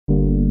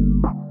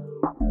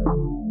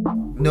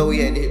No, we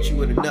had to hit you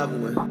with another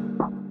one.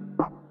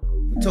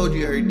 Told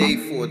you every day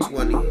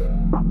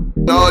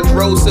 420. Dodge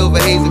Roll, Silver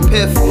Haze and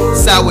Piff.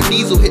 Sour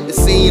Diesel hit the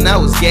scene, I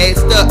was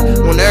gassed up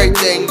on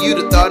everything. You'd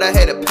have thought I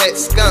had a pet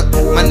skunk.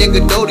 My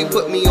nigga Doty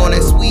put me on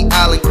that Sweet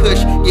Island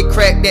Kush. Get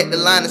cracked at the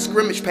line of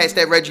scrimmage past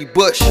that Reggie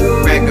Bush.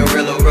 Rack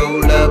Gorilla,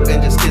 roll up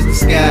and just kiss the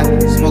sky.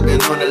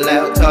 Smoking on the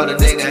loud, tall the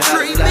nigga how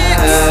to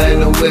fly. In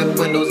the whip,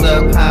 windows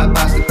up, high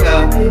box the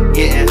car.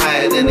 Getting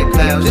higher than the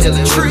clouds,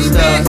 chilling with the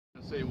stars.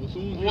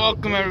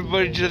 Welcome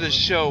everybody to the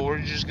show. We're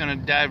just gonna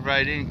dive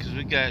right in because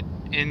we got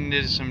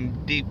into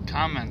some deep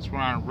comments. We're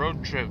on a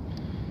road trip,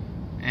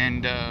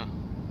 and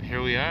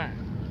here we are.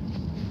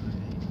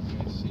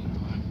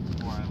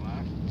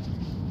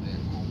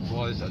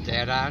 Was a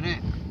dad on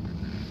it?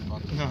 No.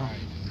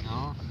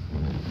 No?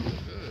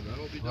 Good, I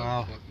hope he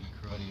does fucking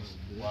cry.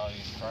 While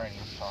he's crying,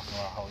 he's talking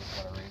about how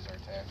he's got to raise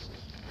our taxes.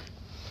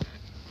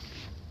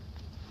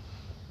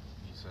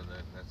 You said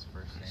that's the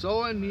first thing.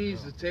 Someone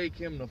needs to take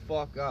him the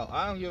fuck out.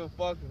 I don't give a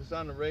fuck if it's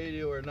on the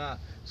radio or not.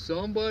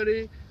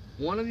 Somebody,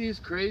 one of these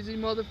crazy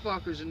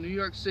motherfuckers in New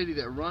York City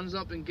that runs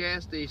up in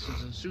gas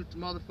stations and shoots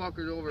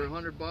motherfuckers over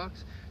 $100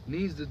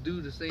 needs to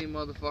do the same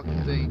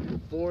motherfucking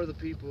thing for the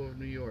people of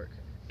New York.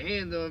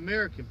 And the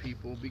American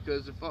people,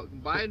 because if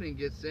fucking Biden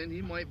gets in,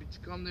 he might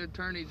become their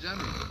attorney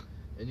general.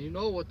 And you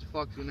know what the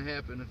fuck's gonna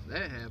happen if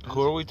that happens.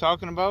 Who are we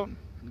talking about?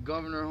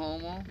 Governor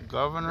Homo.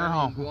 Governor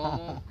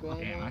Homo.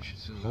 Damn, I should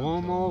sue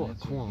Homo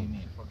that's Cuomo. what you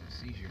mean, fucking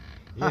seizure.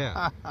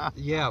 Yeah.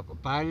 Yeah,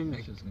 but Biden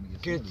That's just gonna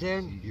get gets somebody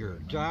in, seizure, your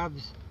man.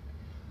 jobs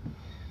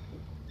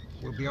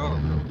will be all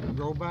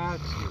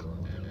robots,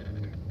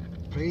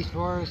 police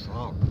force,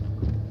 all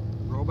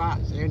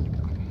robots, and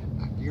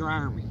your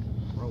army,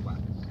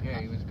 robots. Yeah,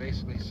 he was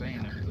basically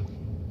saying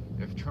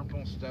if Trump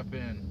don't step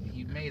in,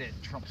 he made it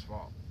Trump's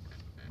fault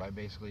by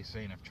basically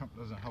saying if Trump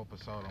doesn't help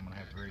us out, I'm gonna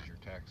have to raise your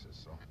taxes.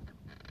 So.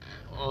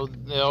 Well,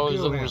 they always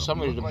look for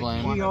somebody to He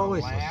blame. He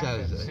always laugh,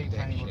 at the says same that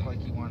time he shit. looked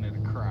like he wanted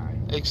to cry.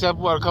 Except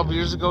what, a couple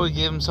years ago he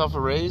gave himself a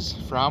raise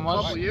for how A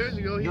much? couple years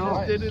ago, he No,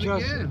 just did it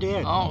just again.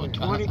 did. Oh, Another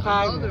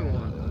 25,000.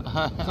 one.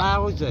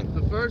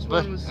 The first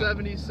But- one was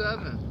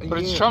 77. But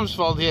it's Trump's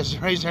fault he has to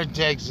raise our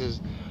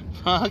taxes.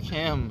 Fuck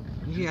him.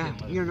 Yeah,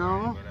 you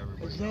know,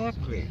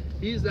 exactly.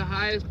 He's the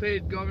highest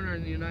paid governor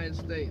in the United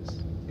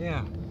States.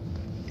 Yeah,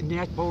 and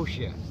that's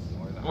bullshit.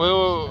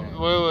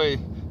 Wait.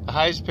 The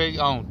highest paid.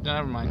 Oh,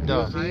 never mind.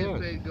 Duh. The He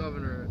highest is. paid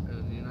governor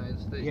in the United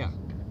States. Yeah,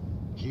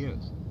 he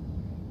is,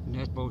 and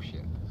that's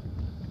bullshit.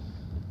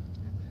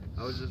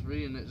 I was just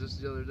reading it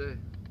just the other day.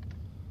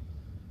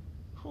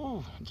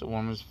 Whew, it's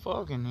warm as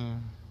fuck in here.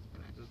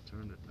 I just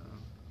turned it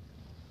down.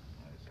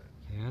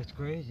 Yeah, that's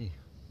crazy.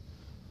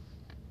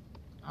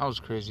 I was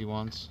crazy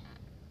once.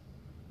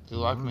 They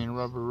locked me in a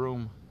rubber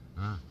room.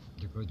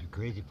 There goes the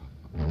crazy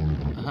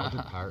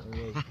part.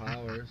 Those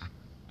powers.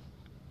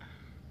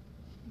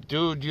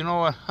 Dude, you know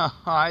what?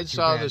 I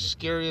saw the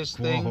scariest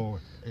thing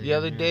the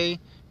other day.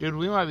 Dude,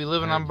 we might be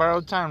living on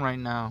borrowed time right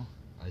now.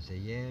 I say,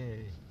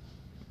 yay.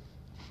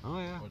 Oh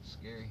yeah. What's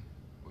scary?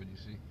 What did you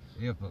see?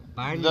 Yeah, but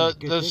Biden The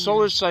gets the in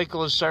solar there.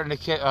 cycle is starting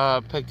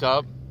to pick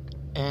up,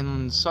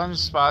 and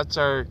sunspots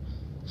are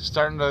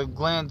starting to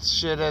glance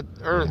shit at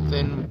Earth.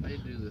 And They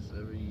do this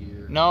every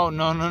year. no,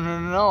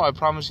 I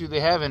promise you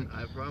they haven't.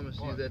 I promise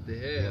you that they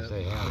Yes, have.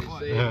 they have.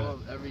 They say it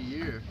every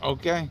year.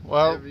 Okay,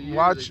 well, Every year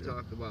watch. they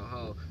talk about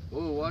how,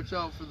 watch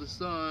out for the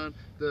sun,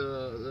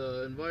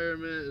 the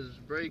environment is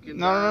breaking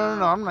No,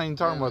 down. I'm not even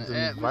talking and about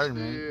the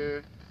environment.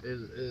 atmosphere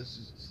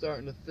is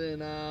starting to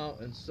thin out,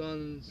 and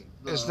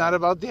It's not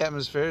about the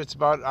atmosphere. It's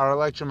about our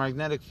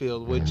electromagnetic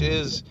field, which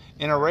is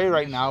in array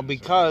right now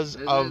because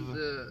of.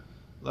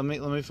 Let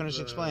me finish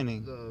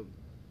explaining.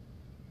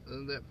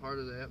 Isn't that part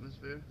of the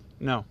atmosphere?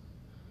 No,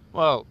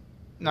 not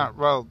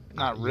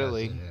Yes,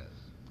 really. it is.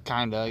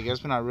 Kinda, I guess,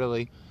 but not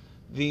really.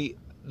 The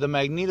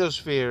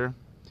magnetosphere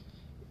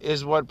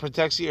is what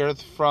protects the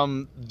Earth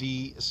from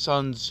the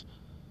sun's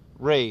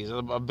rays.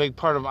 A big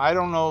part of, I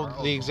don't know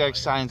the exact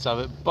science of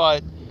it,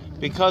 but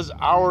because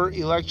our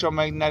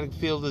electromagnetic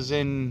field is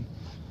in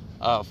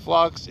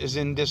flux, is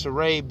in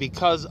disarray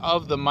because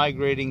of the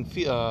migrating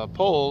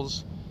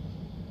poles,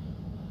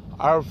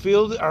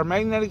 our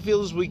magnetic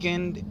field is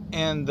weakened,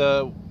 and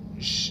the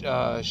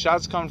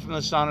shots coming from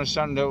the sun are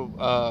starting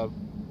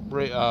to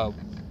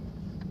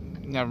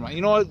never mind.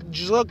 You know what?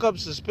 Just look up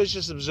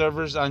suspicious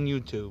observers on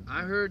YouTube.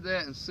 I heard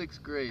that in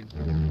 6th grade.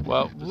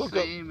 Well, The look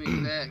up. same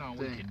exact No, we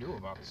thing. can do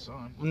about the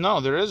sun.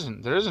 No, there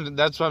isn't.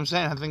 That's what I'm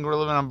saying. I think we're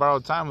living on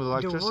borrowed time with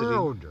electricity. The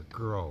world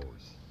grows.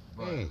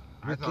 But Hey,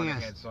 I you thought it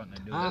can't. had something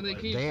to do Huh? And with they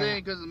it. keep Damn.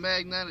 saying because of the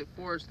magnetic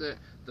force that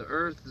the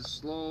Earth is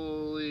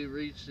slowly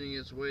reaching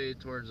its way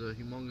towards a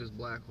humongous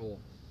black hole.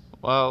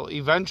 Well,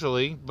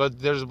 eventually, but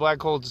there's a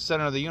black hole at the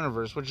center of the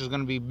universe, which is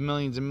going to be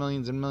millions and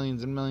millions and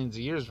millions and millions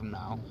of years from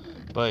now.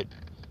 But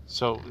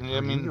so I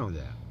You mean, know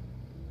that.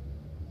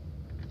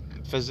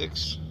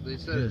 physics. They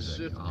said it Physics.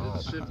 shifted, Oh,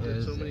 it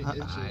shifted so many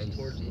physics. I inches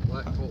towards see. the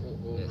black hole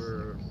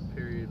over a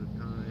period of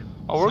time.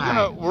 Oh, we're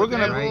Science. gonna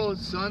That Right. whole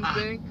sun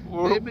thing,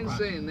 We're- they've been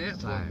saying that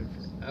Science.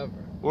 fucking forever.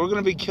 We're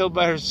gonna be killed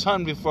by our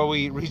sun before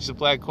we reach the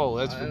black hole.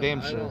 That's for damn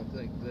I sure. don't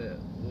think that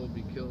we'll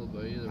be killed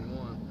by either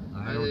one.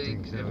 I don't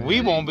think so. We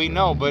won't be,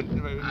 no, but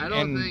I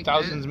don't in think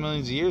thousands,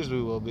 millions of years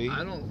we will be.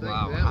 I don't think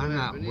Wow, that will I'm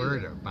not happen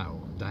worried either.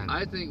 about that.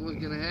 I think what's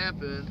gonna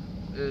happen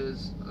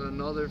is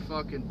another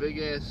fucking big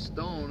ass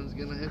stone is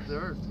gonna hit the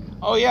earth.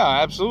 Oh yeah,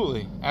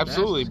 absolutely,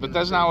 absolutely. But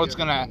that's not what's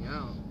gonna. Everything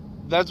out.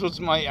 That's what's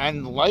might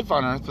end life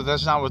on Earth, but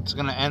that's not what's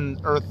gonna end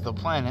Earth, the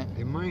planet.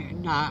 It might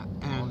not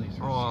All end these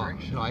all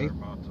restrictions are life.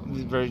 about to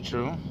Very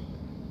true.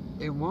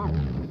 It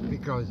won't,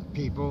 because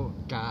people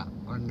got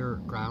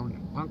underground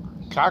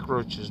bunkers.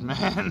 Cockroaches,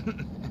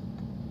 man.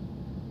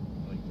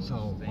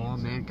 So all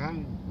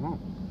mankind won't.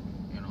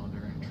 You know,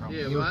 during Trump.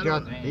 Yeah, You'll but I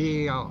just don't-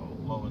 be a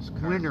lowest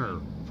winner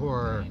carbon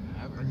for thing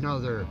ever,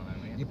 another. you know what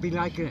I mean? It'd be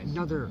like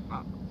another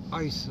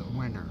ice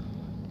winter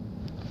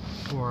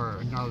for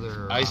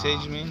another. Ice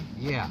Age, you mean?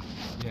 Yeah,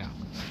 yeah.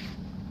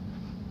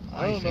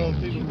 I don't know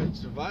if people can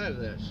survive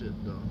that shit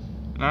though.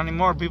 Not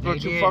anymore. People are They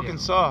too did fucking it.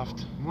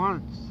 soft.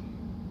 Once.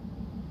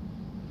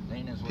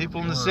 Thing is,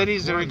 People in the or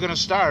cities are twice, gonna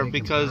starve they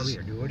can because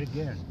probably do it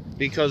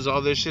again.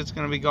 all this shit's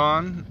gonna be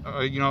gone.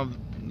 You know,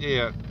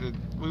 yeah.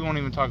 We won't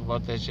even talk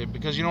about that shit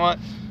because you know what?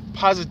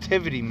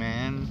 Positivity,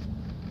 man.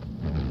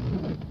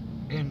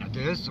 In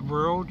this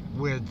world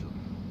with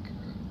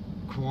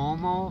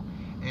Cuomo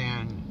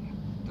and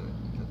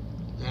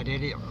that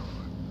idiot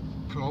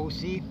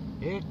Pelosi,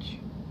 itch.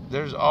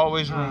 There's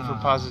always room for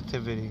Ah.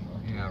 positivity.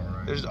 Yeah,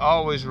 right. There's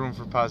always room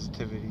for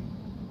positivity.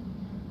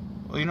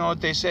 Well, you know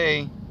what they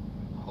say?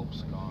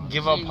 hope's gone.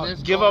 Give up, Seen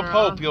this give going up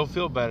hope. around? You'll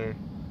feel better.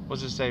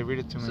 What's it say? Read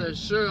it to me. Says,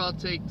 sure, I'll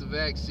take the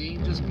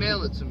vaccine. Just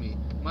mail it to me.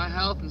 My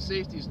health and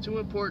safety is too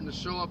important to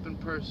show up in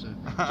person.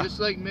 Just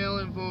like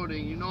mail-in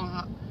voting, you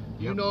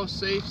Yep. know,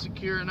 safe,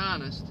 secure, and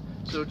honest.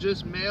 So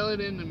just mail it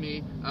in to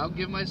me. I'll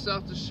give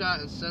myself the shot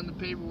and send the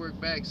paperwork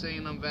back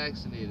saying I'm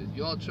vaccinated.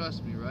 You all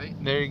trust me, right?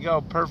 There you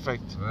go.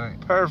 Perfect. Right.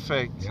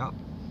 Perfect. Yep. Oh,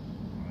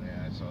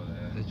 yeah, I saw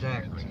that.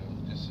 Exactly.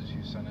 Just as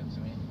you sent it to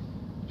me.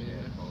 She Yeah.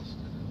 had posted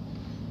it.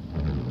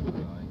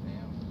 Like,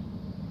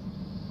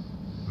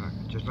 damn.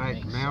 Right. Just like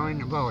Makes mailing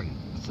sense. the voting.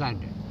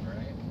 Send it.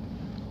 Right?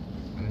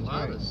 A That's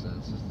lot right. of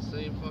sense. It's the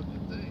same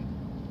fucking thing.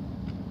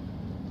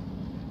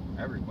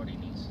 Everybody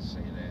needs to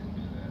say that and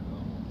do that, though.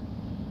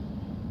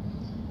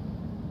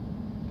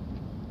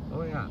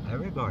 Oh yeah,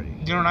 everybody.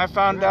 You know what I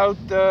found out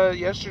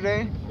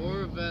yesterday?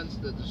 4 events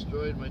that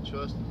destroyed my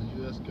trust in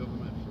the U.S.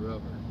 government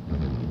forever.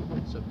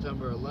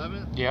 September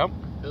 11th, Yep.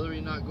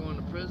 Hillary not going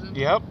to prison,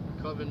 Yep.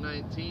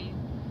 COVID-19,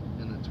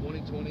 and the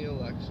 2020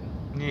 election.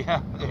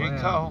 Yeah. There you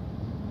yeah. go.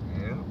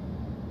 Yeah.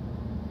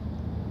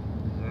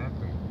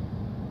 Exactly.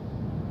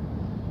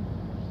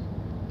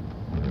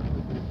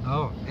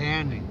 Oh,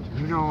 and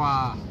you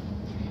know,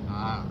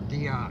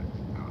 the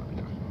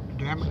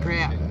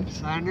Democrat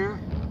senator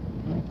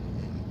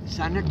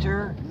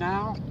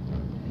now,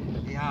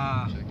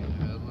 Checking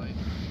the headline.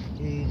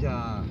 he's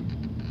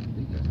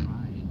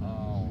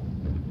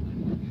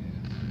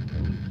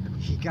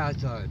he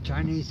got a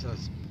Chinese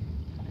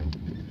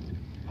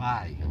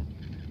spy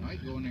I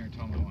go in there and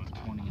tell them I want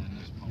 20 on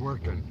this pump.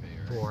 working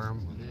for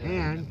him,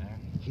 and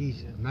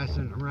he's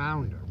messing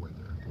around with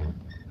her,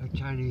 a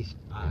Chinese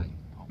spy.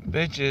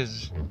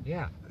 Bitches.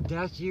 Yeah,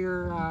 that's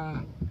your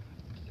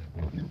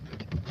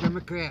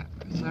Democrat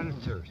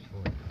senators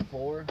for you.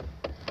 4,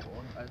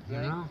 I think. You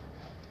know?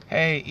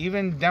 Hey,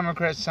 even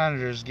Democrat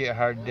senators get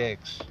hard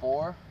dicks.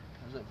 4?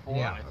 Is it 4?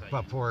 Yeah,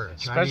 but for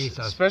Especially, Chinese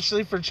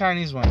especially for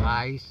Chinese women.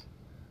 spies.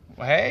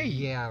 Hey.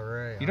 Yeah,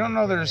 right. You don't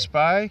know they're a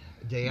spy?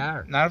 They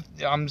are. Not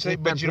if, I'm saying,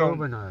 They've but been you don't.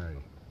 proven already.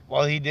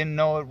 Well, he didn't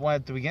know it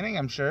at the beginning,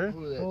 I'm sure.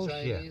 Who, that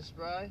Bullshit. Chinese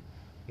spy?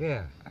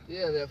 Yeah,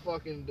 Yeah, that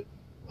fucking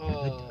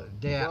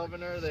that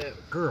governor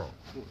that girl.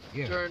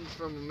 Yeah. turned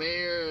from a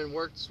mayor and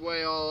worked his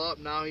way all up.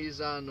 Now he's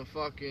on the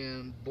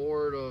fucking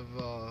board of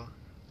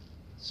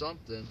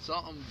something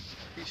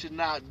he should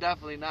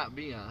definitely not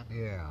be on.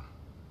 Yeah.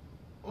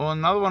 Well,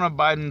 another one of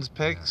Biden's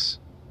picks,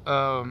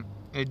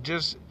 it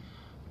just,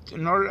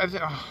 in order, I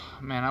think, oh,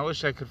 man, I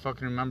wish I could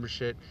fucking remember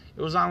shit.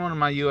 It was on one of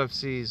my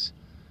UFCs,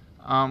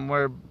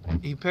 where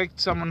he picked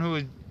someone who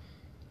would,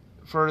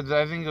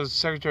 I think it was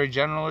Secretary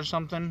General or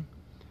something,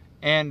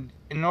 and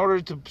in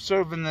order to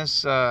serve in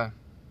this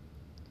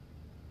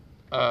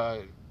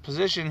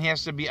position, he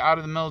has to be out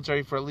of the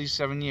military for at least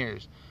 7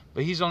 years.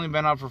 But he's only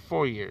been out for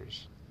 4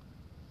 years.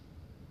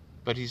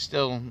 But he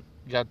still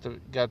got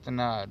the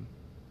nod.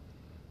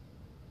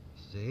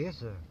 See,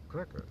 it's a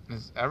crooked.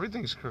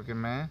 Everything's crooked,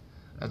 man.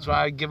 That's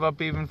why I give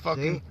up even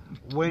fucking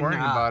See, when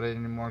worrying about it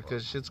anymore,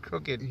 because shit's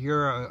crooked.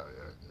 you're a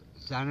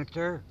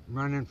senator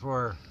running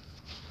for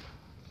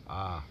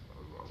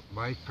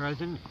vice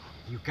president,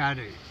 you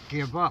gotta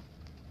give up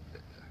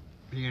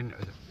being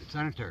a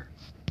senator.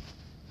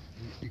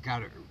 You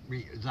gotta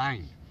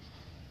resign.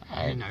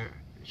 And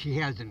she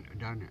hasn't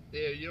done it.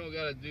 Yeah, you don't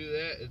gotta do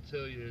that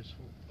until you're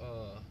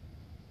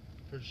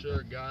for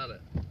sure got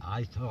it.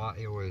 I thought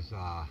it was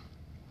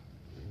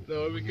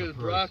No, when because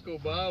you Barack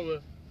first-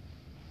 Obama,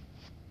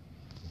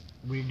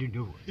 we need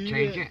to he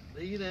change it.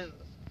 didn't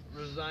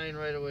resign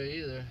right away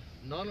either.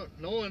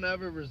 no one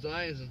ever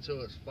resigns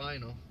until it's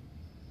final.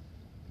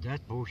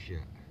 That's bullshit.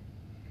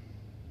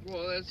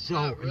 Well, that's So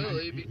not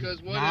really,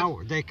 because what now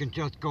they can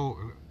just go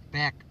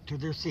back to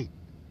their seat.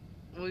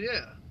 well,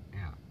 yeah.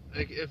 Yeah.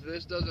 Like, if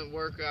this doesn't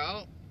work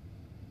out,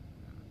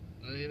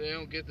 and they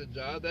don't get the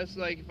job, that's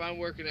like if I'm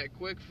working at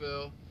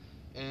Quickfill,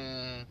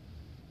 and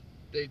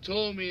they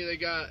told me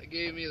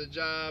gave me the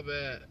job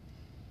at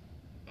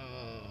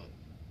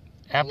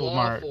Apple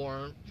law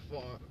Mart.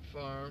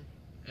 farm,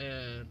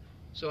 and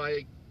so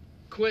I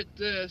quit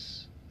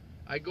this.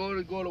 I go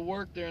to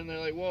work there, and they're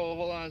like, "Whoa,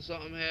 hold on,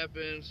 something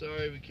happened.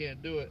 Sorry, we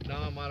can't do it."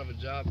 Now I'm out of a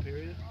job.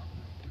 Period.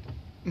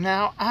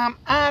 Now I'm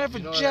out of a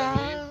You know what I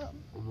job.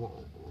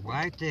 Well,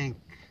 I think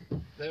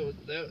That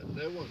wouldn't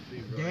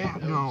be right.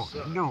 that That no,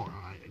 would suck. no,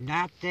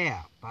 not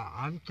that. But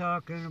I'm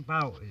talking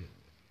about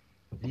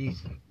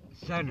these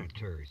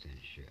senators and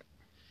shit.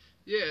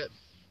 Yeah,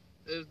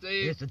 if they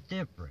It's a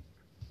different.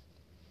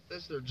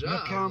 that's their job.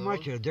 Look how though.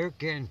 much they're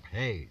getting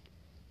paid,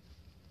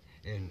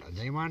 and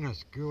they want to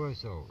screw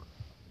us over.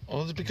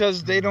 Well, it's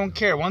because they don't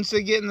care. Once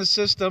they get in the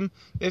system,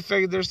 they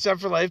figure they're set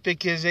for life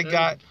because they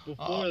got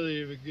before they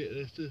even get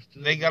the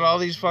system. they got all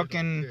these they don't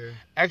fucking care.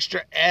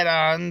 extra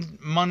add-on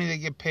money they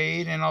get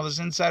paid and all this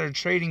insider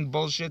trading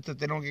bullshit that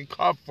they don't get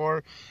caught for.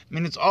 I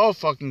mean, it's all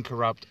fucking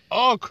corrupt.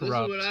 All This is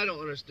corrupt. what I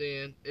don't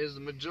understand: is the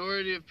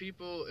majority of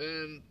people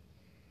in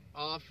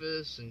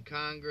office and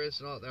Congress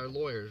and all are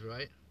lawyers,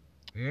 right?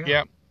 Yeah.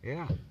 Yep.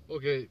 Yeah.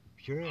 Okay.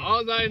 Sure.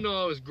 All I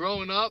know is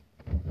growing up,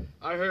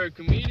 I heard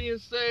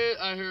comedians say it.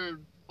 I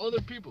heard other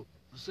people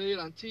say it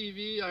on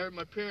TV. I heard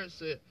my parents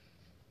say it.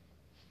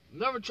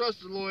 Never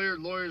trust a lawyer.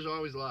 Lawyers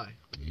always lie.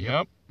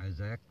 Yep.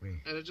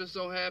 Exactly. And it just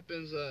so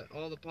happens that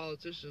all the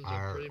politicians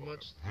are pretty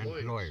much and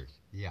lawyers.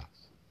 Yes.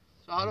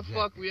 So how the Exactly.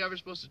 fuck are we ever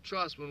supposed to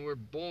trust when we're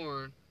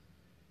born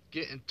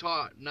getting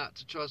taught not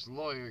to trust a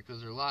lawyer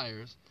because they're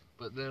liars,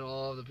 but then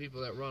all the people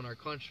that run our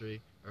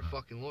country are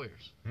fucking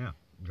lawyers?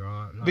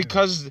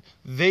 Because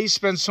they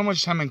spend so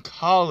much time in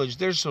college.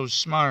 They're so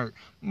smart.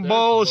 That's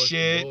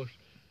Bullshit.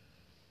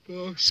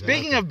 bullshit.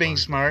 Speaking of being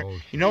smart,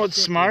 you know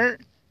what's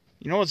smart?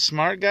 You know what's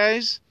smart,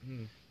 guys?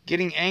 Hmm.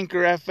 Getting Anchor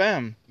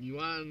FM. You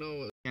want to know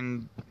what?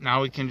 And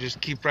now we can just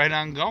keep right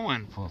on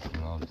going. Put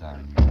clothes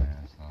on, you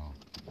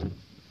asshole.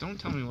 Don't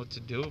tell me what to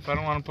do. If I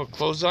don't want to put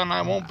clothes on,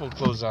 I won't put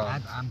clothes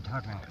on. I'm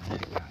talking about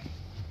that guy.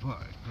 Put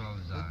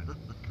clothes on.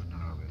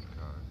 His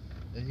car.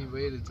 And he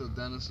waited till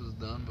Dennis was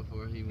done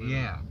before he went.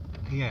 Yeah.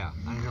 Yeah,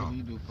 I know. What do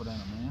you do? Put on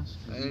a mask?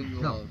 And No.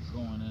 gloves.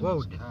 Going in Whoa,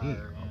 his car, he- in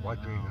and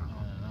what do you out, know?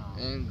 in and out.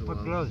 And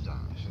Put gloves. clothes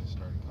on. I should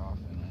start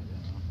coughing.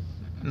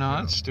 I No,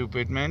 that's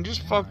stupid, man.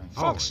 Just fuck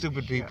Holy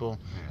stupid shit. people.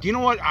 Do you know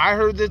what I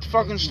heard that's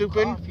fucking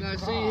stupid? Now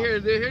see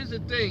here's the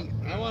thing.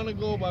 I want to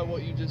go by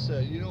what you just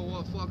said. You know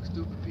what? Fuck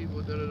stupid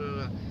people. Da da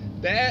da da.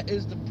 That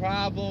is the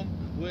problem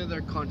with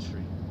our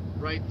country,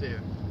 right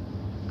there.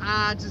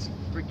 Just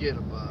forget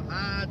about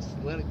it. Just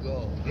let it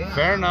go. Yeah.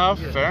 Fair enough,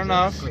 fair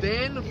enough.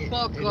 Stand the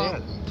fuck It up,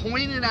 is.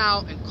 point it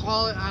out, and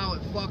call it how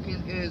it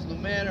fucking is, no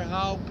matter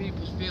how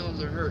people's feelings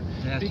are hurt.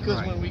 That's Because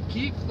right. when we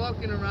keep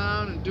fucking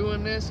around and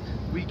doing this,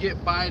 we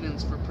get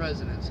Bidens for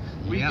presidents.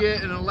 We Yep.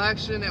 get an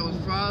election that was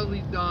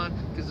fraudulently done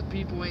because the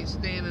people ain't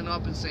standing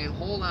up and saying,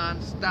 hold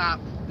on, stop,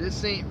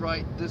 this ain't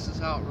right, this is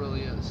how it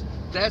really is.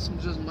 That's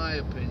just my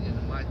opinion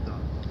and my thought.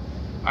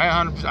 I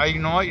 100%. You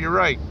know what? You're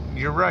right.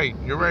 You're right.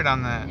 You're right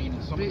on I that. mean,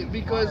 if somebody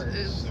because farts,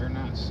 it's- they're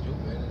not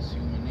stupid. It's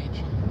human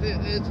nature.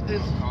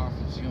 It's Cough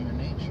is human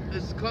nature.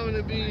 it's coming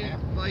to be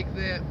like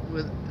that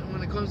with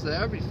when it comes to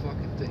every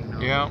fucking thing now.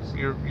 Yeah,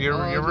 you're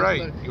Just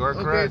right. like- You are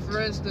okay, correct. for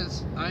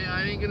instance,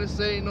 I ain't gonna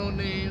say no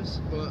names,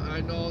 but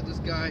I know this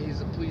guy. He's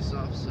a police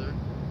officer,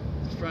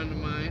 he's a friend of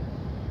mine,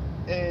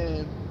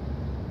 and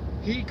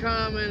he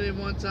commented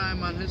one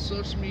time on his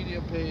social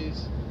media page.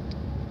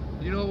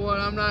 You know what?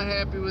 I'm not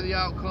happy with the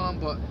outcome,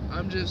 but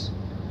I'm just,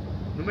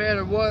 no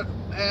matter what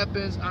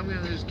happens, I'm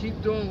gonna just keep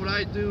doing what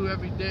I do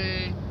every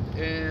day,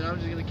 and I'm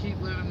just gonna keep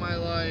living my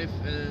life,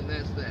 and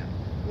that's that.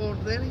 Well,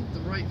 that ain't the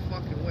right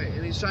fucking way.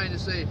 And he's trying to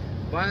say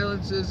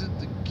violence isn't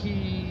the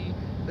key.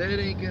 That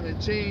ain't gonna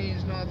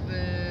change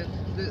nothing.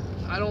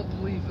 I don't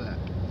believe that.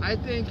 I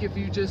think if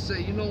you just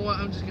say, you know what,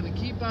 I'm just gonna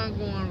keep on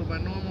going with my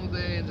normal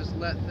day and just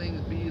let things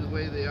be the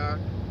way they are,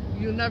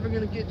 you're never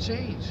gonna get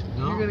change.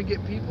 No. You're gonna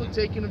get people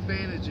taking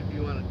advantage of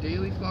you on a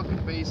daily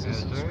fucking basis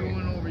That's and right.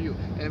 screwing over you.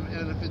 And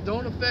if it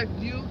don't affect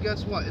you,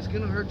 guess what? It's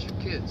gonna hurt your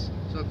kids.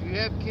 So if you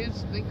have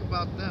kids, think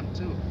about them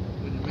too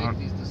when you make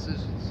these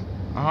decisions.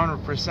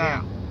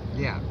 100%.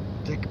 Yeah.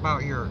 Think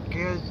about your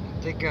kids.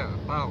 Think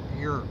about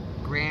your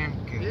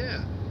grandkids.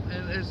 Yeah.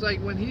 And it's like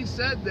when he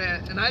said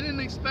that, and I didn't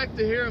expect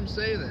to hear him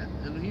say that.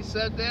 And he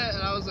said that,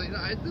 and I was like, no,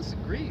 I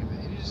disagree,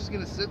 man. You're just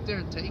gonna sit there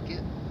and take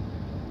it.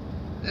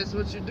 That's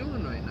what you're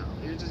doing right now.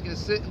 You're just gonna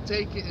sit and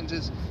take it and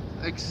just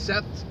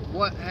accept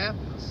what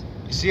happens,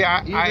 You see,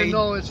 even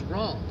though it's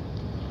wrong.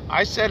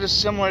 I said a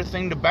similar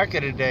thing to Becca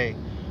today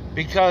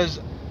because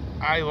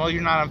well,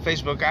 you're not on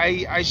Facebook.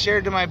 I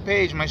shared to my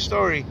page, my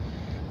story.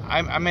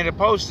 I made a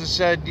post that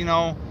said, you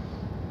know,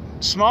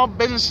 small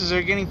businesses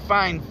are getting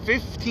fined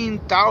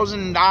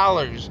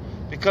 $15,000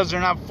 because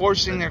they're not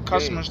forcing their A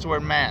customers day. to wear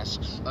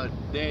masks. A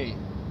day.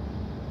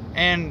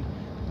 And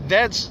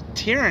that's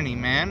tyranny,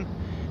 man.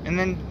 And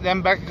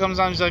then Becca comes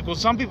on and she's like, well,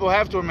 some people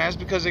have to wear masks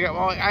because they got,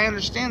 well, I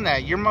understand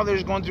that. Your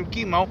mother's going through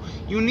chemo.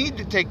 You need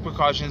to take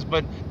precautions,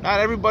 but not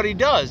everybody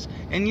does.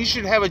 And you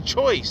should have a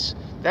choice.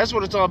 That's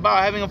what it's all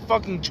about, having a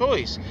fucking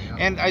choice. Yeah.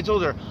 And I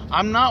told her,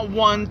 I'm not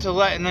one to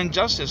let an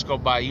injustice go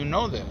by. You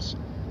know this.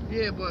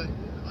 Yeah, but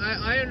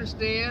I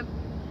understand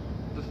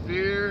the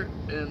fear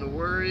and the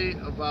worry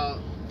about...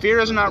 Fear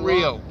is not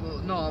real.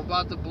 No,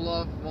 about the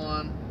beloved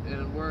one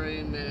and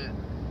worrying that,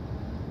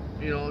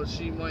 you know,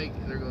 she might...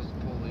 There goes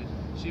the police.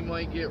 She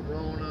might get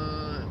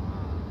Rona.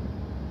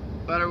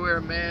 Better wear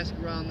a mask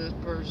around this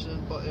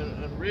person. But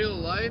in real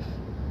life,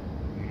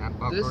 You're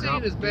not this buckled ain't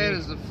up, as bad dude.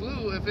 as the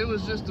flu. If it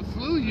was just the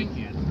flu,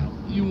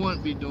 you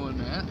wouldn't be doing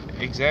that.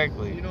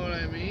 Exactly. You know what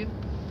I mean?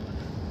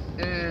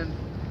 And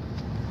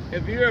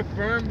if you're a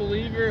firm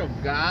believer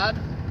of God,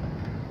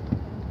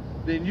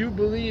 then you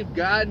believe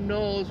God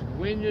knows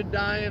when you're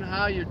dying,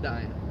 how you're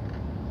dying.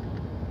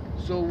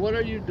 So what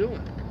are you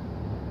doing?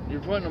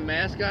 You're putting a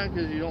mask on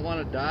because you don't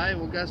want to die?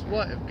 Well, guess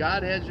what? If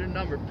God has your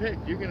number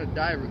picked, you're going to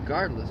die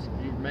regardless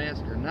if you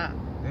mask or not.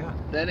 Yeah.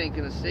 That ain't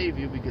going to save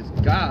you because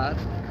God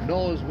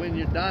knows when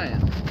you're dying.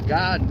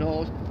 God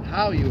knows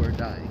how you are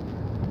dying.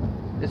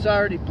 It's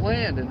already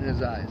planned in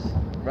His eyes,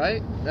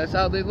 right? That's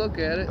how they look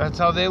at it. That's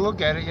how they look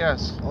at it,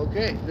 yes.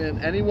 Okay, then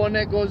anyone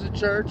that goes to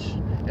church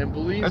and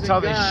believes That's in how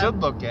God, they should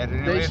look at it,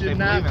 anyway, they if should they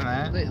not. believe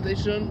in that. They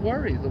shouldn't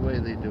worry the way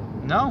they do.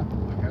 No.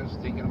 Like, I was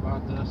thinking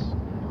about this.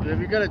 But if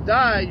you're gonna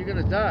die, you're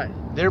gonna die.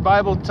 Their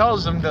Bible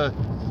tells them to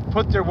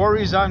put their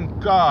worries on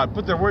God,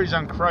 put their worries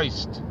on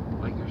Christ.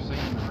 Like you're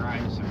saying, the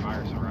rise in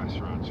bars and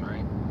restaurants,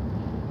 right?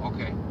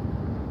 Okay.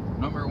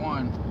 Number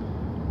one,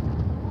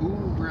 who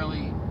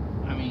really,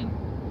 I mean,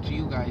 do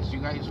you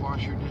guys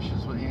wash your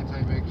dishes with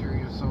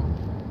antibacterial soap?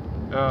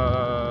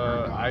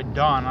 I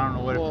don't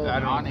know what Well, I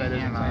don't know if that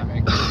is or not.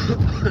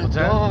 Antibacterial. What's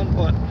that? Gone,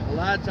 but a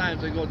lot of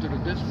times they go through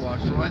the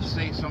dishwasher. So let's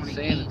say somebody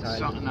eats Sanitize.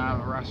 something out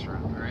of a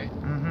restaurant, right?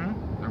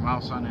 Mm-hmm. Their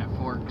mouth's on that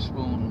fork,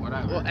 spoon,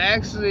 whatever. Well,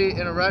 actually,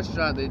 in a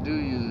restaurant, they do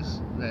use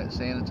that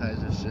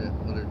sanitizer shit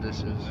with their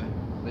dishes.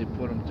 They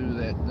put them through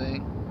that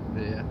thing.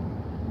 Yeah.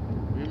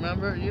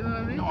 Remember? You know what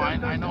I mean? No,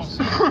 I know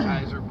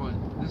sanitizer, but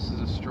this is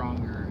a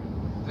stronger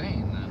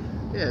thing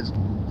than. Yeah, it's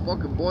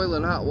fucking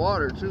boiling hot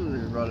water too.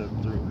 They run it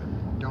through.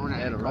 Don't At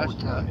have a to go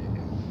restaurant. to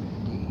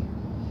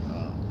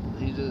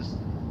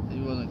He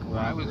wasn't Well,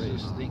 I was cooperating.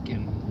 just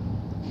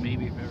thinking,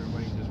 maybe if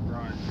everybody just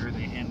brought, or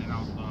they handed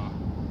out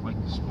like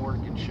the spork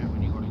and shit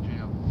when you go to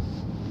jail.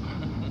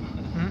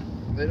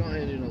 They don't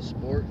hand you no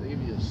spork. They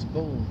give you a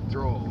spoon.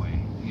 Throw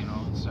away, you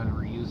know, instead of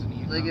reusing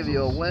the They give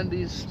you a utensils.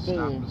 Wendy's Stop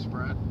spoon. the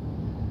spread.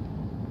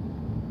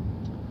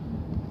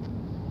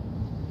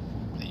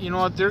 You know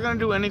what? They're gonna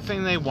do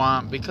anything they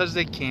want because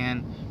they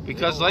can.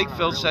 Because, like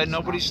Phil said,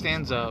 nobody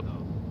stands up.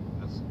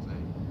 That's the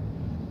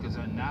thing. Because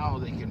then now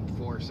they can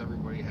force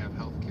everybody to have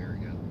health care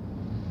again.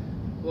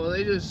 Well,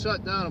 they just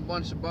shut down a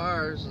bunch of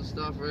bars and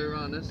stuff right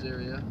around this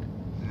area.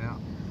 Yeah.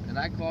 And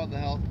I called the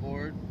health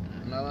board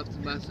and I left a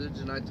message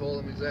and I told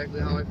them exactly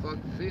how I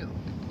fucking feel.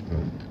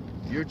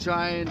 You're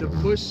trying to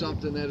push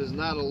something that is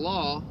not a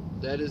law,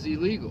 that is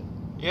illegal.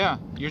 Yeah,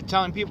 you're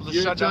telling people to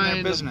You're shut down their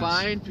trying to business,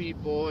 fine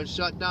people and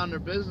shut down their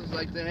business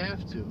like they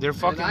have to. their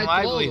fucking And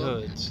I told them,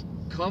 livelihoods.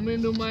 come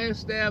into my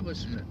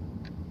establishment.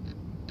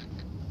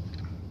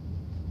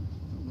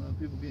 A lot of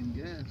people getting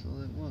gas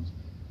all at once.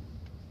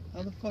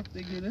 How the fuck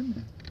they get in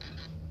there?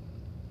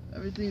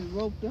 Everything's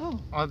roped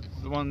off. Oh,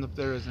 the one up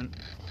there isn't.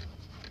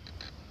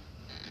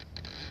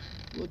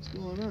 What's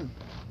going on?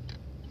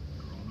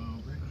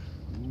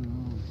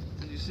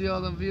 Did you see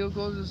all them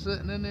vehicles just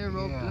sitting in there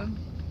roped Yeah. in?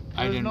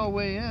 I There's didn't. no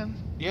way in.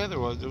 Yeah, there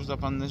was. It was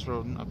up on this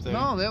road up there.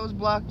 No, that was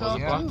blocked Was off.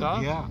 it yeah. blocked too.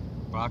 off? Yeah.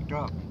 Blocked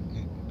up.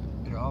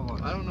 It all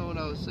was. I don't know what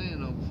I was saying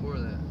though before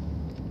that.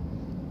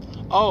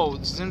 Oh,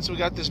 since we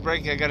got this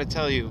break, I gotta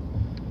tell you.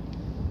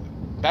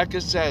 Becca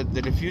said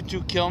that if you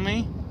two kill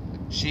me,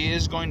 she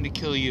is going to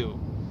kill you.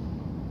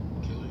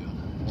 Kill you.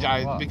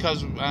 What?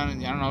 Because I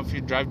don't know if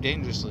you drive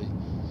dangerously.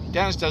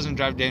 Dennis doesn't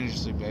drive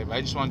dangerously, babe.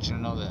 I just want you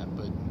to know that.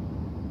 But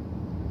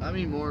I'm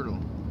immortal.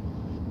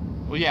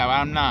 well, yeah,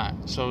 I'm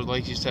not. So,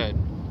 like you said.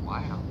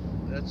 Wow.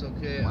 That's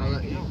okay. I'll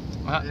let you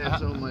have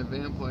some of my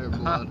vampire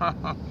blood,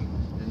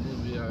 and you'll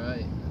be all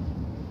right.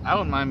 I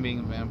wouldn't mind being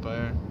a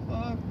vampire.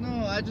 Fuck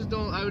no, I just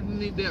don't. I would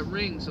need that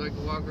ring so I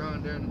could walk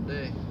around during the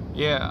day.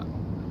 Yeah.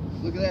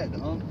 Look at that,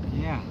 dog.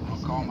 Yeah.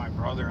 I'll call my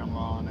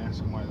brother-in-law and ask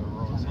him why the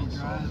roads ain't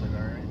salted,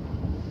 alright?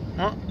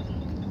 Huh?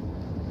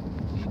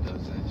 He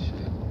does that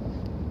shit.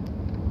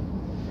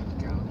 For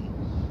the county.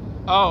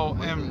 Oh,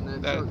 Look at and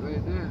that that, truck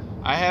right there.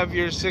 I have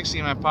your 60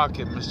 in my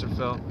pocket, Mr.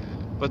 Phil.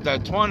 But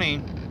that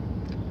 20,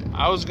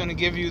 I was going to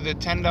give you the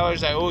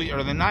 $10 I owe you,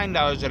 or the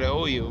 $9 that I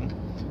owe you.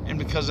 And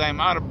because I'm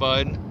out of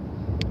bud,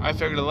 I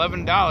figured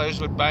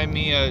 $11 would buy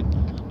me a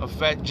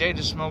fat J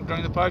to smoke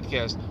during the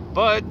podcast.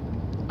 But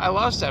I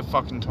lost that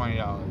fucking $20.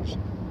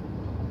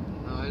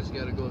 No, I just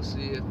gotta go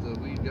see if the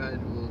weed guy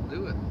will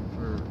do it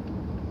for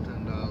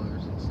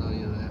 $10 and sell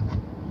you that.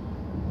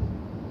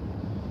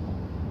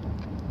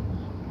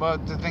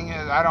 But the thing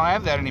is, I don't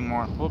have that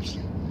anymore. Whoops.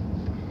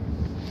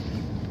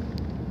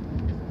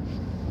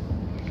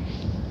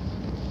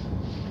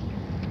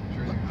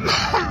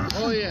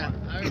 Oh yeah,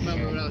 I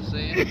remember what I was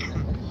saying.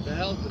 The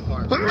health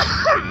department.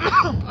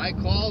 I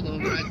called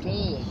them and I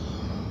told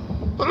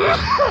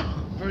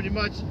them pretty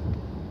much.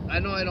 I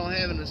know I don't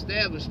have an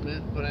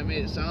establishment, but I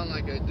made it sound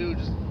like I do,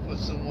 just to put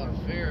somewhat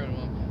of fear in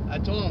them. I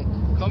told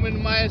them, come into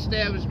my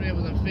establishment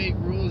with the fake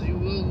rules, you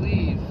will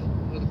leave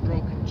with a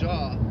broken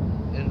jaw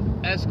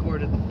and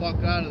escorted the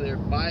fuck out of there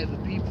by the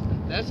people.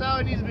 That's how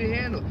it needs to be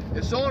handled.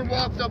 If someone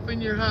walked up in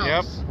your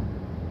house,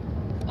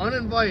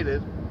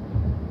 uninvited,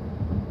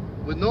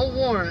 with no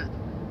warrant,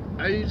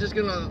 are you just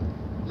gonna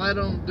let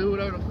them do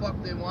whatever the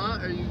fuck they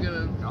want? Or are you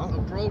gonna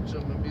approach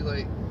them and be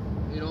like,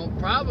 you know,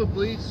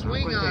 probably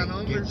swing on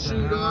them or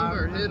shoot them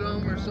or hit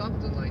them or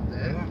something like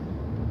that? Yeah,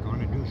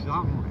 gonna do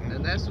something.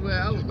 And that's the way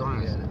I would look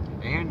at it.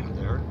 And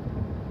there.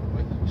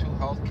 Like the 2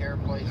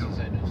 healthcare places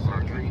that do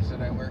surgeries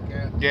that I work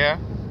at, Yeah.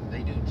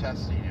 they do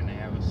testing and they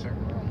have a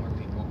certain room where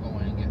people go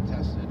in and get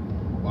tested.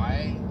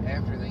 Why,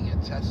 after they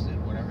get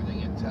tested, whatever they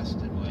get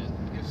tested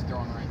with gets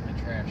thrown right in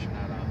the trash and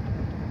not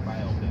a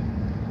bio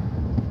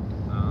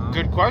bin?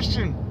 Good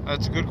question.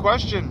 That's a good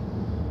question.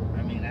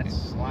 I mean, that's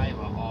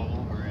saliva all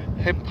over it.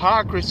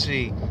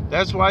 Hypocrisy.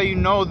 That's why you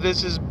know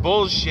this is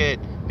bullshit.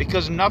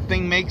 Because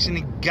nothing makes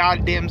any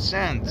goddamn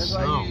sense. That's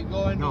why you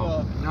go into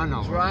a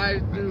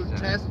drive-through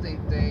testing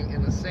thing,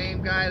 and the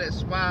same guy that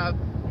swabbed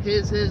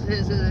his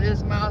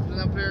mouth with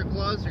a pair of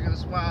gloves, you're gonna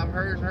swab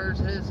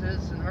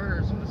his, and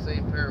hers with the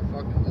same pair of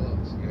fucking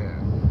gloves.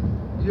 Yeah.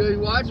 You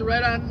watch it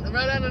right on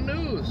the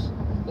news.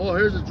 Oh,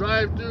 here's a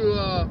drive-through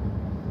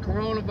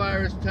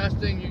coronavirus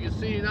testing. You can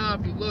see now,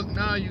 if you look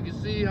now, you can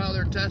see how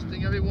they're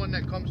testing everyone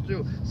that comes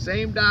through.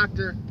 Same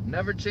doctor,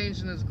 never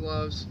changing his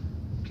gloves.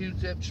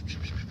 Q-tip,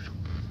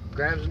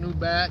 grabs a new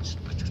batch,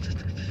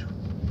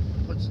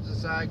 puts it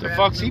aside. The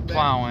fuck's he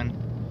plowing?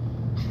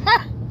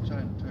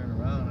 Trying to turn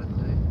around,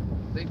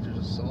 I think they're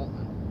just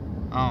salting.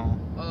 Oh.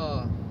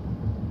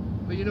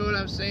 But you know what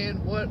I'm saying?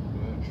 What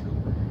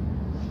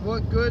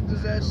good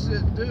does that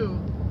shit do?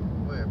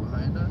 Where,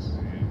 behind us?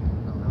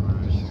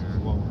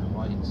 Lower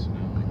lights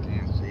now. I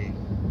can't see.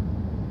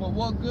 Well,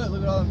 what good?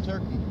 Look at all them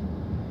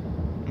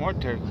turkeys More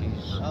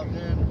turkeys. out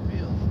there in the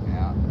field.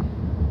 Yeah.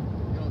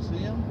 You don't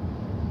see them?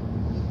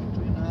 Look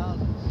between the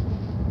houses.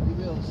 You'll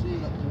be able to see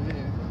it up to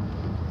here.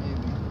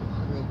 Maybe.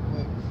 Real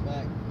quick.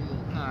 Back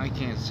field. No, I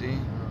can't see.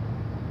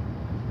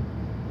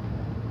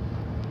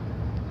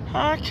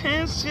 I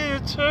can't see a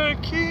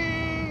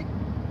turkey.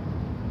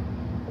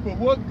 But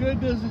what good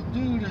does it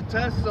do to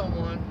test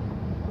someone?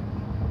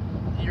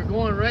 You're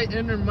going right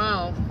in their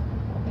mouth.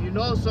 You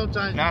know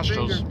sometimes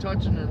Nostrils. your finger's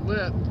touching their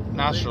lip.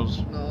 Nostrils.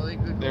 They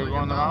could They're go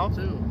going in the mouth?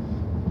 too.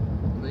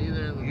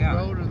 Either in the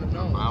throat or the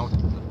nose. Mouth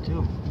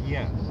too.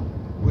 Yes.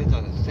 With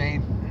the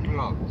same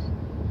gloves.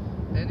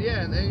 And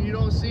yeah, and then you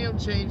don't see them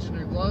changing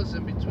their gloves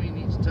in between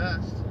each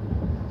test.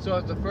 So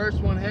if the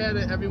first one had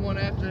it, everyone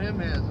after him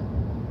has it.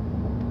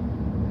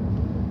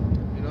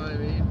 You know what I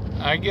mean?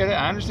 I get it.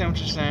 I understand what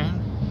you're saying.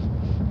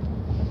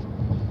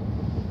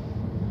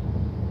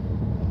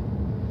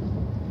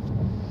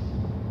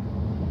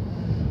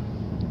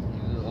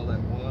 All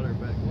that water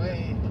back The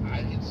way I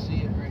can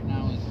see it right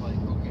now is like,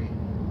 okay,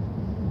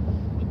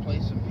 the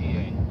place in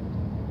PA,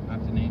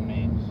 not to name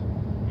names,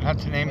 Not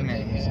to name but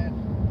they names. had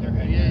their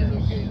head Yeah, it's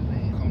nurse okay to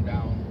name. come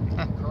down with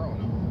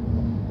corona.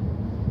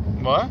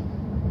 What?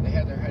 They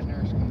had their head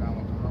nurse come down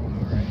with corona,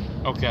 right?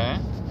 Okay.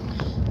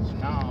 So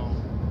now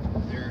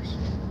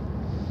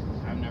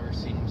I've never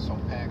seen them so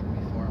packed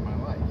before in my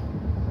life.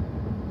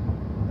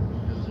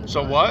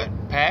 So what?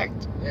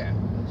 Packed? Yeah.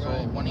 So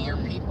Right. when your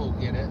people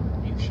get it,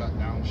 you shut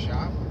down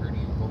shop, or do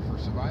you go for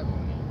survival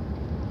mode?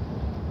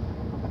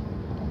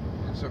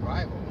 It's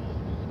survival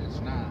mode, dude. It's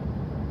not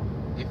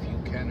if you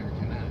can or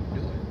cannot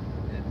do it.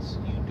 It's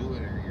you do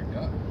it or you're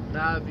done.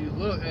 Now, if you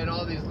look at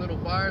all these little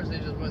bars they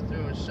just went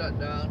through and shut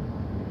down,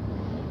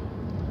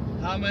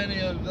 how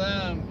many of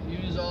them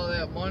use all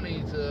that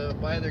money to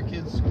buy their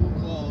kids school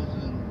clothes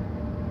and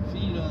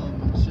feed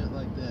them and shit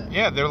like that?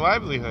 Yeah, their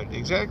livelihood.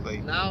 Exactly.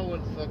 Now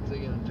what the fuck are they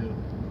gonna do?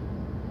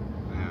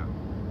 Yeah.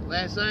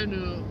 Last I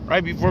knew,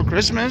 Right before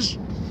Christmas?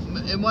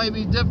 it might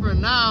be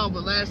different now,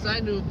 but last I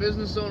knew,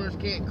 business owners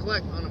can't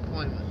collect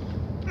unemployment.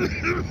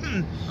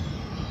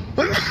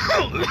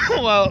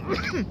 Well,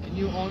 And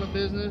you own a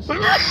business, you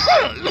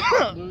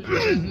lose your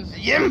business.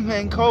 yeah,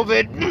 man,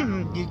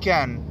 COVID, you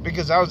can.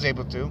 Because I was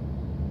able to.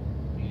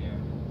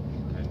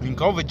 Yeah. In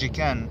COVID, you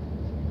can.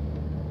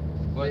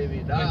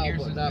 Maybe now, here's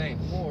but the not thing.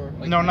 before.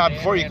 Like No, my not dad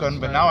before you had to couldn't,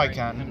 but start now I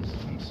writing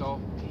can.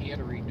 Himself, he had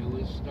to redo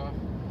his stuff.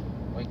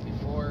 Like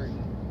before,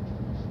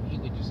 he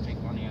would just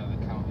take money out of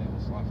the account that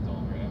was left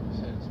over. That was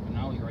his. But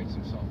now he writes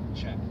himself a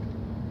check.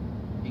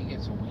 He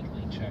gets a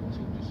weekly check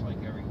too, just like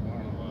every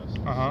one of us.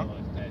 Uh-huh. So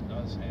if that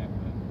does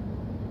happen,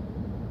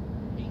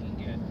 he can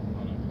get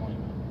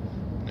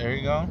unemployment. There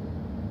you go.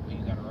 But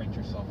you gotta write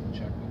yourself a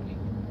check a week,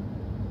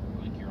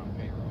 like you're on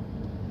payroll.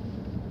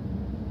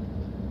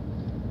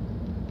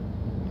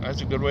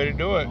 That's a good way to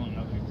do it. Oh,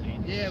 another thing.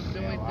 Yeah, but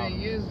the only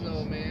thing is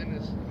though, man,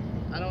 is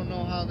I don't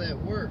know how that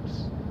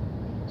works.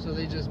 So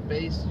they just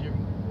base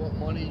what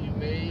money you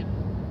made.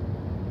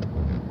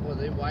 Well,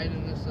 they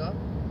widen this up.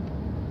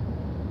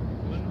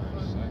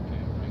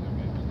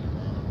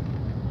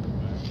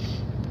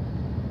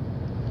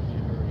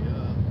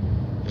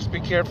 Just be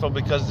careful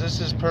because this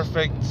is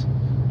perfect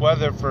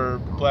weather for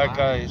black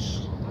ice.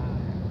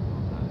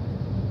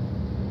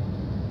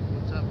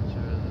 What temperature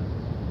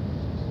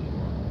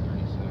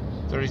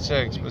is it?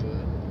 36, but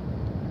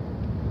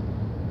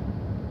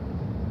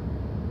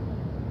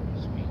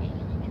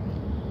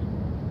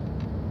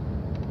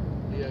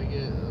Yeah, I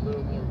get a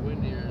little more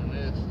windier than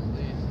this at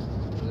least.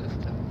 So this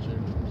temperature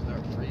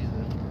start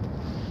freezing.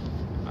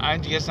 I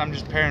guess I'm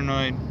just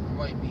paranoid.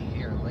 Might be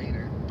here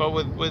later. But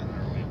with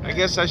I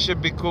guess I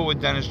should be cool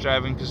with Dennis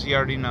driving because he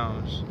already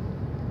knows.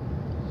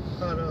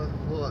 How to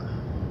what?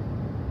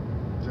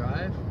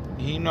 Drive?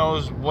 He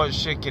knows what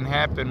shit can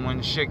happen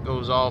when shit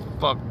goes all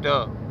fucked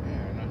up.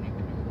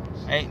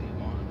 Hey.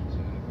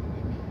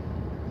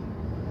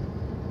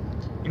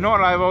 You know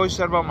what I've always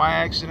said about my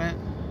accident?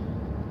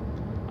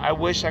 I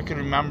wish I could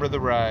remember the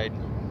ride.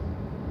 Maybe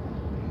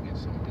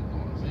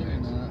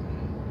not.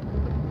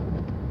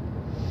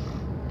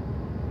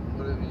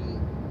 What if you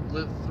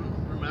lived through,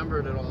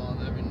 remembered it all,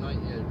 and every night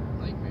you had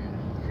nightmares?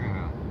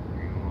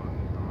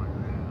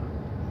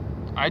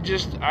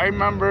 I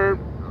remember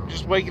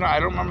just waking up. I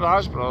don't remember the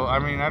hospital. I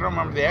mean, I don't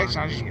remember the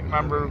accident. I just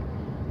remember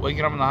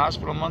waking up in the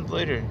hospital a month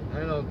later. I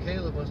know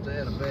Caleb must have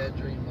had a bad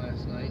dream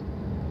last night,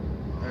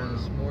 or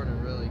this morning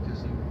really,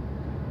 because he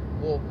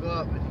woke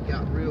up and he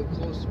got real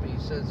close to me. He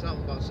said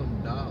something about some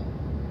doll,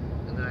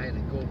 and then I had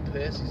to go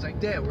piss. He's like,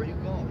 "Dad, where you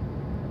going?"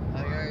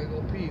 I gotta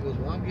go pee. He goes,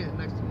 "Well, I'm getting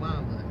next to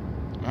Mom then."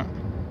 Huh?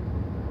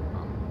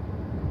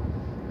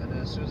 And then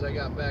as soon as I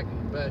got back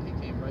in bed, he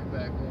came right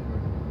back over.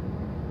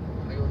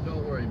 I go,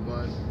 "Don't worry,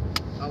 bud.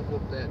 I'll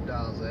whoop that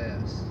doll's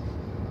ass."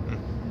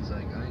 He's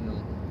like, "I know."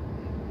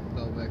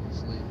 Fell back to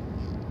sleep.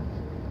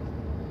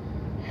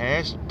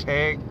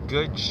 Hashtag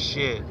good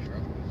shit.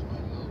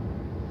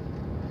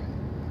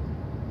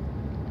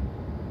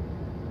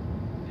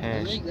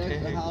 I think that's the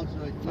Hashtag. house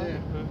right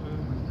there.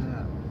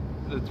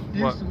 That's Used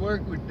what? to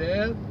work with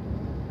Dad.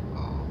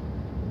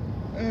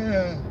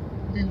 Yeah,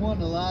 he won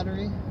the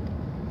lottery.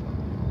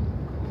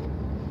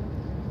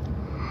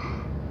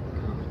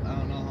 I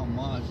don't know how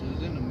much. It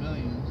was in the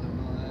millions. I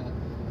know that.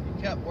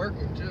 He kept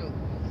working too.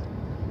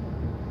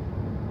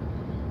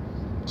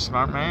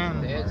 Smart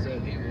man. Dad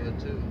said he would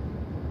too.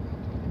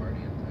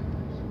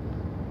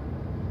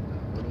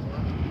 Little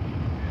one.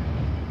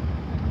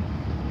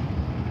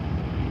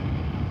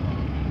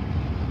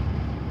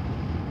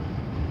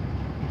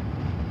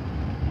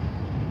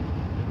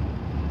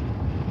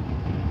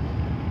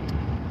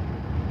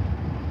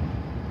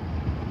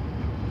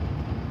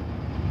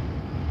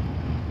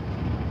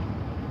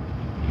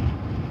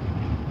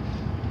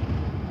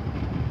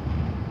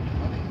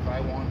 I mean, if I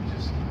want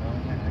just a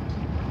million, I'd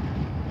keep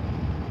working.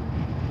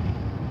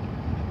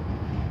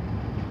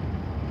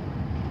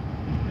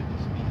 It'd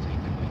just be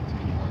taking like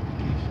 3-4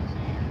 vacations a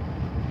year.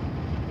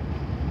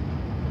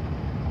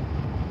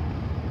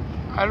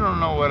 I don't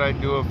know what I'd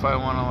do if I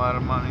won a lot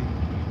of money. Use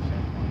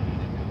that money to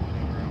do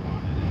whatever I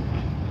wanted in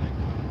life that I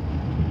could.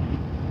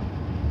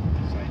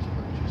 Besides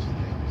purchase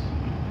things.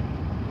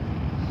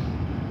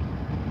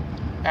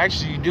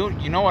 Actually,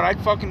 you know what I'd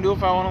fucking do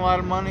if I won a lot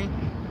of money?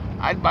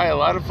 I'd buy a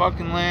lot of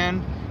fucking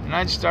land and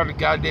I'd start a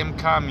goddamn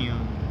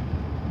commune.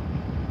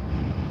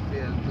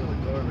 Yeah, until the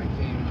government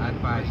came. and I'd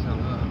buy break it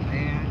some up.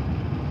 land.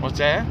 What's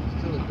that?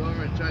 Until the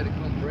government tried to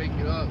come break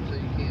it up, so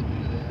you can't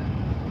do that.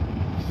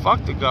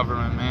 Fuck the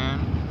government, man.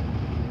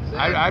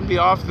 Exactly. I'd be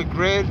off the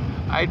grid.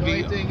 I'd The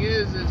only be. thing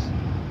is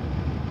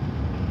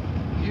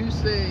you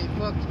say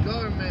fuck the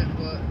government,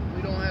 but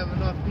we don't have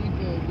enough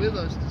people with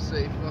us to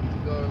say fuck the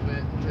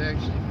government to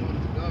actually fuck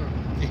the government.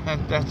 Yeah,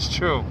 that's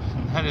true.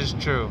 That is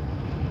true.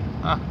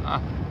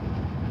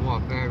 Well,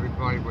 if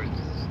everybody was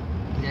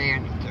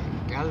stand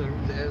together.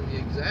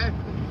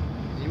 Exactly.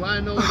 You want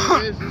to know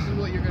what it is? This is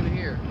what you're gonna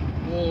hear.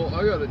 Well,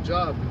 I got a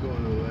job to go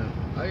to, and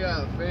I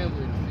got a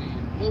family to feed.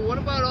 Well, what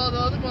about all the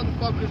other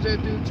motherfuckers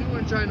that do too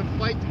and trying to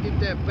fight to get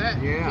that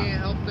back? You Yeah. can't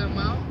help them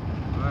out.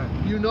 Right.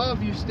 You know,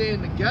 if you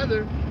stand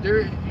together,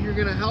 you're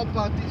gonna help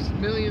out these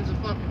millions of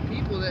fucking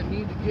people that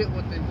need to get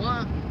what they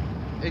want,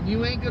 and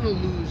you ain't gonna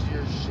lose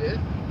your shit.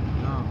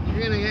 No.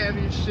 You're gonna have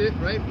your shit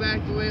right back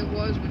the way it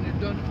was when you're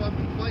done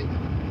fucking fighting.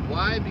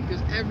 Why?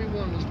 Because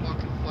everyone was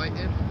fucking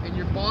fighting, and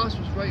your boss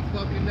was right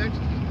fucking next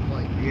to you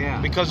fighting.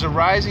 Yeah. Because a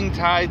rising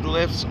tide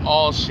lifts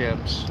all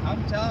ships.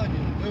 I'm telling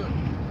you, dude,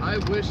 I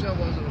wish I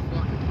wasn't a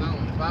fucking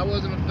felon. If I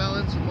wasn't a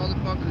felon, some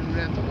motherfuckers would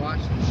have to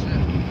watch the shit.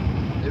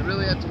 They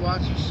really have to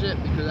watch the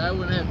shit, because I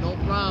wouldn't have no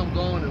problem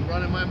going and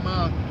running my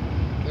mouth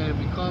and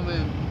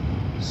becoming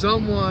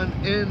someone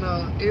in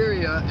an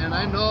area, and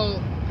I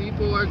know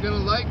people are gonna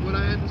like what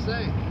I had to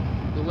say.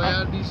 The way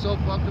I'd be so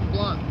fucking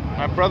blunt.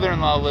 My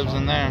brother-in-law lives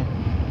in there.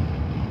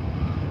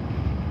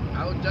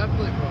 I would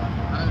definitely go.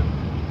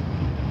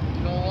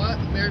 You know what?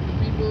 American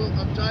people,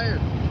 I'm tired.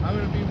 I'm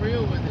gonna be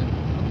real with you.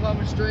 I'm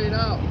coming straight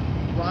out.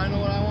 I know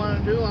what I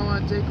want to do. I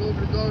want to take over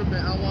the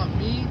government. I want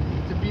me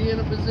to be in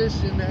a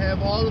position to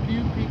have all of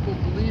you people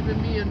believe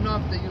in me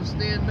enough that you'll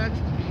stand next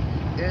to me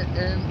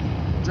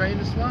and drain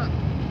the swamp.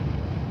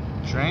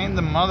 Drain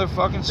the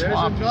motherfucking There's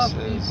swamp, he enough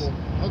says. people.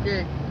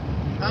 Okay,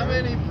 how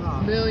many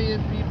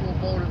million people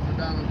voted for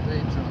Donald J.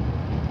 Trump?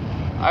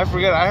 I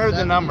forget. I heard the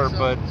 70 number, some-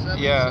 but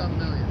 70 yeah. some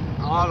million.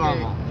 All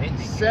Okay, of them.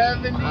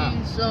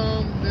 70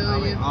 some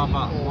million All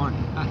but people one.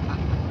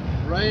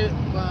 right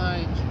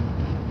behind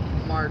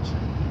you marching.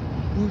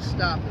 Who's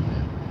stopping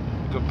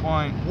them? Good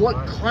point.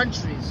 What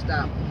countries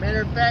stopping them?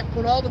 Matter of fact,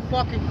 put all the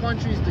fucking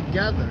countries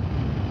together,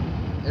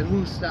 and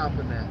who's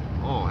stopping that?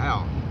 Oh,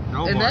 hell.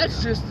 Nobody. And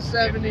that's just the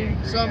 70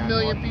 some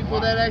million people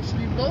that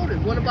actually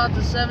voted. What about the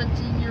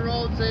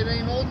 17-year-olds that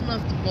ain't old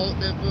enough to vote,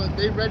 but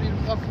they ready to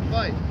fucking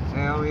fight?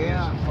 Hell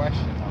yeah. Here's the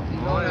question though.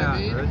 You know what I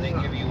mean? If they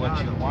give you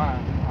what you want,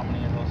 how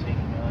many of those 80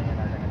 million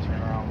are going to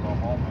turn around and go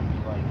home and be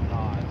like,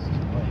 nah, it's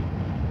too late?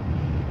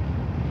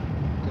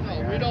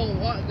 No, we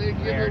don't want. They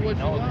give it what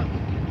you want.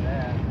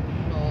 That.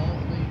 No,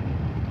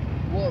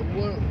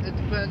 it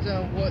depends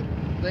on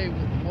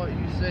what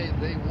you say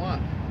they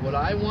want. What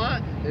I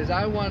want is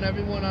I want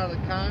everyone out of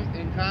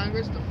in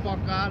Congress to fuck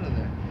out of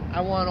there.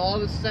 I want all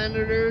the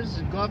senators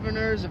and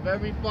governors of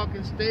every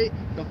fucking state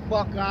to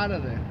fuck out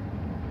of there.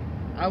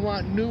 I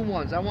want new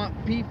ones. I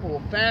want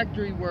people,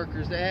 factory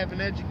workers that have an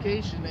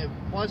education, that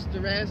bust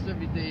their ass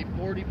every day,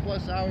 40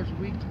 plus hours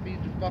a week to feed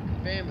their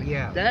fucking family.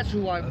 Yeah, That's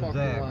who I fucking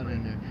exactly. want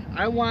in there.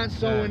 I want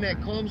someone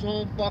that comes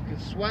home fucking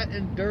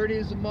sweating, dirty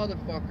as a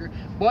motherfucker,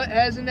 but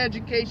has an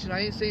education.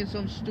 I ain't saying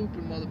some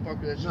stupid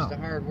motherfucker that's just No. a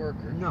hard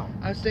worker. No.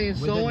 I'm saying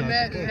With someone an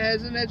that education.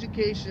 has an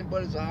education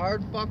but is a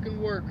hard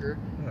fucking worker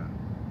Yeah.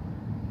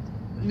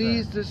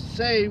 needs to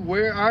say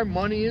where our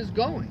money is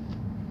going.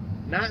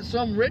 Not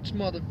some rich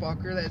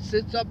motherfucker that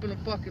sits up in a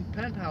fucking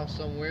penthouse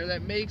somewhere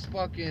that makes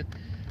fucking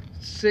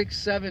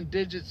 6-7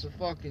 digits a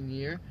fucking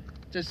year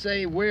to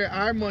say where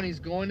our money's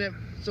going. That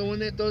someone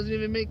that doesn't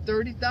even make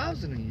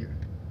 30,000 a year.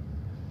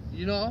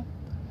 You know,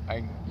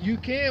 you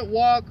can't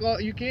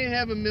you can't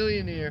have a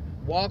millionaire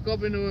walk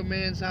up into a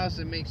man's house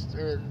that makes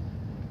or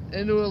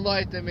into a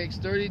life that makes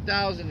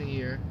 30,000 a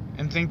year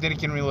And think that he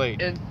can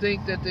relate. and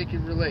think that they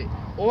can relate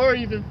or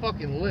even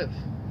fucking live.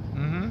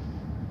 Mm-hmm.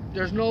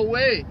 There's no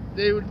way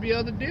they would be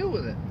able to deal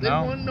with it. They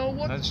No, wouldn't know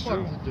what the that's fuck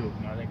true. to do.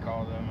 Now they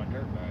call them a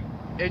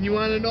dirtbag. And you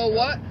want to know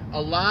what?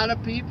 A lot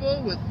of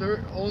people with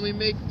only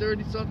make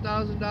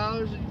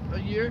 $30,000 a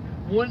year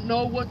wouldn't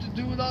know what to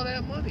do with all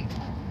that money.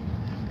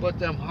 But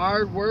them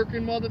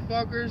hard-working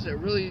motherfuckers that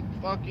really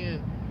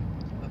fucking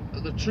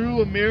the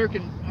true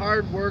American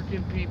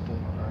hard-working people,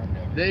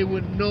 they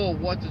would know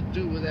what to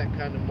do with that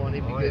kind of money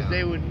because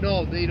they would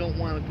know they don't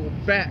want to go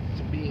back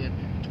to being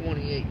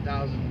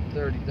 $28,000,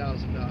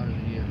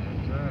 $30,000 a year.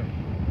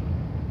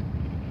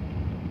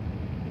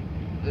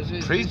 That's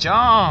right. Preach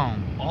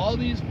on. All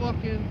these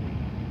fucking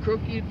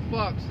crooked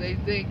fucks, they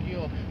think,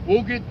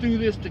 we'll get through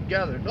this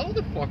together. No,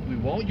 the fuck we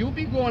won't. You'll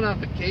be going on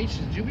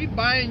vacations. You'll be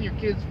buying your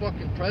kids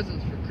fucking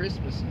presents for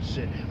Christmas and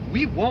shit.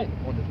 We won't,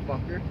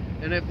 motherfucker.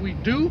 And if we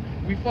do,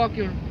 we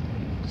fucking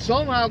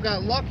somehow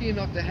got lucky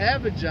enough to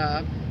have a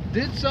job,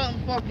 did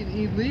something fucking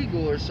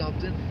illegal or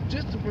something,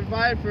 just to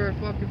provide for our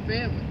fucking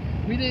family.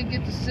 We didn't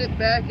get to sit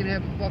back and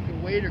have a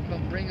fucking waiter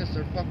come bring us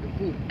our fucking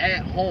food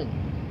at home.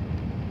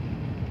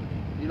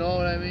 You know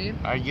what I mean?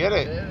 I get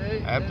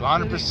it.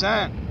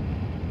 100%.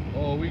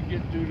 Oh, we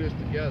get through this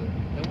together.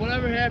 And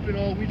whatever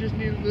happened, we just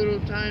need a little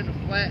time to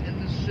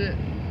flatten this shit.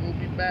 We'll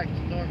be back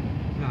to normal.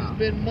 No. It's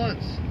been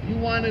months. You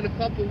wanted a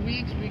couple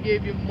weeks, we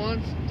gave you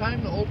months.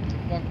 Time to open the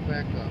fuck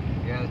back up.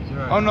 Yeah, that's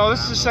right. Oh no,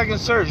 this is the second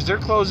surge. They're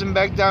closing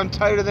back down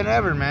tighter than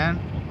ever, man.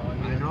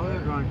 I know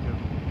they're going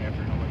to.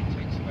 After nobody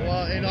takes it back.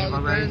 Well, it all They've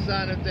depends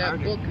already on if that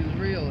started. book is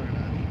real or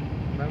not.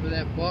 Remember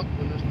that book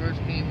when this first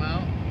came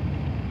out?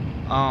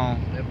 Oh.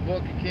 That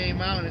book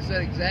came out and it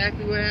said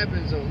exactly what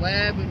happens. A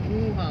lab in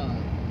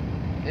Wuhan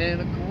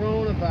and a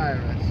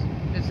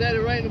coronavirus. It said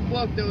it right in a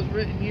book that was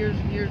written years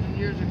and years and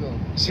years ago.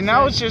 See, It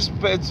now said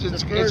it's the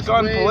first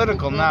gone wave political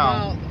will come now.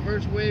 out, the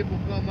first wave will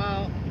come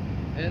out,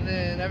 and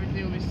then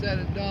everything will be said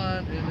and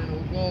done, and then it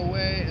will go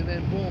away, and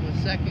then boom,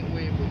 a second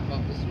wave will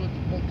come. This is what the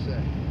book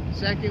said.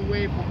 Second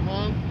wave will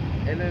come,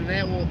 and then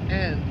that will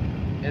end,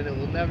 and it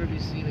will never be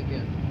seen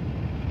again.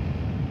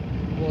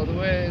 Well, the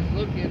way it's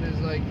looking is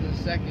like the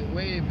second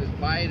wave is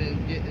Biden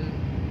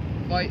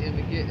fighting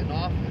to get in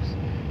office.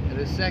 And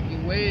the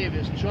second wave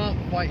is Trump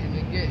fighting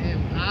to get him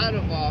out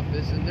of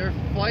office, and they're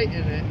fighting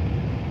it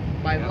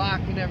by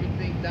locking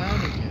everything down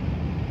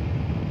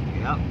again.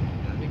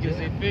 Yep. Because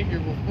they figure,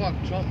 well,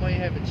 fuck, Trump might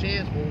have a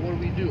chance, well,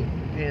 what do?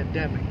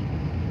 Pandemic.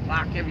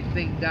 Lock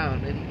everything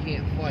down, then he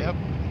can't fight. Yep.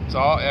 It's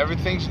all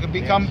everything's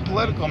become Yeah, so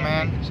political, you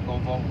can't man. Just go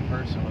vote in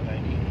person with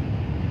ID.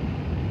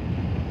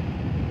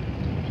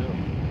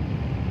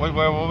 What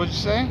would you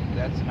say?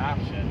 That's an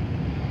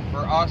option. For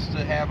us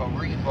to have a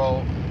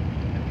revote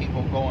and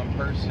people go in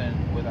person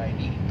with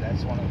ID,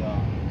 that's one of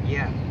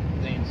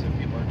the things that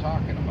people are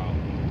talking about.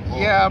 Well,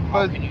 Yeah, how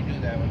but- can you do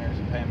that when there's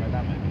a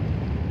pandemic?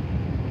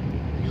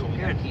 You So we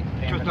gotta can't. keep the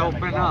Just pandemic open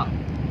going. up.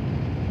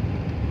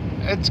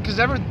 It's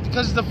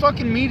because the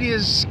fucking media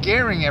is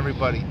scaring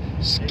everybody.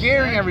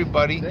 Scaring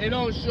everybody. They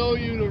don't show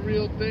you the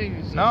real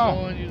things. They're No.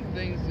 showing you the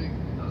things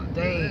that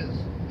They it is.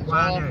 It's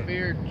want all to-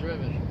 fear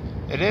driven.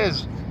 It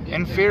is.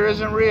 And fear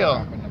isn't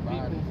real. People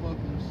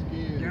fucking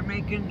scared. They're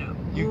making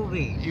You-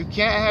 movies. You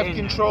can't have And-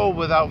 control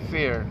without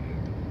fear.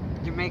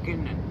 They're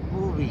making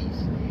movies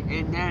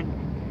and then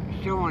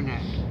showing it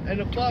And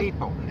the to fuck,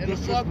 people. and This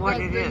the is fucked what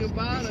up it thing is.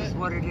 about This is it,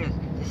 what it is.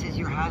 This is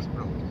your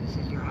hospital. This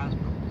is your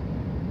hospital.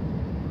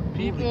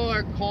 people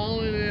are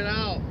calling it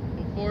out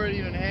before it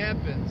even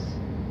happens.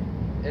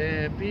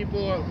 And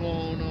people are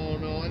going,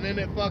 no, and then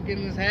it fucking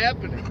is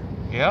happening.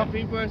 Yep. And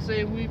people are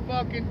saying, we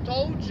fucking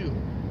told you.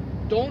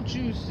 Don't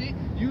you see?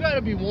 You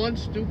gotta be one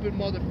stupid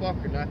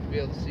motherfucker not to be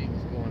able to see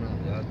what's going on.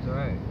 That's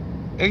right.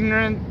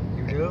 Ignorant,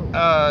 You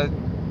do.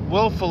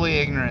 willfully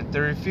ignorant. They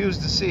refuse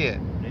to see it.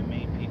 They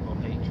made people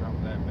hate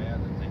Trump that bad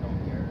that they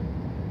don't care.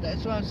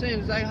 That's what I'm saying.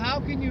 It's like, how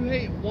can you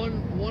hate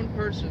one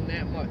person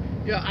that much?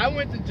 Yeah, I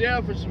went to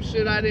jail for some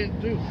shit I didn't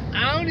do.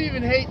 I don't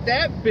even hate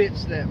that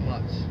bitch that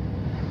much.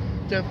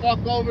 To fuck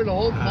over the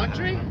whole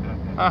country?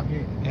 Huh.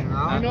 You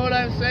know? You know what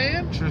I'm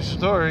saying? True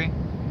story.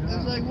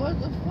 It's like,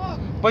 what the fuck?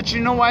 But you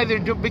know why they're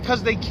doing?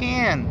 Because they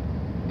can.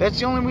 That's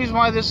the only reason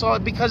why this all.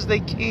 Because they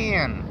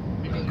can.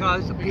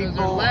 Because the they're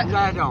people letting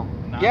let them.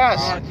 Not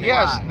Yes, politics.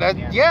 yes,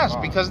 Yeah, yes,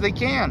 fuck. because they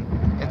can.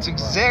 It's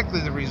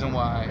exactly the reason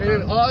why.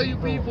 And all you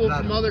people let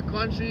from 'em. other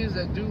countries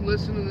that do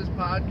listen to this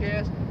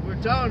podcast, we're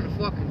telling the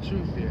fucking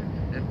truth here.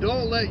 And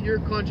don't let your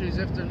countries,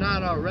 if they're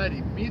not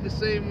already, be the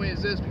same way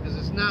as this, because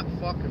it's not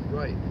fucking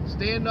right.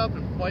 Stand up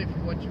and fight for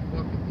what you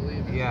fucking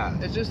believe in. Yeah.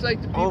 It's just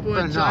like the people Open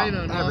in up,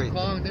 China and Hong everything.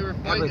 Kong, they were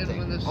fighting Everything.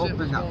 when this shit Open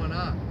was up. going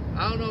on.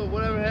 I don't know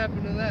whatever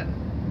happened to that.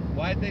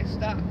 Why'd they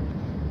stop?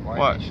 Why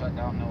What? they shut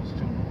down those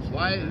two newspapers?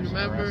 Why, and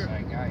remember? arrest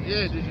that guy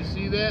Yeah, did you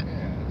see that? Yeah,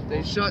 it's They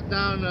bullshit. shut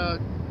down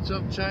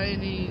some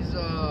Chinese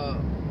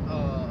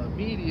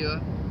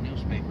media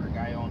Newspaper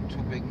guy owned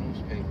two big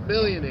newspapers.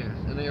 billionaires,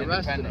 and they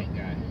arrested Independent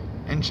him.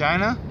 guy, In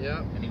China? Yep.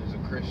 and he was a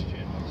Christian,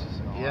 which is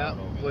an Yeah, odd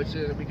over which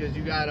there. is because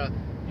you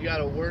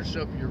gotta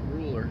worship your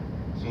ruler.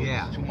 So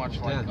Yeah, it's too much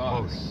that's like us.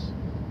 bullshit.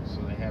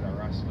 So they had to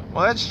arrest him.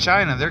 Well, that's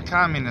China. They're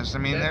communists. I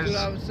mean, That's there's.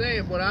 what I'm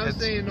saying. But I'm it's-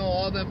 saying, no,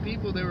 all them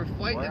people, they were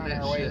fighting We're on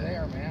that our way shit.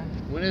 there, man.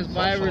 When this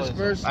virus Socialism.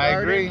 first I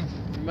started, agree.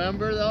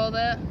 remember all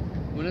that?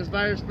 When this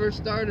virus first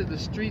started, the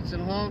streets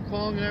in Hong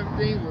Kong and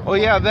everything were Oh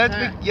yeah, fucking that's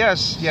packed.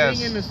 yes, yes.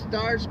 Singing the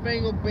Star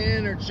Spangled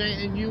Banner,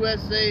 chanting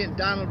USA and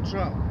Donald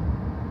Trump.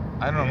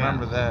 I don't Yeah.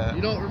 remember that.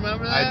 You don't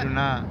remember that? I do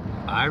not.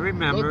 I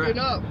remember Look it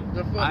up.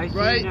 The I seen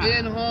right that.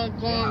 in Hong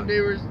Kong, Yeah.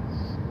 they were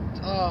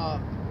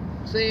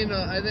saying,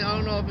 I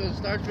don't know if it was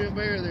Star Spangled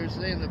Banner or they were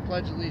saying the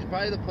Pledge of Allegiance.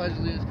 Probably the Pledge of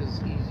Allegiance because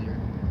it's easier.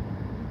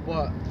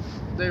 But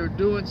they were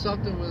doing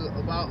something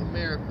about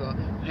America,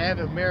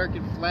 having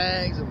American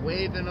flags and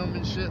waving them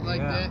and shit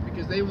like Yeah. that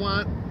because they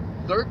want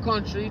their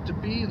country to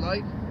be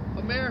like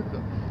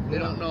America. They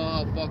Yeah. don't know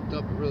how fucked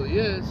up it really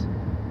is.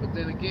 But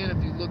then again,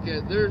 if you look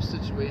at their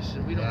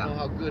situation, we don't Yeah. know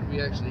how good we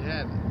actually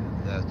have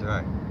it. That's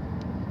right.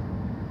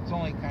 It's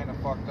only kind of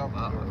fucked up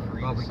that we're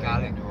free Well, to we say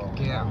gotta and do what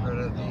we get want. rid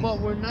of these But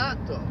we're not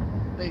though.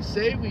 They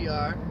say we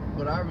are,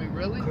 but are we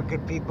really?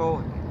 crooked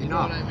people. You know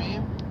what I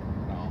mean?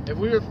 No. If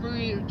we were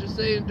free to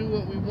say and do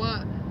what we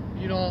want,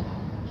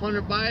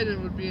 Hunter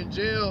Biden would be in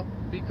jail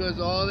because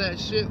all that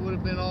shit would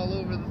have been all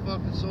over the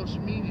fucking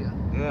social media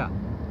Yeah.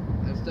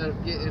 instead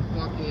of getting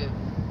fucking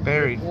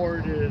Buried.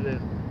 reported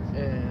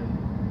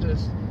and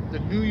just the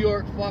New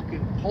York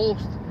fucking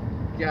Post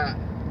got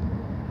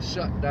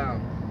shut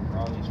down. For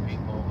all these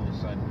people who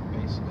said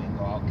basically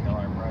go out kill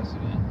our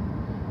president,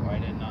 why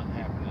did nothing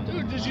happen to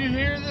them? Dude, did you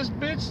hear this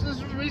bitch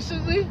this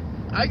recently?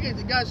 I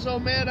got so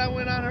mad I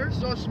went on her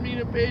social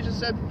media page and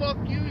said, "Fuck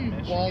you, you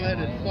Michigan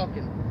bald-headed lady.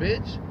 fucking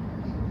bitch."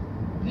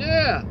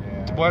 Yeah,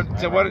 Yeah, What?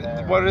 right What?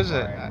 there. What is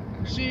it? Right.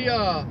 she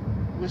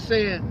was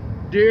saying,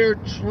 "Dear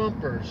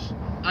Trumpers,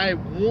 I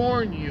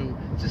warn you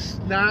to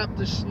stop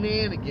the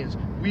shenanigans.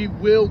 We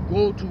will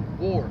go to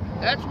war."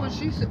 That's what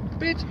she said.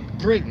 Bitch,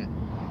 bring it.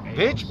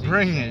 Bitch,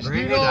 bring it. Bring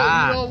You it know-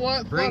 on. you know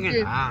what? Bring it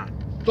Fucking- on.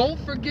 Don't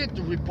forget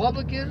the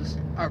Republicans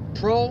are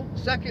pro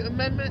Second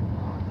Amendment,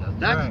 That's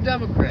not right. the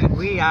Democrats.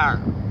 We are.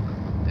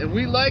 And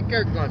we like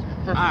our guns.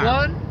 For Alright.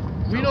 fun,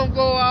 we don't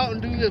go out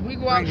and do this. We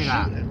go out Bring it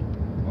on. shooting.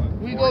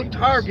 What, We 40%? go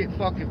target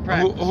fucking Who,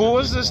 practice. who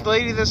was this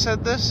lady that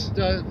said this?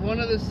 One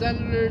of the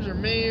senators or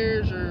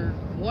mayors or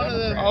one of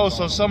the... Oh,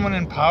 so someone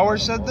in power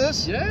said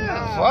this?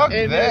 Yeah. Fuck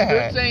and they're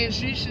that. saying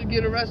she should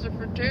get arrested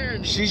for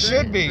tyranny. She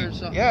should be. Or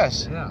something.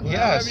 Yes. Yeah. Whatever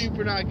Yes. you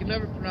pronounce. I can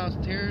never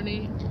pronounce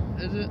tyranny,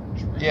 is it?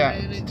 Yeah.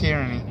 Tyranny?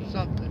 Tyranny.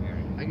 Something.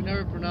 I can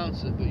never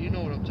pronounce it, but you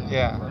know what I'm talking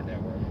Yeah. about.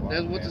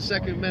 That's what the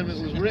Second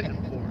Amendment was written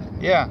for.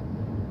 Yeah.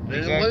 And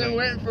it wasn't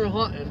written for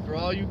hunting. For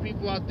all you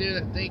people out there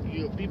that think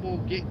people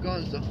get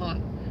guns to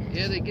hunt.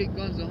 Yeah, they get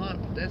guns to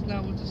hunt, but that's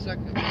not what the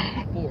Second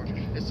Amendment is for.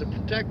 It's to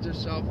protect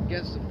yourself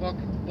against the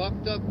fucking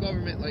fucked up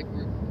government like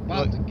we're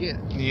about to get.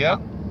 Yep.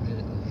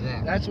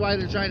 Exactly. That's why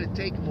they're trying to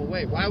take them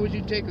away. Why would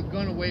you take a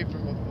gun away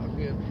from a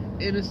fucking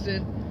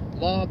innocent,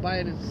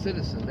 law-abiding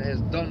citizen that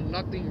has done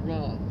nothing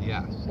wrong?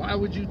 Yes. Why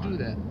would you do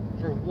that?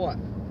 For what?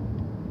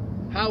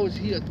 How is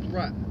he a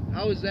threat?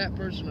 How is that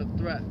person a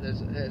threat that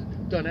has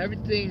done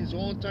everything his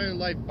whole entire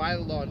life by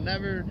the law,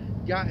 never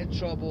got in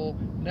trouble,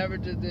 never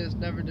did this,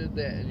 never did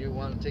that, and you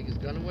want to take his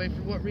gun away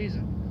for what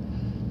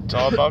reason? It's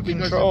all about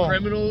Because control. the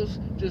criminals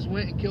just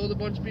went and killed a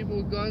bunch of people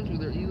with guns, with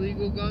their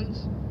illegal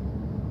guns?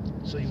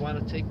 So you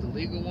want to take the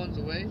legal ones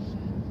away?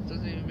 It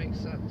doesn't even make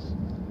sense.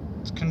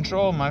 It's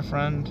control, my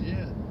friend.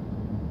 Yeah.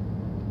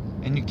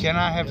 And you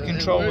cannot have And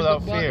control where's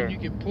without the button fear. you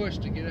can push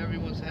to get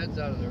everyone's heads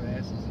out of their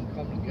asses and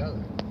come together?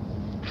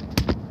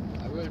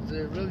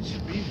 There really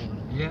should be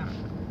one. Yeah.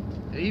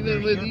 And even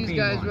There with should these be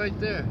guys one. right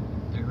there,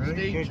 There really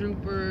state should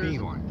troopers, be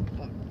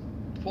one.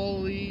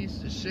 police,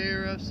 the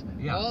sheriffs,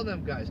 Yeah. all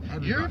them guys.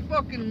 Everybody. You're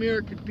fucking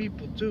American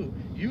people too.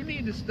 You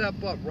need to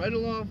step up right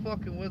along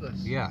fucking with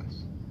us. Yes.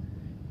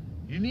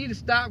 You need to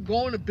stop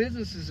going to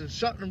businesses and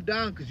shutting them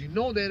down because you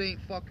know that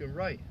ain't fucking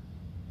right.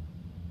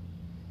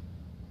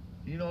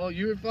 You know,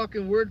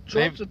 we're Trump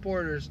They've-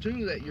 supporters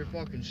too that you're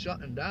fucking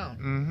shutting down.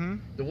 Mm-hmm.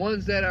 The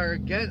ones that are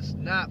against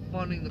not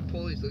funding the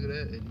police. Look at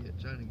that idiot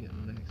trying to get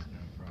in the next. In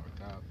front of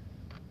a cop.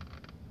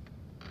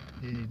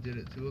 Yeah, he did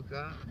it to a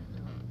cop.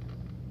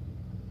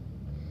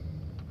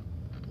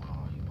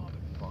 Oh, you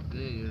motherfucker.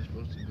 Yeah, you're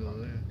supposed to go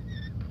there.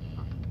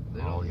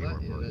 They Oh, don't you let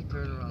were you. supposed That to.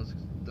 turnaround's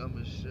dumb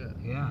as shit.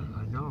 Yeah,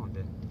 I know.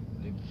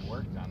 They've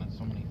worked on it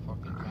so many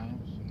fucking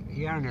times.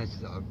 Yeah, and it's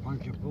a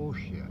bunch of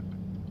bullshit.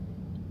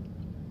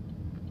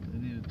 They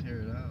need to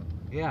tear it out.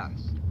 Yes.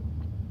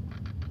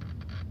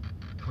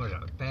 Put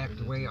it back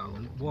the way it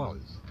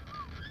was.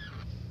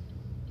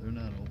 They're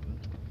not open.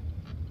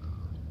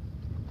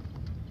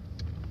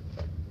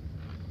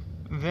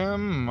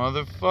 Them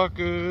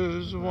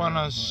motherfuckers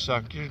wanna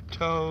suck your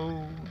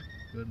toe.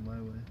 Good my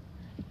way.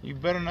 You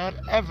better not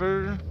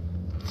ever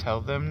tell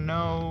them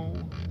no.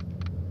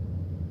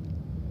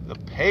 The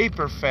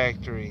paper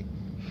factory.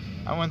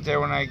 I went there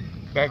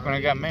back when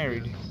I got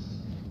married.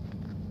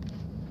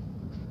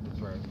 That's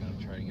where I was gonna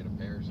try to get a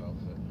Bears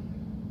outfit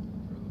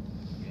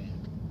for the game.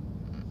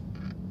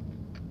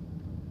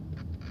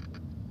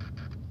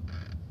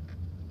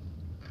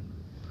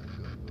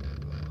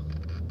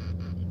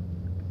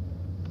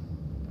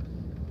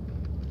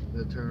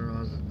 That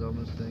turnaround's the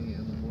dumbest thing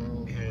in the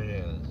world. It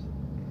is.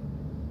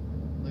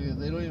 Look at,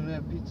 they don't even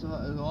have Pizza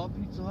Hut. Is all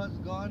Pizza Hut's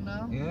gone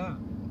now? Yeah,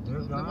 they're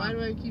Then why do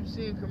gone. I keep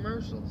seeing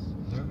commercials?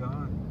 They're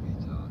gone.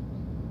 Pizza Hut.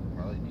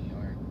 Probably New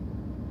York.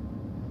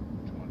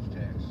 Too much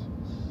tax.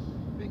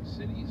 Big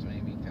cities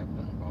maybe kept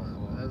them.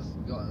 Buffalo.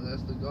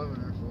 That's the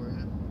governor for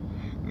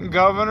you.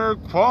 Governor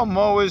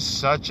Cuomo is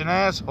such an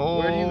asshole.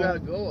 Where do you gotta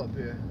go up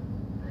here?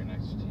 Right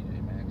next to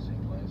TJ Maxx in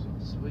Plaza.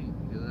 Sweet,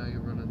 because now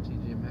you're running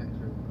TJ Maxx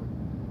real quick.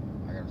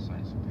 I gotta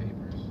sign some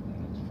papers,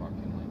 and it's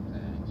fucking like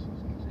that, so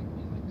it's gonna take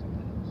me like 10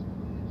 minutes.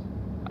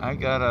 I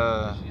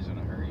gotta. She's in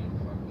a hurry and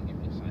fucking give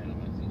me a sign them.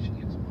 I think she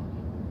gets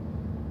money.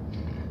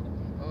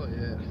 Oh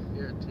yeah,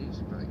 guaranteed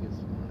she probably gets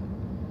some money.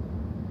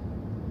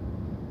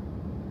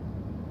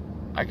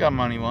 I got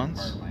money Part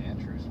once. of my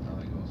interest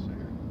probably goes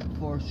there.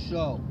 For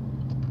show.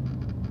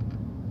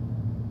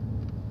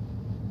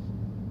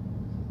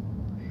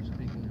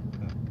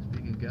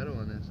 Speaking ghetto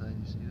on that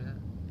sign, you see that?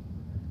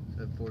 It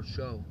said for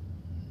show.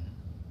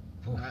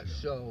 Not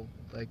show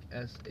like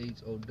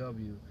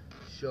S-H-O-W.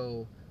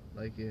 Show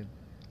like in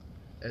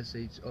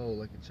S-H-O,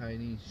 like a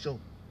Chinese show.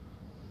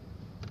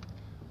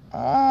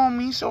 Oh,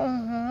 me so Look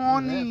at that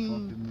horny.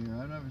 fucking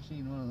mirror. I've never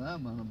seen one of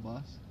them on a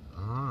bus.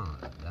 Ah,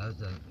 that's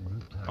a new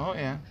type. Oh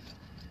yeah.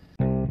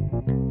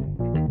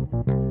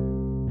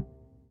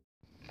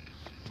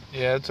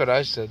 Yeah, that's what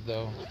I said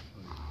though.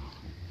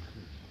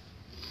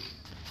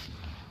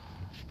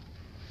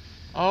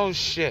 Oh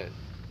shit!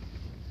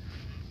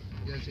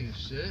 You gotta take a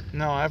shit?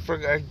 No, I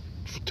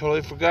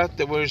totally forgot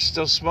that we were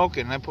still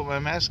smoking. I put my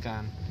mask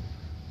on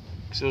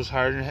because it was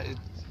hard,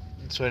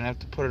 so I didn't have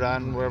to put it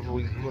on wherever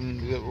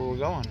when we were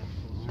going.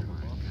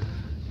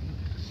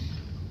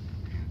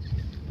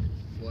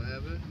 What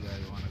happened? You guys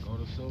wanna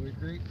go to Silver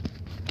Creek?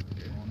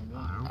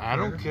 I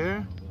don't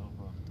care.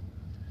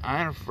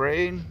 I ain't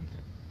afraid.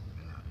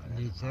 I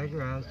need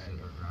cigarettes,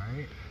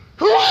 right?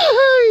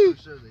 I'm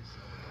sure they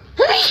sell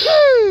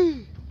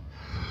it.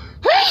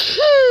 What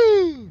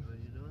are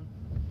you doing?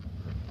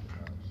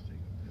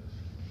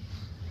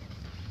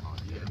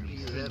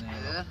 He's Is that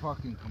bad?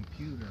 fucking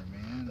computer,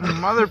 man.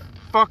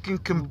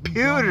 Motherfucking We'll be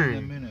done in a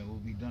computer. minute. We'll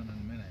be done in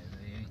a minute.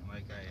 They ain't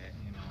like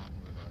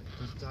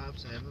Does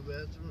Tops have a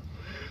bathroom?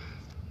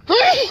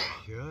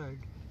 Should.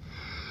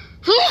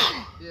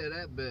 Yeah,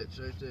 that bitch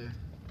right there.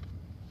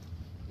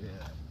 Yeah.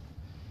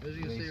 As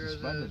you can They see,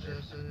 suspended her.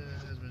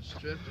 has been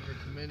stripped of her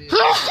committee.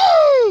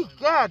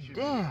 God Should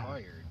be damn.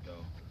 fired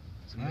though.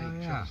 To Hell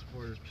make yeah. Trump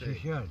supporters She pay.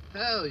 should.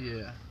 Hell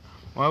yeah.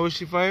 Why was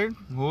she fired?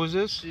 Who was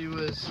this? She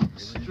was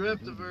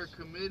stripped of her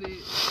committee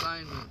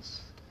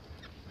assignments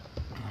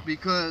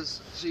because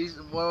she's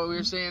what we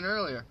were saying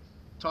earlier.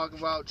 Talk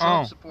about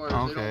Trump Oh, supporters. They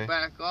okay. don't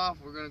back off.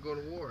 We're gonna go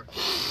to war.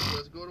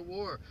 Let's go to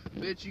war,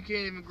 bitch. You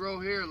can't even grow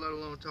here, let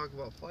alone talk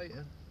about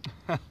fighting.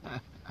 Fucking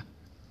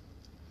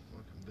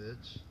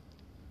bitch.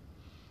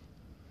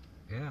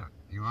 Yeah.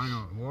 You want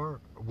a war?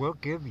 We'll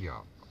give you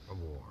a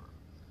war.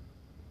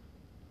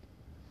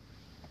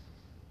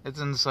 It's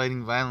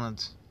inciting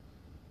violence.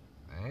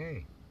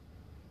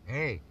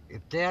 Hey,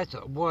 if that's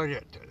what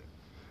it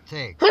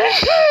takes.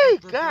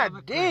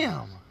 God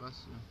damn.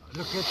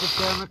 Look at the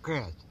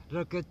Democrats.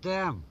 Look at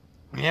them.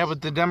 Yeah,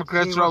 but the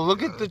Democrats are all.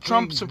 Look at the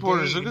Trump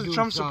supporters. Look at the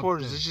Trump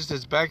supporters. It's just,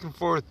 it's back and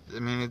forth. I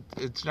mean,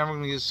 it's never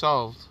going to get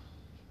solved.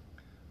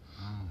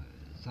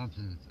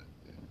 Something's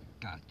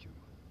got you.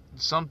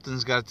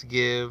 Something's got to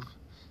give.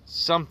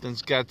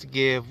 Something's got to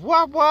give.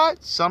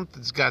 What?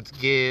 Something's got to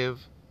give.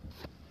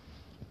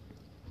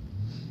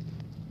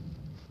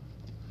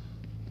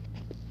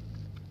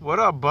 What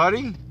up,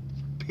 buddy?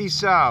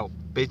 Peace out,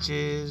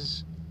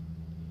 bitches.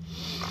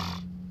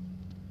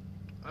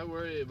 I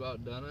worry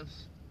about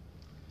Dennis.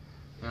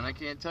 And I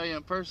can't tell you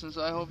in person,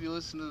 so I hope you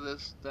listen to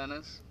this,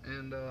 Dennis,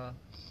 and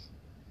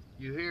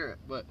you hear it.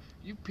 But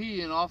you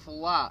pee an awful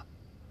lot.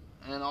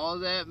 And all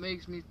that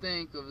makes me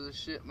think of the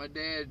shit my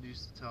dad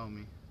used to tell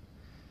me.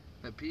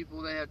 That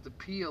people that have to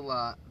pee a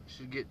lot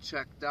should get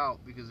checked out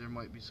because there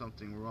might be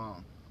something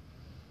wrong.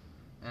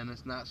 And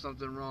it's not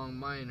something wrong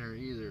minor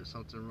either. It's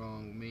something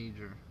wrong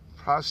major.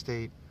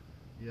 Prostate.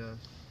 Yes.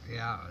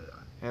 Yeah.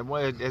 And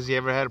what, has he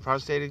ever had a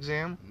prostate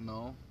exam?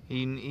 No.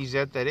 He's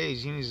at that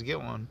age. He needs to get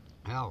one.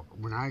 Hell,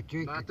 when I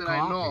drink Not the that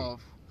coffee, I know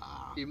of.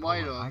 He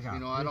might I have. got You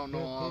know, I don't know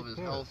all of his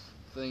this. health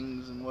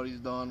things and what he's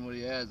done, what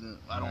he hasn't.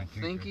 I When don't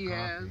drink think the he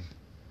has. coffee.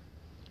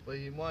 But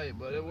he might.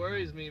 But it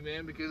worries me,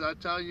 man, because I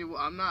tell you,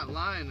 I'm not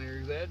lying or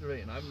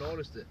exaggerating. I've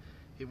noticed it.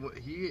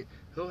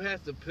 He'll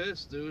have to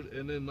piss, dude,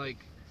 and then like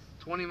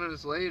 20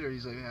 minutes later,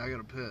 he's like, hey, I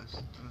gotta piss.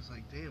 And it's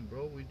like, damn,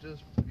 bro, you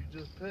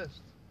just pissed.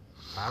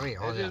 Probably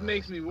all It just that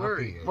makes me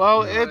worry. coffee.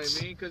 Well, You know it's.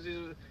 what I mean? 'Cause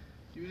you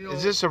know,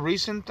 Is this a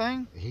recent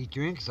thing? He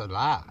drinks a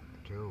lot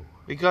too.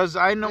 Because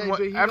I know Hey, what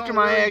but he after don't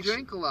my really accident.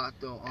 drink a lot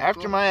though. Uncle.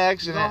 After my You know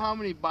accident. how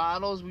many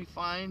bottles we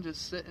find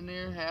just sitting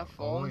there half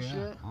full Oh and yeah.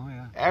 shit? Oh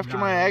yeah. After Nah,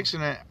 my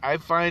accident, I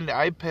find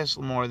I piss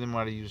more than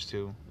what I used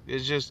to.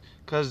 It's just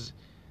because,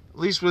 at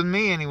least with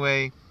me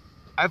anyway,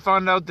 I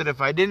found out that if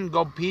I didn't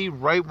go pee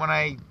right when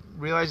I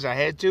realized I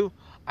had to,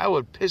 I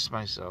would piss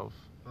myself.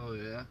 Oh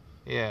yeah.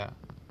 Yeah.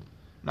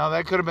 Now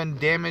that could have been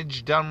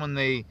damage done when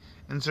they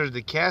inserted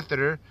the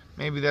catheter.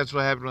 Maybe that's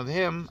what happened with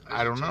him.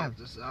 I don't should know. tap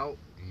this out.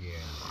 Yeah.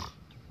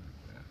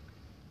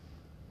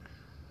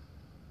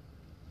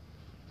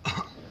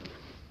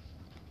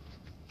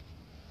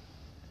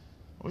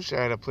 I wish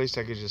I had a place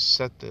I could just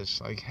set this,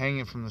 like hang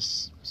it from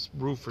the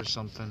roof or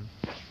something.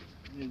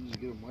 You need to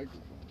get a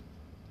microphone.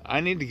 I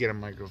need to get a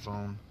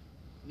microphone.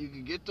 You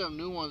can get them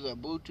new ones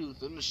that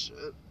Bluetooth and the shit.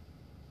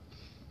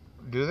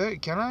 Do they?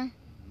 Can I?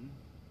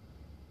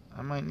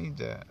 I might need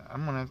that.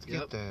 I'm gonna have to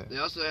Yep. get that. They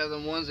also have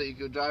them ones that you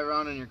could drive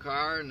around in your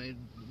car and they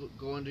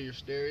go into your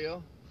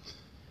stereo.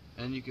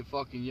 And you can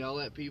fucking yell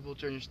at people,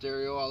 turn your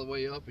stereo all the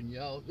way up and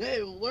yell,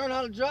 hey, learn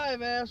how to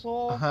drive,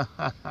 asshole.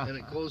 And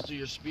it goes to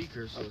your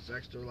speaker, so it's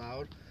extra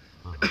loud.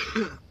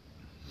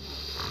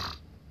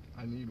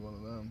 I need one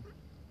of them.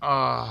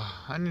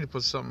 I need to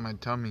put something in my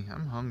tummy.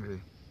 I'm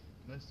hungry.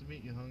 Nice to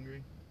meet you,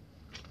 hungry.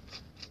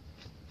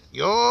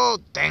 Yo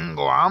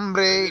tengo I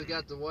hambre. just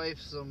got the wife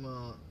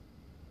some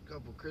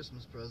couple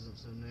Christmas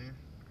presents in there.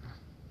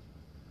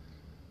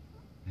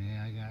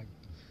 Yeah,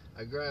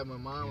 I grabbed my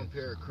mom a Good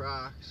pair of son.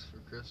 Crocs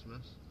for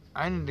Christmas.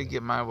 I need to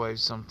get my wife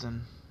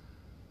something.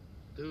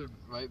 Dude,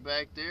 right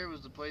back there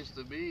was the place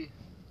to be.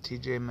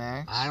 TJ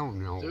Maxx. I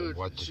don't know Dude,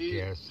 what to she-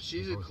 guess.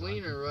 she's a Because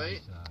cleaner, I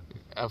right?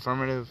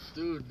 Affirmative.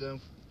 Dude,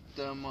 them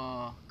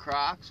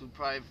Crocs would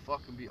probably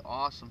fucking be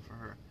awesome for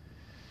her.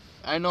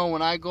 I know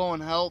when I go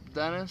and help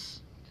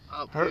Dennis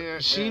up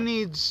here. She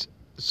needs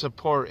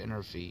support in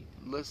her feet.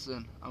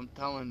 Listen, I'm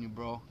telling you,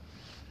 bro.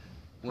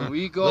 When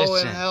we go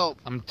Listen. and help,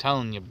 I'm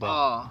telling you,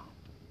 bro.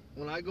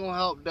 when I go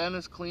help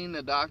Dennis clean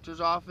the doctor's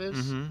office,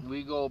 Mhm.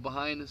 we go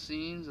behind the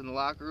scenes in the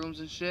locker rooms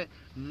and shit.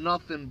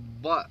 Nothing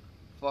but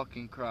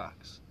fucking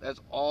Crocs. That's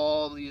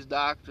all these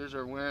doctors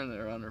are wearing.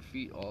 They're on their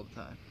feet all the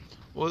time.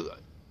 Well, okay.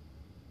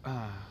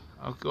 And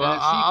Well, if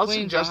she I'll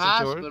cleans the suggest it to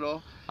her.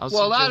 hospital. I'll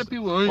Well, a lot suggest- of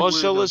people ain't Well,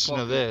 wearing she'll them listen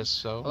to fucking- this,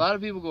 A so. lot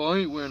of people go, I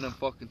ain't wearing them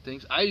fucking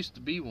things. I used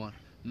to be one.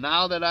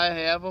 Now that I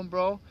have them,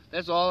 bro,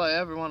 that's all I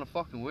ever want to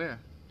fucking wear.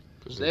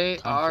 'Cause they're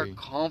They are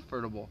comfy.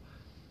 comfortable.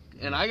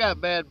 And I got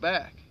bad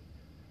back.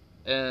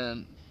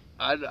 And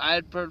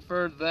I'd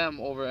prefer them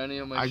over any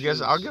of my I shoes.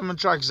 guess I'll give them a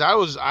try,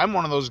 because I'm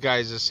one of those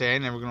guys that say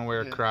I'm never going to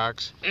wear Yeah.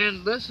 Crocs.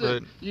 And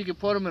listen, But- you can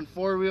put them in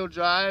four-wheel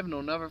drive and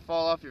they'll never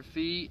fall off your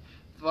feet.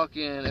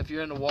 Fucking, if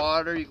you're in the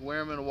water, you can wear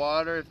them in the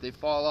water. If they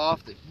fall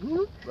off, they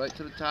whoop, right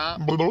to the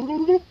top.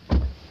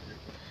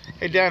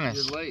 Hey,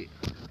 Dennis, You're late.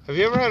 have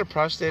you ever had a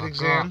prostate Fuck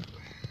exam?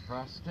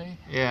 Prostate?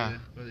 Yeah.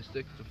 Where they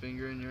stick the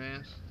finger in your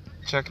ass.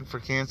 Checking for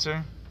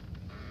cancer?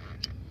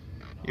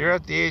 You're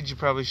at the age you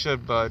probably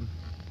should, bud.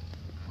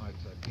 What,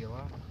 does that peel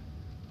off?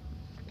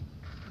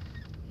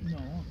 No,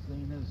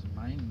 thing is,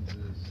 mine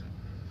is.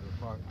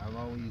 I've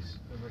always,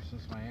 ever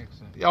since my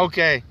accident.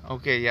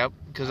 Okay, yep.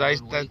 Because I I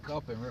would wake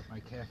up and rip my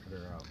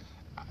catheter out.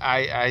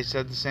 I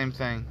said the same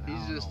thing. I He's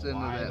don't just know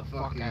into why that the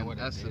fuck I fucking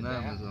would've did S&M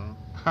that. is all.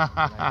 But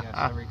I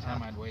guess every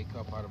time I'd wake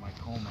up out of my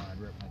coma, I'd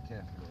rip my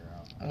catheter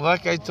out.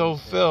 Like I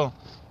told Phil,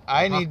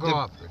 I need Buckle to.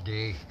 up,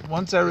 D.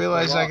 Once I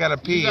realize I gotta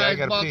pee, You guys I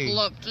gotta buckle pee.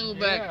 up too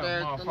back Yeah,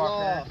 there at the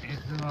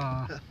motherfucker.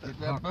 law. It's, Get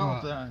that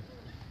belt on.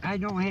 I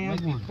don't have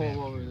Make me one. pull back.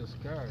 over this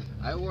car.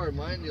 I wore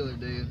mine the other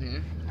day in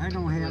here. I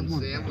don't have When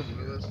one. Sam back. was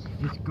with us.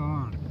 It's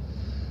gone.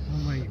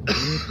 Somebody ripped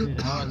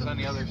it Oh, out. it's on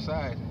the other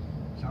side.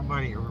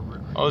 Somebody.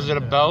 Oh, is it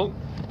a belt?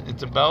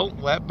 It's a belt,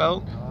 lap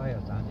belt. Oh, yeah,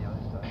 it's on the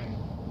other side.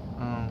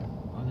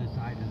 Oh, Other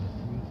side of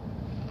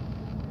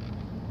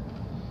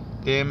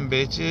the them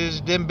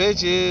bitches, them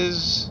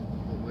bitches.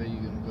 What way you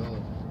gonna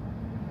go?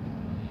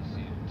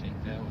 Easy to take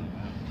that one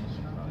out. This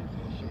one probably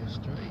feels Go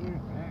straight.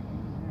 straight.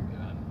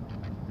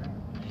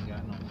 I ain't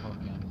got no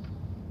fucking.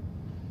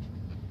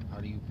 How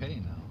do you pay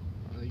now?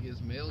 I think it's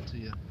mailed to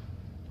you.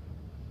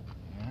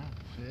 Yeah.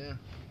 Yeah.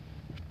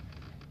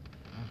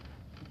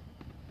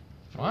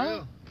 What?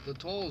 Yeah. The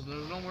tolls.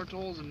 There's no more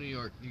tolls in New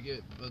York. You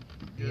get a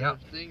Yep.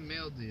 thing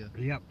mailed to you.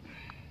 Yep.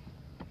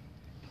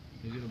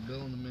 You get a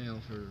bill in the mail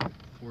for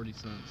 40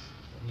 cents.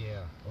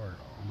 Yeah. Or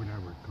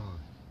whatever it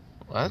costs.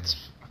 Well,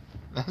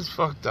 that's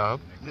fucked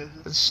up.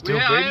 That's stupid.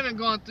 Yeah, I haven't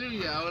gone through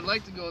yet. I would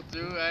like to go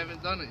through. I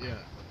haven't done it yet.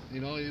 You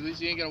know, at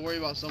least you ain't gotta worry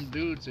about some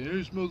dude saying, "Hey,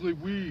 it smells like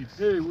weed."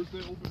 Hey, what's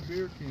that open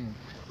beer can?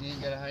 You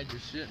ain't gotta hide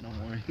your shit no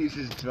more. You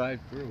just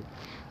drive through.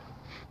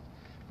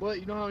 But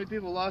you know how many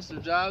people lost their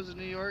jobs in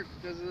New York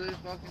because of this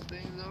fucking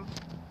thing, though?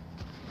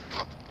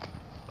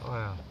 Oh,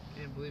 yeah.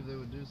 Can't believe they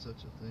would do such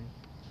a thing.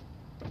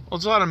 Well,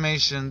 it's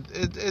automation.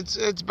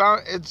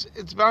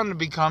 It's bound to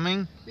be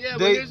coming. Yeah, but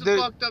They- here's the they're-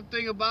 fucked up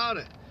thing about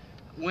it.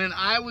 When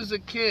I was a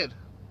kid,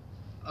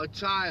 a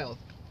child,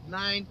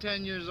 9,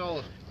 10 years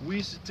old, we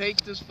used to take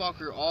this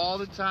fucker all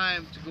the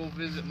time to go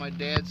visit my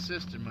dad's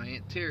sister, my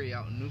Aunt Terry,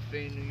 out in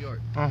Newfane, New York.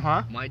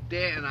 Uh-huh. My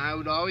dad, and I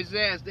would always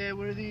ask, "Dad,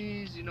 what are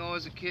these? You know,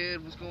 as a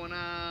kid, what's going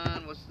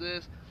on? What's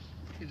this?"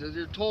 He says,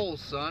 "They're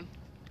tolls, son.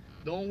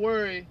 Don't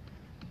worry.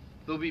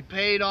 They'll be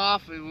paid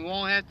off, and we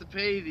won't have to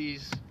pay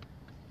these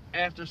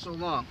after so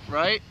long."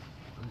 Right,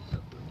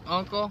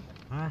 Uncle?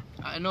 Huh?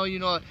 I know you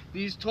know.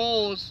 These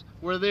tolls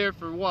were there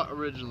for what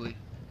originally?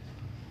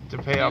 To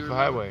pay off the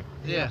highway.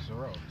 Yeah. It's the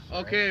roads,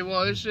 right? Okay,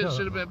 well, this shit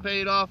should have been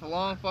paid off a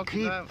long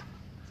fucking Keep- time.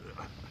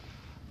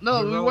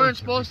 No, The we roads weren't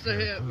should supposed be to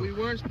paid, have. too. We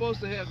weren't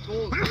supposed to have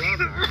tolls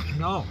forever.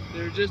 No.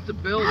 They were just the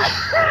building,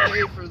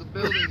 pay for the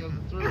building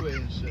of the throughway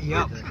and shit.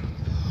 Yep. Like that.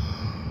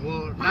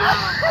 Well,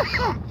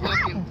 now,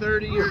 fucking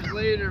 30 years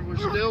later, we're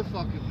still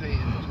fucking paying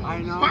the tolls.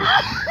 I know.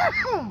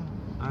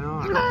 I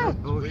know. It's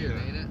Bullshit.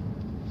 weird, ain't it?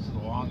 It's the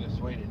longest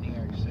way to New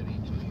York City,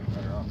 too. You're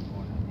better off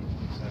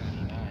going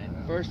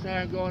 79. First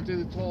time going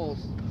through the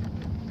tolls.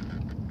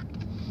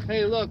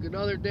 Hey, look,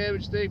 another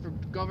damaged thing from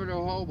Governor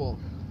Hobo.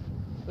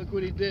 Look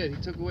what he did.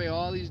 He took away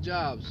all these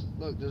jobs.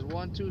 Look, there's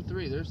 1, 2,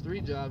 3. There's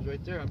 3 jobs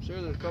right there. I'm sure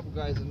there's a couple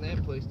guys in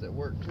that place that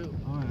work too.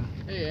 Oh,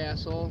 yeah. Hey,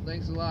 asshole,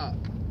 thanks a lot.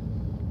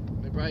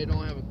 They probably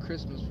don't have a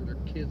Christmas for their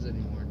kids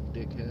anymore,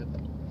 dickhead.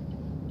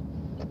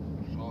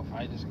 So if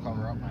I just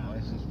cover up my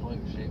license plate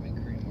with shaving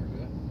cream, we're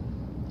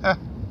good.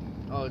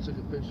 Oh, I took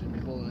a picture of me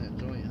holding that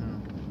joint,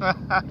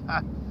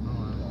 huh?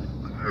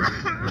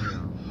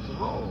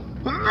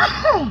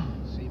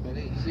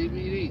 CBD.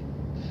 CBD.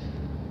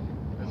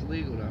 That's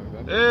legal now,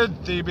 remember? It's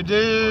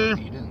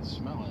TBD. You didn't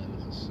smell it.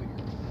 It was a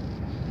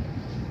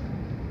cigarette.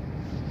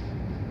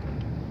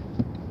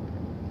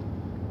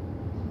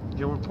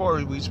 Yeah, we're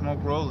poor. We smoke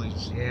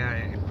rollies.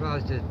 Yeah,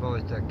 plus it's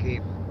supposed to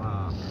keep,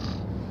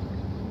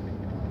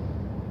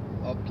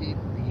 Upkeep.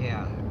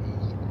 yeah,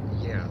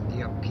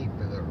 the upkeep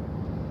of the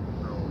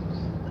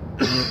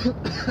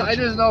roads. I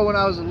just know when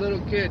I was a little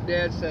kid,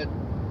 Dad said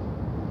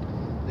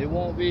they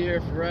won't be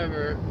here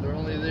forever. They're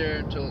only there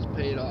until it's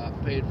paid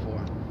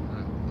for.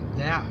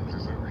 That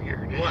was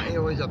what it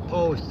was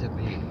supposed to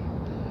be.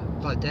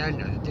 But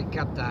then they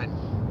kept on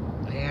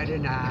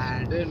adding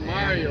on. Then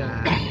Mario.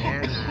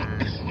 Adding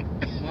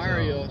on.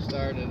 Mario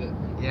started it.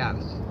 Yes.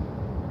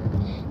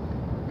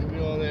 Give me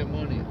all that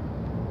money.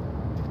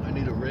 I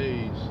need a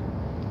raise.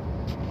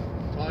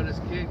 Taught this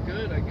kid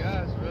good, I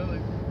guess, really.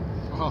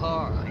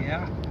 Oh,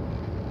 yeah.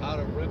 How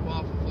to rip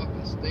off a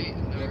fucking state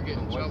and never get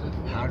in trouble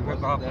for How it. to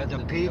rip off Wasn't that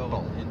the deal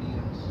people. with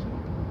Indians too?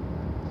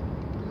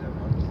 That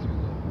runs through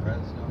the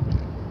Fresno.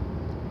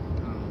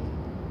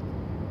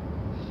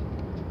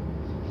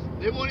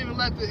 They won't even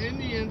let the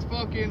Indians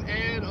fucking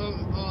add a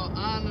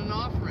on and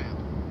off ramp.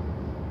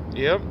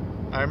 Yep,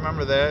 I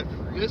remember that.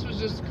 This was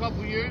just a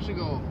couple years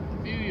ago,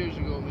 a few years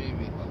ago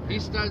maybe. He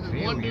started.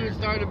 Few One dude years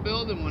started ago.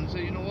 building one and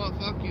said, "You know what?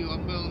 Fuck you.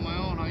 I'm building my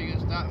own. How you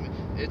gonna stop me?"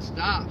 It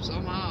stopped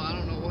somehow. I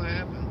don't know what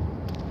happened,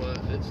 but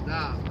it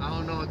stopped. I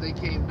don't know if they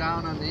came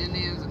down on the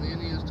Indians and the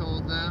Indians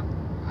told them.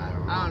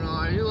 I don't know.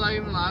 Are you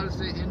even allowed to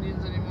say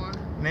Indians anymore?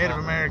 Native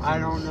Americans. I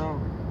don't know.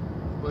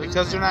 But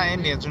Because isn't they're not that-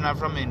 Indians. They're not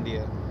from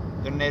India.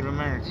 They're Native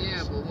Americans.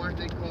 Yeah, but weren't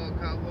they called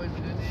cowboys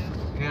and Indians?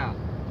 Yeah.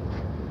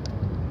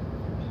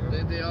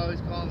 Did they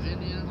always call them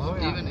Indians? Oh,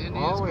 yeah. Even Indians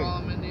Always. call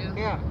them Indians?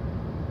 Yeah.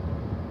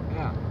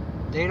 Yeah.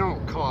 They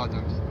don't call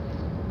them.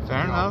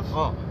 Fair enough.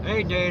 Oh,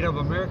 hey, Native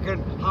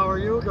American, how are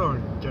you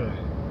doing today?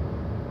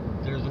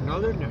 There's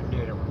another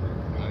Native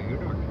American. How you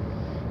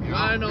doing? You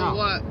wanna know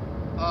what?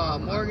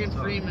 Morgan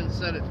Freeman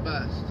said it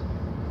best.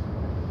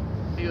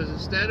 He goes,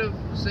 instead of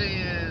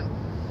saying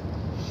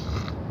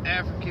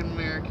African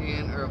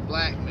American or a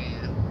black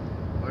man,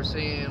 or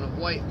saying a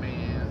white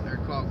man or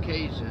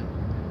Caucasian,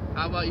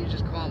 how about you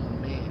just call him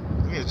a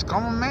man? Yeah, just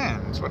call him a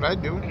man. That's what I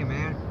do. Hey,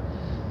 man.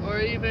 Or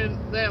even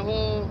that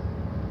whole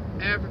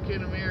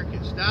African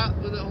American. Stop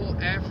with the whole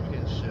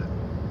African shit.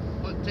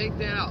 But take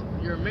that out.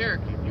 You're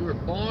American. You were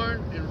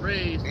born and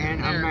raised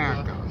in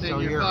America. Then So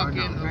you're you're an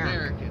fucking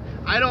American. American.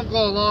 I don't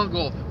go along and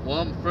go, well,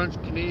 I'm French,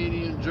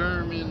 Canadian,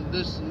 German,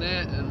 this and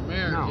that, and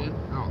American.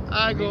 No.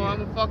 I go, Me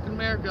I'm a fucking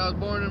American. I was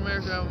born in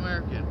America, I'm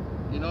American.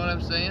 You know what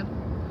I'm saying?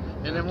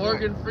 And then That's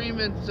Morgan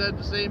Freeman said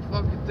the same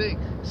fucking thing.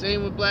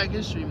 Same with Black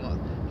History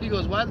Month. He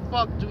goes, why the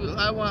fuck do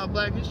I want a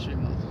Black History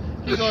Month?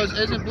 He goes,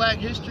 isn't Black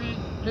history?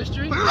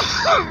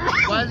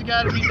 Why has it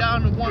got to be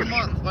down to 1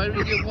 month? Why do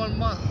we get 1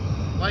 month?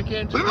 Why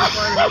can't it just be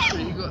part of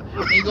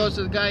history? He goes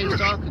to the guy he's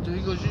talking to.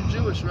 He goes, you're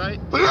Jewish, right?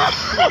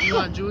 You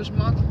want Jewish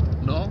month?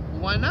 No. Well,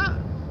 why not?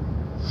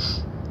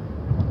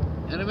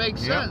 And it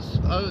makes sense.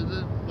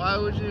 Why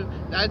would you?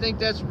 I think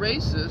that's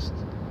racist,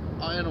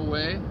 in a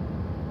way,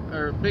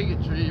 or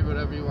bigotry,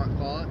 whatever you want to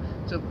call it,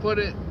 to put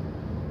it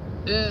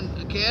in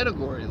a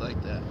category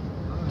like that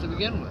to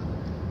begin with.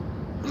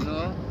 You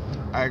know?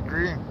 I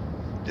agree.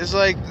 Just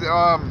like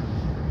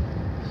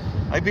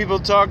people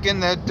talking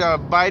that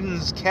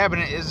Biden's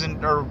cabinet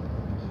isn't, or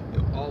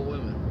All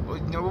women.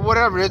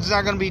 whatever. It's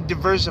not going to be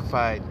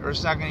diversified, or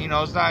it's not going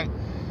to, it's not.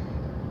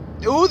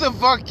 Who the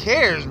fuck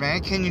cares,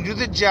 man? Can you do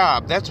the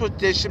job? That's what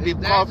this should be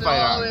That's qualified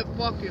all on. that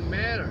fucking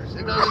matters.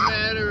 It doesn't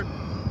matter.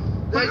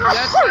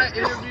 That's why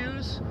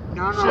interviews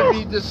should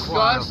be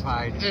discussed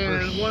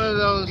in one of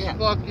those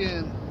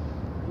fucking,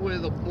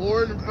 with a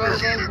board in front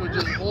of them with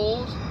just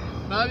holes.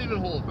 Not even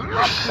holes.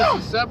 Just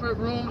in separate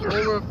rooms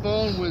over a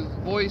phone with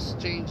voice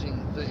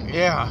changing things.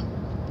 Yeah.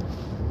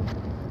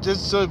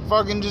 Just so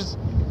fucking just.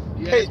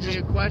 You Hey, ask me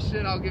a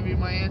question, I'll give you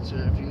my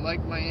answer. If you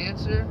like my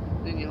answer,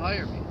 then you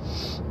hire me.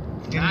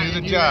 Give me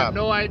the You job. have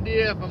no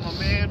idea if I'm a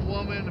man,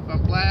 woman, if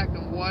I'm black,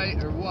 I'm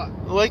white, or what.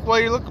 Like while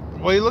you're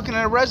looking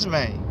at a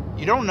resume,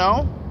 you don't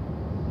know.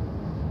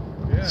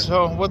 Yeah.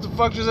 So what the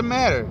fuck does it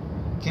matter?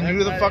 Can you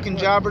do the That's fucking why-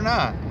 job or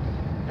not?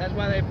 That's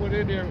why they put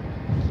in there.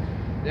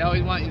 They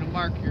always want you to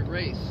mark your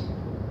race.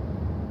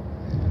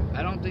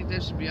 I don't think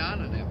that should be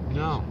on it.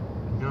 No.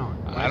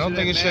 I don't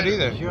think it should It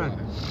either. shouldn't.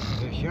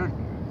 It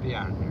shouldn't be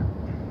on there.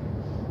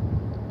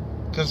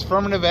 Because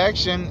affirmative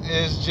action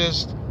is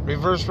just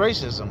reverse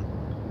racism.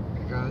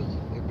 Because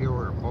if you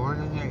were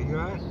born in the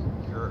U.S.,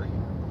 you're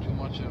Too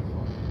much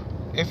info.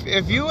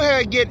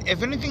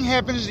 If anything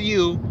happens to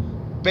you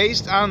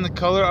based on the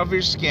color of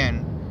your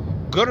skin,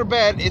 good or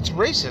bad, it's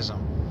racism.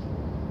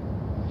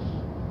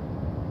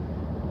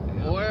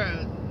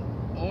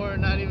 Or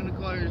not even the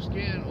color of your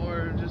skin,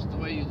 or just the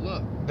way you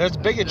look. That's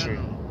bigotry.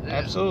 Yeah.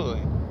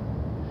 Absolutely.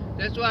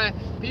 That's why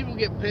people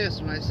get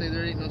pissed when I say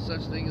there ain't no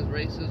such thing as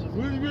racism.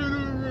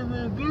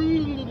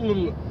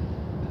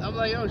 I'm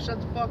like, yo,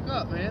 shut the fuck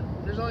up, man.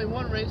 There's only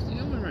one race, the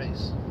human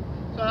race.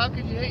 So how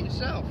could you hate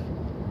yourself?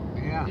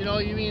 Yeah. You know,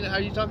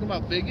 are you talking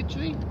about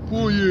bigotry?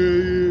 Oh yeah,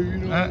 you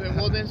know.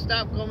 Well, then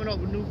stop coming up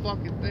with new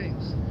fucking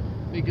things.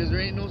 Because there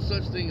ain't no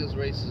such thing as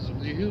racism.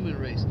 The human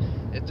race.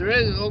 If there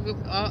is,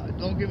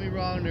 don't get me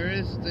wrong, there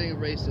is a thing of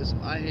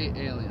racism. I hate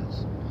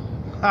aliens.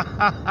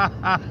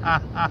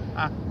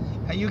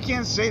 You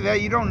can't say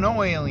that. You don't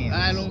know aliens.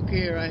 I don't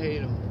care. I hate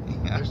them.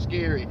 They're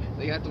scary.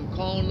 They got them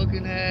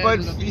cone-looking heads. But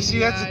and the you see,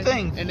 beady that's the eyes,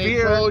 thing. And Fear-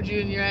 they probe you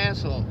in your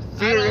asshole.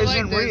 fear I don't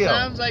isn't like that. real.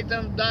 Sounds like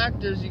them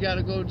doctors you got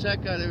to go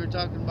check out. They were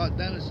talking about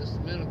dentists just a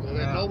minute ago.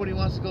 That Yeah. nobody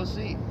wants to go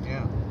see.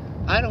 Yeah.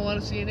 I don't want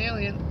to see an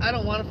alien. I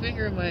don't want a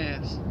finger in my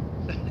ass.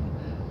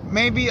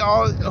 Maybe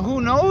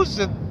who knows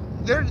if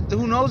they're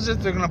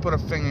gonna put a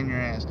finger in your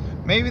ass.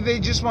 Maybe they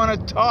just want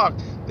to talk.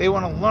 They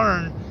want to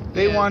learn.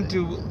 They Yeah. want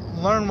to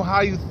learn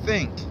how you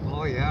think.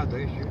 Oh yeah,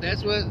 they should.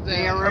 That's what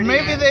They Or already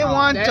maybe they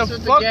want That's to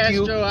what the fuck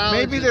you. gastrologist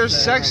Maybe they're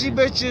said. sexy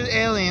bitches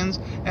aliens,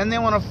 and they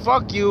want to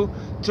fuck you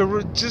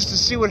just to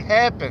see what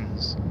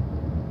happens.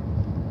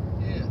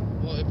 Yeah.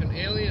 Well, if an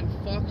alien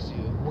fucks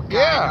you,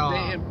 Yeah.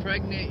 they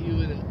impregnate you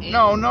with an alien.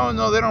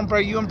 No, they don't.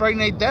 You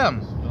impregnate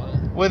them No.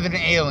 with an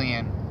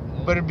alien,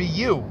 but it'd be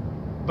you,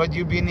 but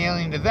you'd be an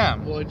alien to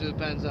them. Well, it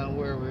depends on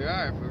where we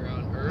are. If we're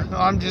on Earth, No,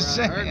 I'm if just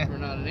we're on saying. Earth, we're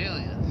not an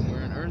alien. We're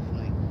an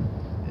Earthling.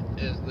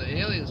 As the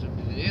aliens would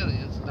be the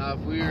aliens. Now, if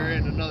we were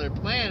in another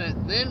planet,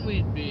 then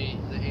we'd be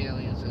the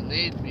aliens, and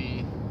they'd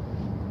be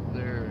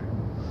their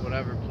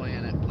whatever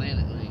planetlings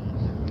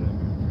or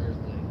whatever,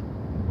 Earthling.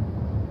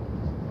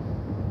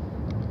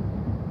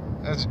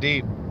 That's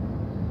deep.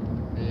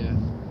 Yeah.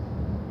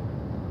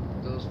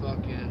 Those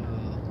fucking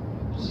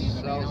Believe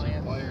in cells are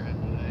aliens?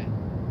 firing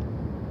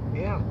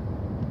today. Yeah.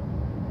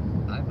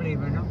 I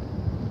believe in them.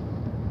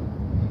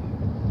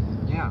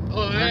 Yeah.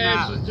 Oh, They're I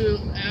not- don't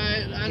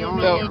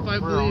the know only if I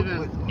world believe in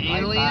with life on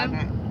alien.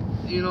 it.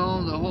 You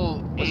know, the whole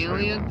What's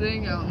alien going on?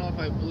 thing. I don't know if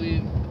I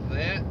believe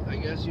that, I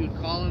guess you'd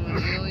call him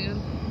an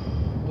alien.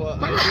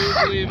 But I do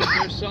believe if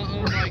there's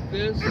something like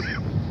this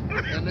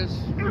in this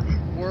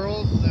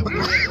world that we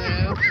don't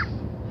have,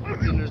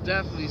 then there's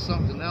definitely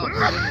something else in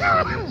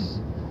this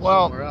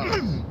Well, somewhere else.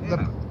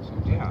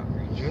 Yeah,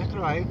 just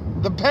like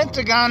The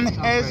Pentagon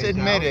has someplace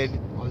admitted. else,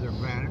 other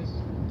planets.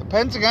 The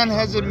Pentagon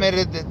has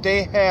admitted that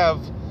they have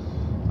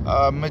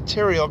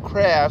material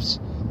crafts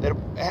that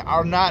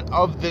are not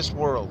of this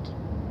world.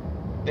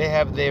 They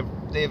have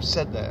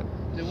said that.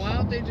 Then why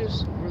don't they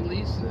just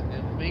release it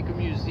and make a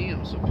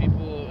museum so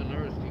people on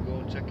Earth can go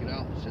and check it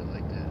out and shit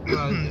like that?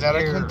 That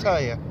I can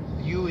tell you.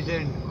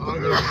 Using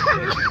other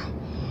shit.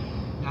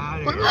 Not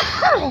They got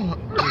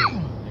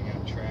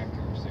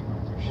trackers. They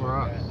want their shit For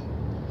us.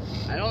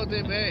 back. I don't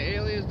think, man,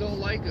 aliens don't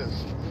like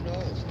us. Who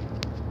knows?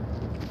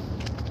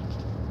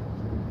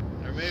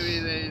 Or maybe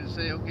they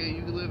say, okay,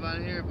 you can live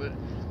on here, but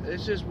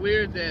it's just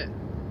weird that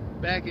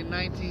back in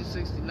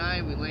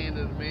 1969 we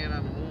landed a man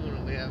on the moon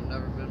and we have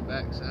never been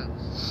back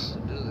since to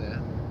do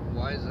that.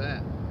 Why is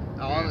that?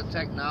 All the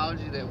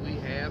technology that we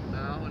have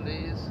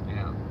nowadays,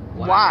 Yeah.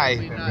 Why? have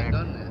we not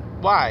done that?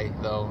 Why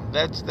though?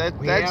 That's We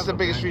the haven't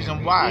biggest been reason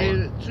there. why.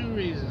 Either two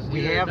reasons. We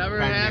Either it have never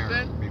been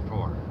happened, there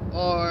before.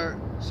 or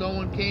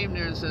someone came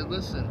there and said,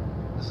 listen,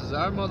 this is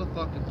our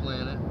motherfucking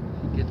planet.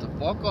 Get the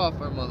fuck off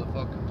our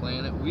motherfucking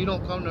planet. We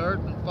don't come to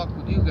Earth and fuck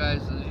with you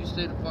guys, so you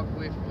stay the fuck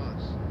away from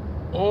us.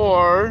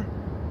 Or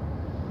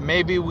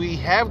maybe we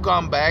have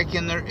gone back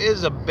and there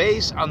is a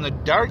base on the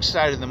dark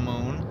side of the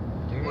moon.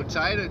 Well,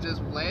 China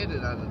just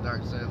landed on the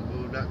dark side of the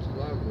moon not too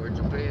long ago, or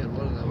Japan,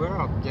 one of them. We're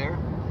up there.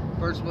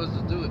 First ones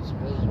to do it,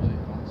 supposedly.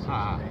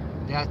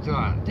 That's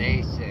what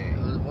they say. It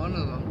was one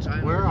of them,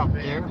 China We're or up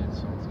Japan. there. Did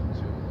something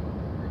too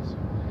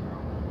recently. I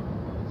don't know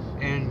what it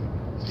was. And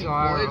Pink so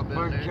are Floyd's a been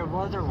bunch there. of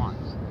other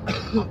ones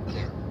up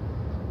there.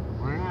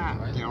 We're I not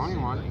the didn't only see,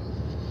 ones.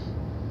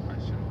 I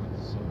should have went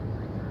to Silver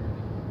Creek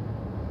already.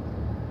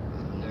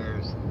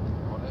 There's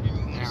Oh, that's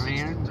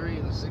alien 63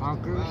 and the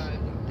bunkers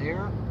 65.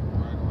 there,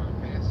 right going to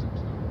pass it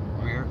to.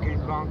 American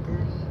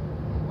bunkers,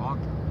 all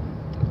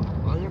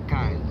other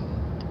kinds.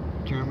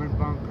 German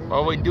bunkers.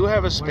 Well, we do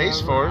have a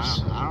space whatever.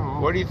 force. I don't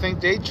know. Where do you think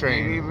they Maybe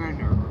train? even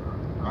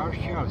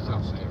Russia's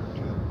up there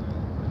too.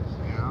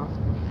 You know,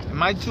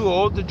 Am I too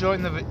old to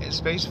join the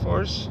space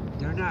force?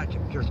 they're not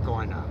just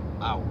going out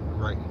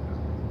right now.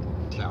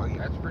 Tell you.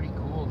 That's pretty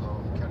cool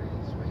though, Kennedy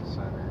Space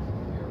Center. If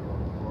you ever go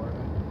to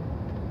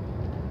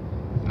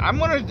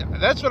Florida.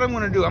 That's what I'm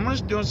gonna do. I'm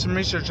just doing some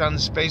research on the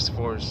space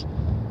force.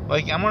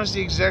 Like I want to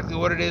see exactly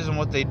what it is and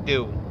what they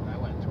do. I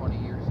went 20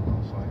 years ago,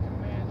 so I can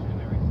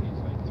imagine everything's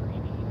like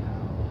 3D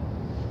now.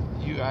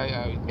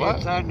 What?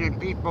 It's sending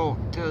people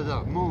to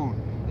the moon.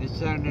 It's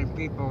sending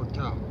people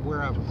to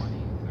wherever. 20,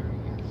 30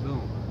 years.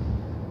 Moon.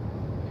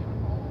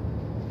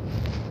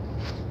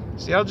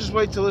 See, I'll just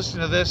wait to listen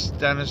to this,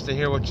 Dennis, to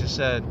hear what you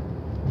said.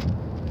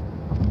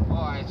 Well,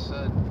 I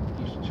said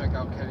you should check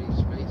out Kennedy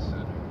Space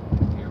Center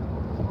if you ever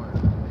go to Florida.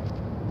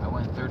 I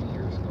went 30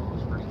 years ago. It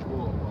was pretty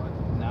cool, but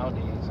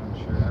nowadays I'm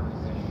sure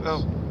everything is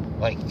Well-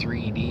 like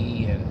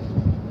 3D and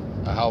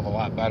a hell of a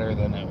lot better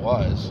than it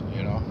was,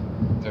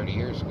 30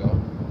 years ago.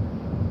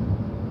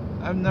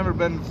 I've never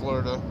been to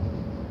Florida.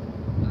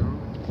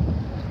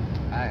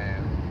 I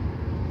have.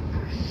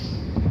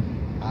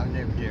 I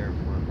lived there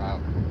for about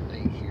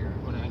 8 years.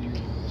 Put it on your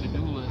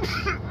to-do list.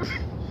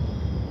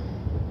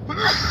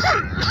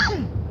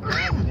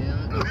 God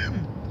damn it.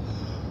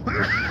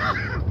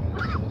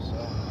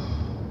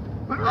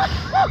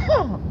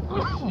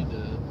 She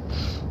did.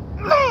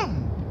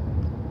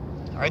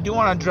 I do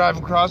want to drive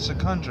across the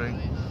country,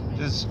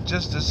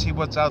 just to see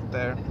what's out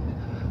there.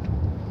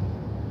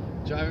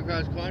 Driving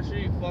across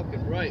country, you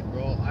fucking right,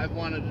 bro. I've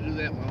wanted to do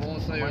that my whole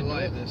entire Might do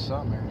life. it this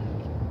summer.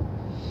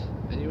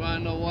 And you wanna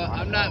know what?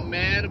 I I'm not know.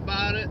 mad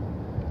about it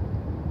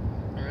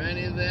or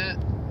any of that.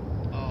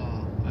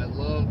 I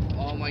love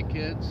all my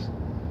kids,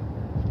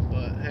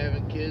 but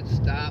having kids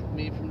stopped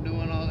me from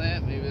doing all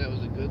that. Maybe that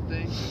was a good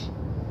thing.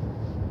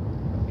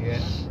 Yeah.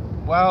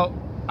 Well,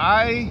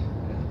 I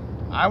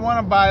want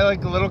to buy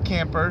like a little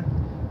camper,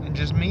 and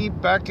just me,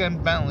 Becca,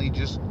 and Bentley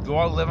just go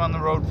out live on the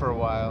road for a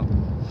while.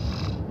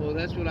 Well,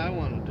 that's what I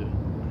want to do.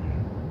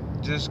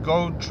 Just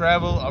go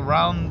travel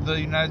around the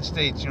United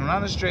States. Not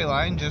in a straight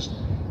line, just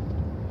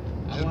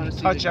I want to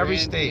see touch the every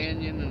Grand state.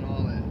 Canyon and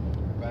all that.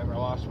 If I ever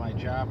lost my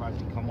job, I'd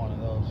become one of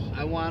those.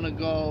 I want to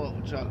go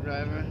truck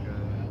driver.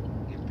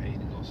 Get paid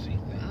to go see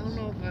things. I don't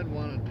know if I'd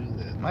want to do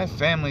that. My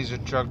family's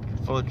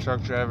full of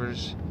truck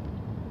drivers.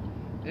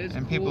 It's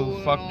and people who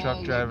cool fuck and truck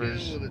all,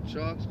 drivers. looking with the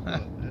trucks, but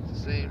at the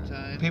same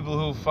time, People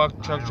who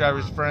fuck truck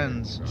drivers'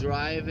 friends.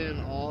 driving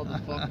all the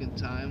fucking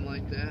time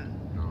like that.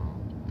 No.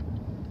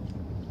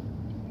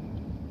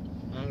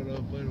 I don't know if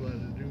I'd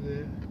want to do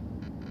that.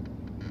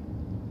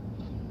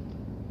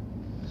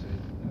 See,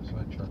 that's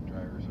why truck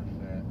drivers are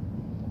fat.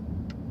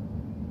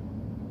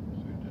 So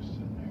they're just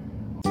sitting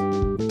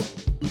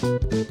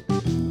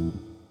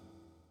there.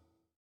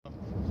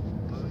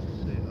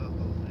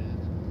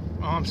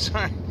 Oh, I'm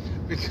sorry.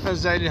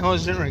 Because I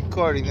wasn't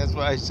recording, that's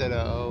why I said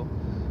uh-oh.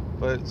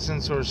 But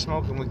since we're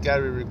smoking, we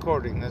gotta be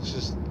recording. That's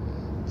just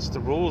It's the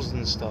rules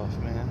and stuff,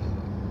 man.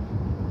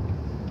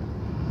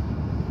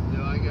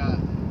 Yo, I gotta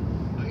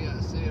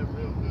say I'm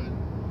real good.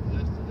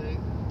 Yesterday.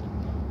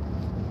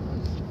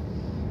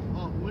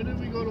 Oh, when did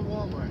we go to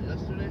Walmart?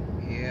 Yesterday?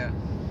 Yeah.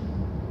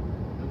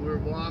 And we were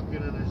walking,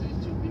 and there's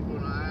these two people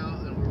in the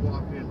aisle, and we're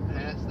walking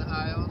past the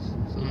aisles.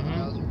 So the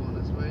aisles are going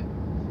this way.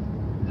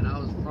 And I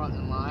was front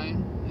in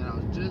line, and I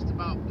was just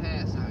about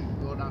past. I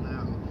could go down the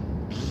aisle.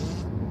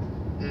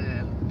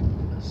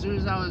 And as soon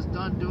as I was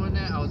done doing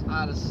that, I was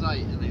out of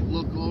sight. And they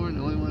look over, and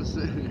the only one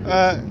saying,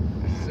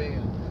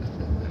 Sam.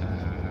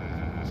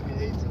 She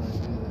hates when I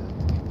do that.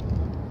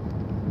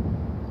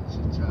 You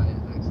should try it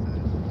next time.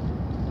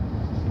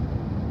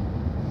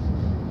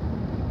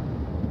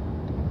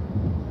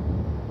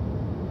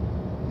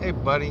 Hey,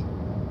 buddy.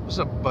 What's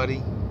up,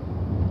 buddy?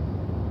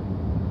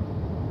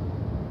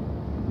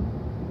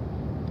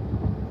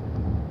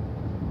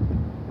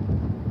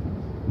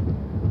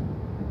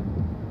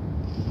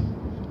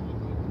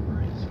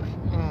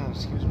 Oh,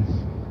 excuse me.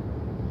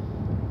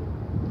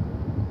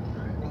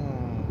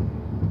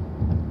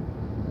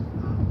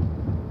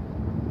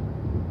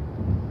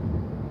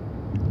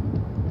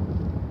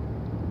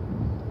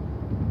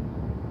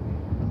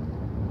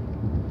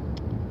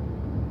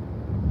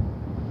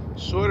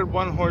 So what did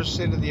one horse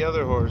say to the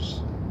other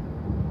horse?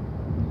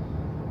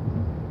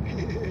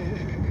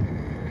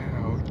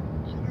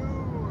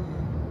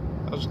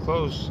 That was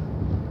close.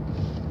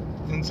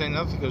 Didn't say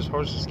nothing because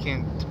horses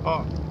can't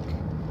talk.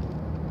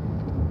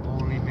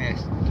 Only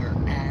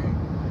Mr. Ed.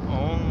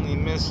 Only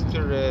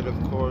Mr. Ed,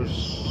 of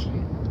course.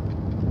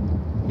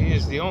 He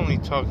is the only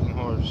talking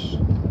horse.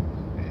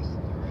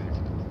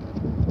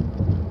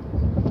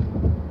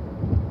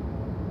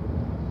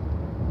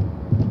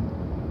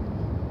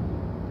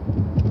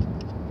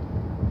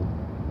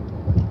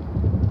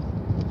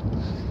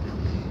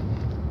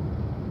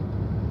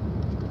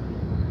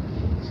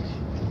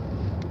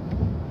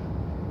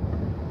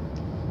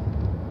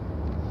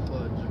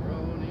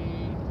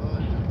 Fudgeroni,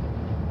 fudge.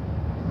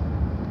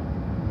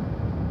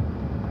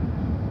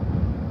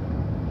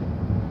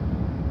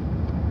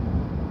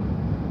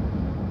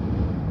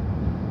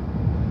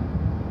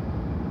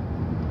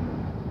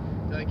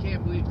 I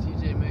can't believe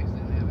TJ Maxx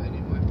didn't have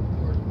any Michael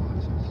Kors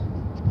watches.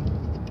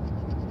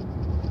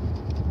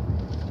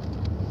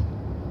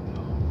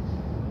 No.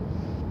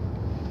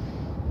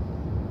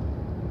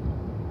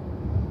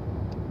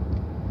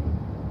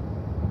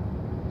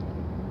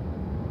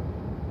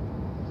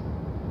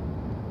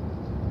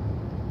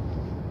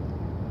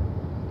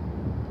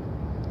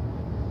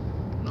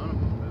 None of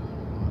them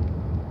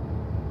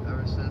really.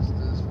 Ever since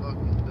this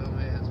fucking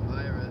dumbass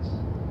virus.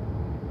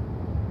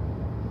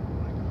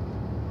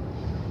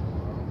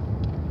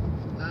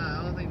 Nah,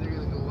 I don't think they're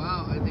gonna go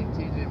out. I think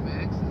TJ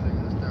Maxx's are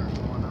gonna start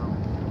going out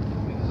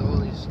because all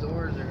these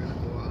stores are gonna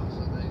go out.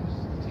 So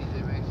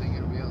TJ Maxx ain't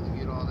gonna be able to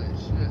get all that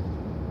shit.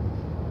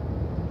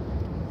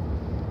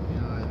 You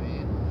know what I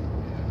mean?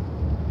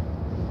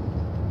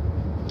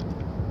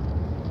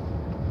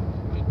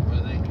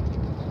 Where they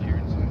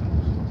clearance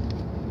items.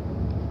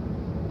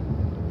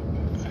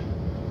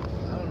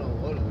 I don't know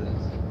what it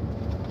is.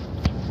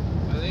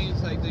 I think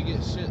it's like they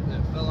get shit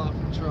that fell off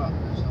a truck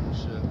or some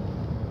shit.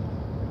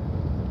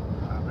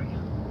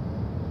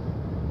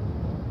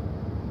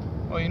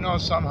 Well, you know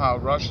somehow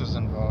Russia's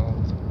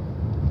involved.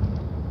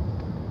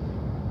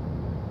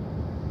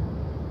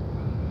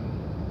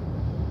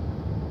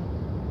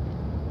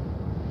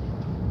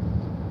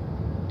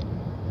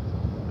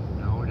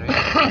 No, they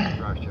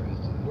Russia.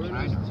 Where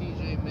It's does China.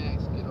 TJ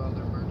Maxx get all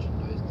their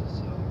merchandise to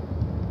sell?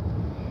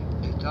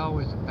 It's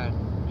always been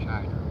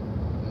China.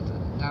 It's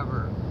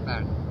never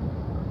been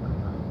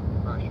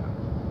Russia.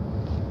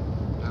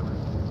 Never.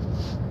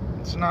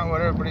 It's not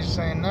what everybody's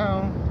saying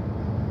now.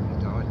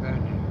 It's always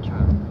been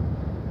China.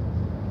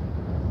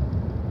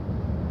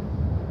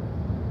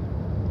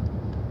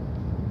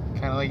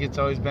 Kind of like it's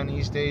always been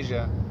East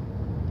Asia.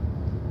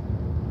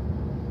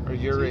 Or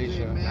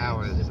Eurasia. TJ Now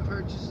Maxx, it's it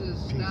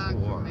purchases peace stock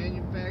war. from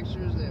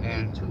manufacturers that make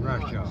And too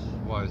Russia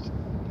much. was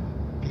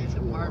And peace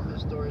war.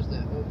 department stores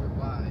that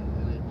overbuy,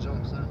 and it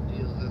jumps on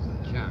deals at the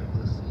end China. of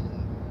the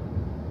season.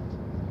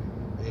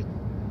 It's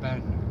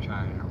been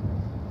China.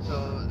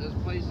 So there's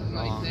places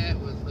like Long that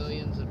with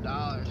millions of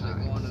dollars that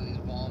time. go into these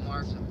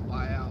Walmarts and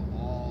buy out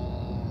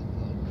all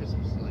the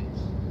Christmas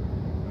lights.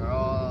 Or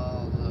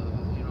all the,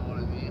 you know what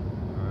I mean?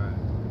 Alright.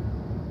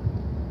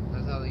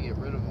 That's how they get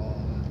rid of all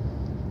of it.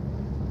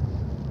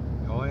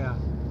 Oh yeah.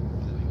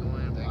 So you go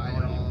in and They buy go it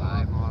in and all buy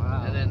up, them all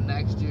out. and then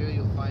next year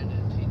you'll find it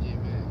in TJ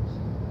Maxx.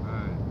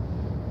 Alright.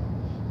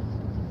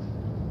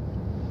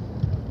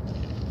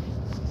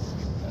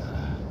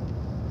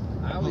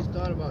 I always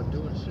thought about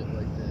doing shit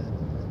like that.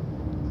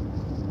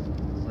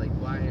 Like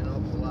buying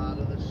up a lot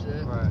of the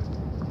shit. Right.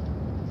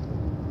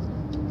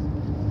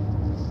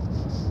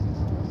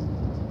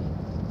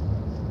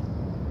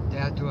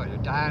 That's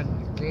what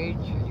Don Gage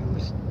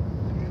used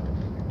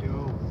to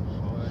do.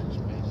 So it's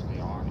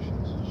basically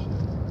auctions and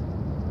shit.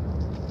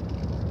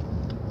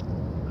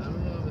 I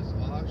don't know if it's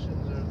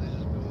auctions or if they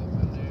just go up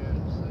in there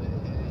and say,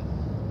 hey,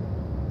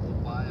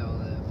 we'll buy all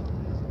that from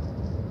you.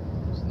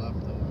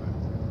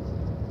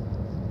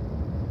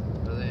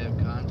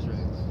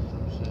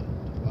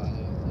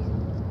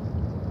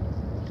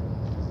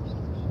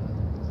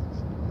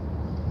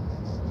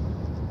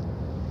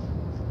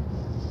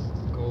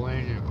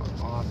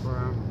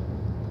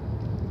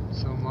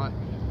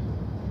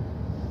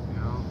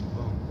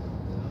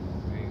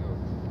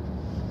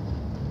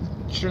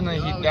 turn the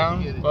You heat always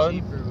down, get it bud?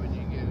 cheaper when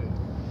you get it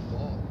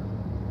bulk.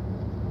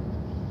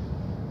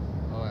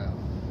 Oh yeah.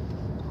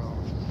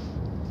 Oh.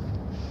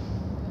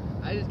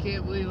 I just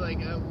can't believe, like,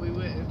 we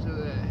went into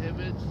the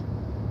Hibbett's,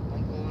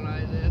 Uncle and I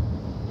did,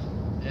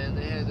 and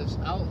they had this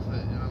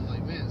outfit, and I'm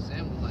like, man,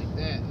 Sam would like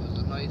that. It was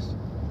a nice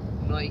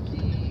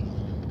Nike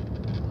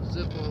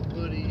zip-up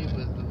hoodie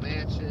with the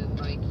matching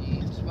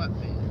Nike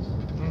sweatpants.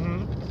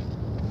 Mm-hmm.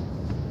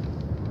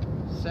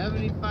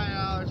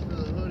 $75 for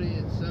the hoodie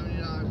and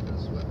 $70 for the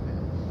sweatpants.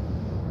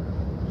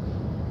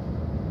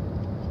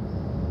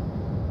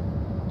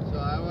 So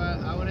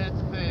I would have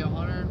to pay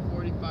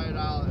 $145 if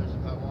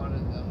I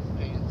wanted them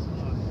pants and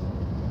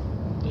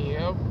hoodie.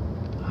 Yep.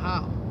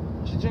 How?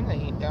 Should you turn the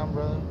heat down,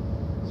 brother?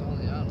 It's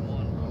only on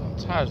one,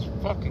 It's bro. hot as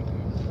fucking. For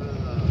the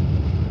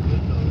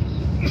windows.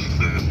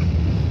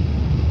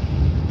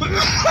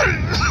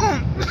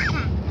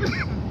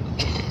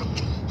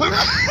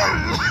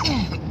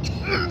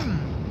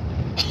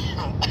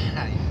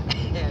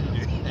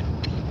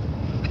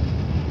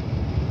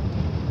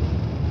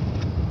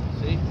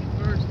 Safety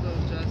first, though,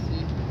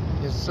 Jesse.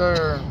 Yes,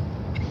 sir.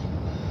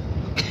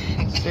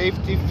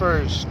 Safety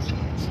first.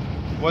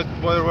 What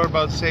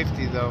about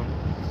safety though?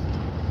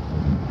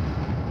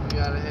 We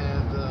gotta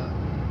have the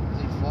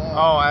default.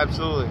 Oh,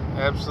 absolutely,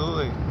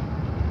 absolutely.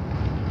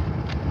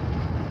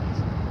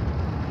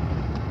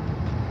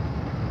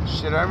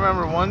 Shit, I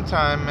remember one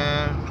time,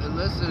 man. And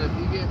listen, if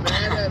you get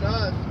mad at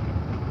us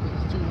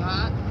because it's too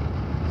hot,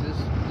 just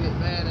get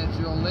mad at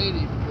your old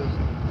lady because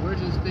we're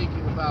just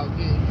thinking about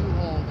getting you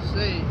home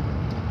safe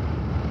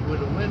with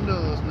the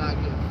windows not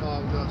getting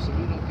fogged up so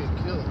we don't get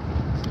killed.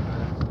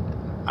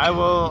 I You know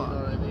will.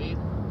 what I mean?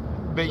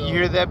 But you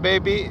hear that,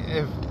 baby?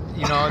 If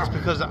you know, it's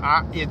because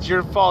it's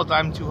your fault.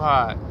 I'm too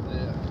hot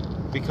Yeah.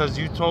 because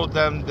you told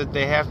them that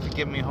they have to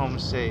get me home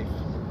safe.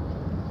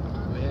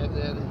 We have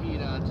to have the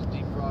heat on to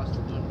defrost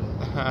the window.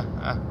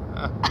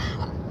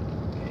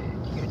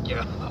 Good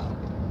job.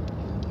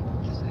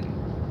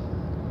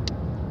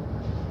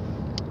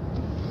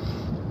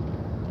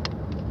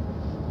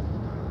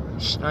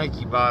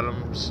 Snikey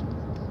bottoms.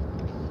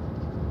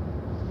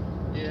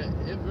 Yeah,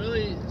 it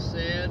really is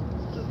sad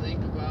to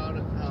think about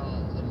it,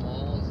 how the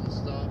malls and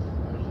stuff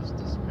are just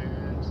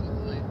disappearing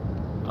slowly.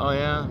 Oh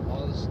yeah.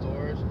 All the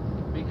stores,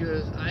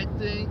 because I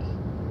think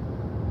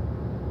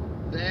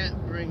that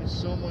brings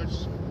so much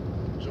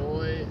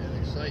joy and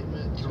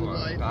excitement to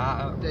life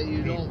that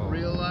you don't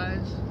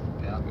realize.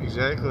 Yeah.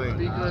 Exactly.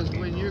 Because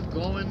when you're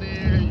going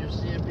there, you're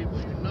seeing people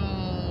you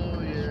know,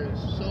 you're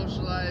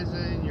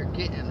socializing, you're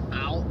getting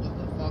out of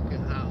the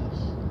fucking house.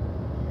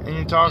 And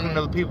you're talking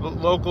to the people,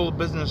 local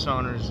business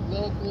owners.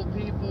 Local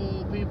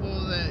people,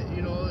 people that,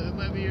 you know, it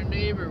might be your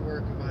neighbor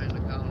working behind the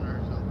counter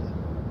or something.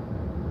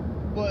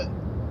 But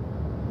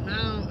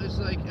now it's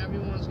like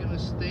everyone's gonna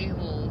stay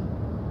home,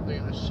 they're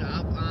gonna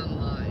shop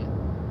online.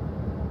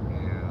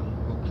 Yeah.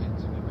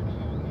 Kids and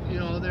everything. You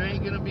know, there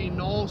ain't gonna be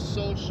no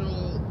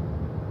socializing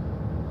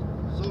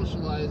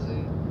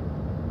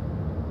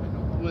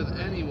with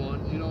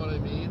anyone, you know what I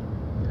mean?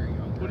 Very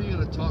young. What are you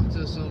gonna talk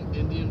to some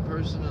Indian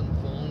person on the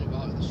phone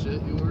about the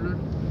shit you ordered?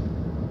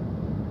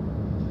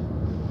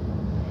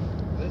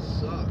 This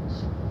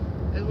sucks.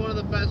 It's one of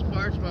the best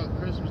parts about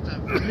Christmas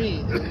time, for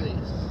me at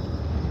least.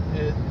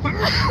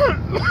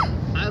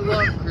 I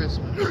love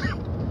Christmas.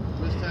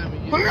 This time of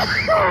year. I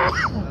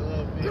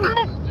love being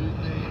able to do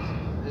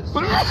things. It's so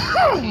I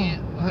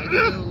can't. I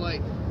feel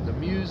like the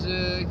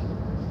music,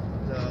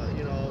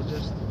 you know,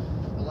 just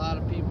a lot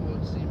of people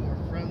would seem more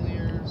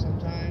friendlier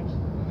sometimes.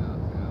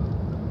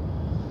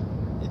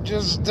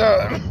 Just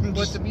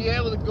But to be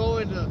able to go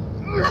into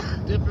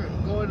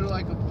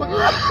like a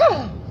bar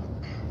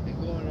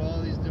and go into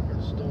all these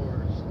different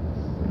stores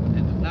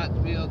and to not to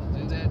be able to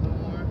do that no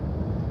more,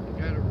 it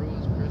kind of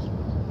ruins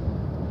Christmas.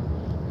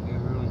 It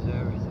ruins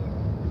everything.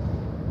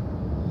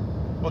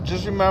 well,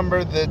 just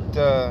remember that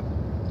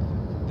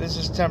this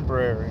is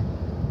temporary.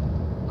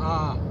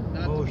 Ah,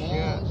 Not bullshit. the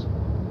malls.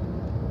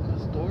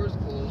 The stores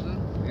closing.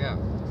 Yeah.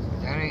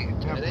 That ain't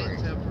temporary.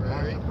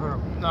 temporary. That's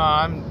permanent. No,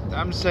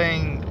 I'm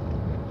saying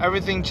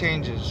everything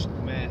changes.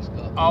 Mask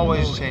up.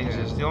 Always Oh,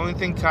 changes. yeah. The only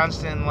thing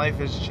constant in life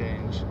is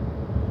change.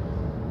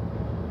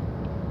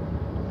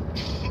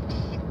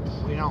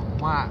 We don't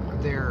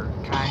want their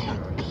kind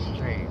of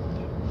change.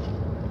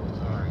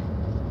 Sorry.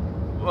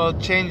 Well,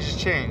 change is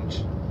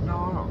change.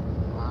 No.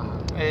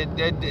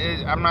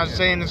 I'm not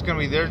saying it's going to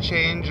be their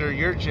change or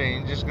your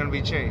change. It's going to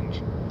be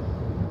change.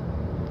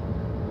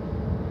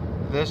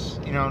 This,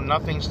 you know,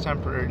 nothing's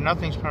temporary.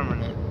 Nothing's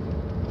permanent.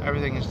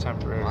 Everything is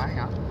temporary. Why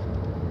not?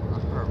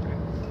 Not permanent.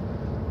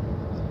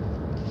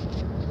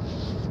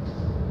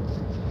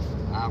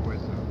 I was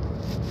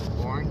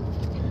born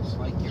It's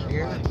like your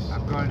here. life.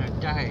 I'm going to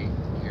die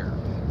here.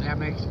 That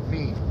makes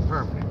me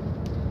permanent.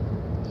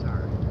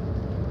 Sorry.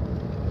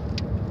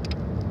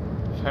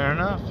 Fair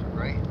enough.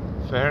 Right?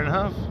 Fair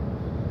enough.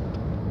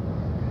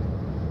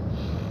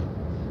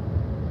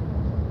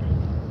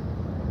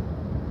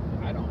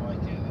 I don't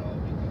like it though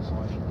because,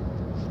 like,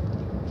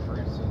 for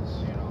instance,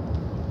 you know,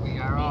 We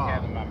are me all.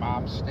 having my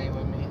mom stay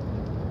with me.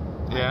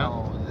 Yeah. I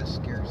know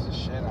scares the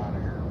shit out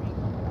of her, me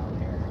coming out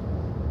here.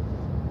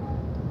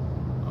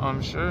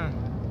 I'm sure.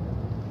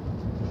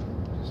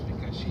 Just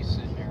because she's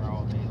sitting there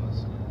all day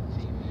listening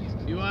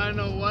to TV. You want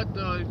to know what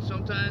though?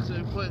 Sometimes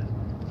they put,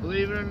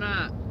 believe it or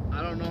not,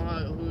 I don't know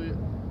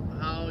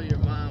how your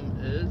mom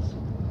is.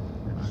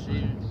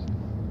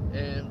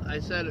 And I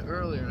said it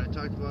earlier, and I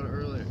talked about it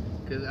earlier,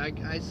 because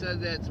I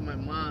said that to my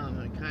mom,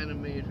 and it kind of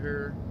made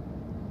her,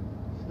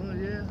 oh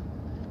yeah,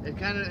 it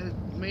kind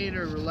of made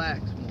her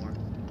relax more.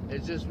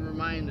 It just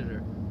reminded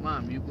her,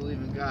 Mom, you believe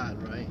in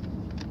God, right?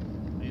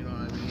 You know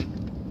what I mean?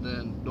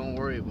 Then don't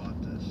worry about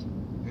this.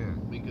 Yeah.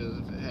 Because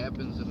if it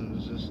happens, then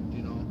it's just,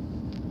 you know,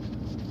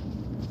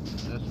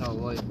 that's how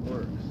life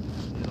works.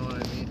 You know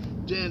what I mean?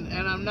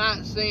 And I'm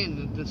not saying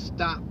to just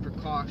stop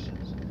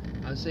precautions.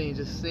 I'm saying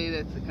just say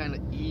that to kind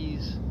of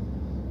ease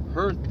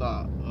her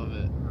thought of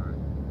it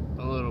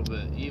a little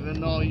bit.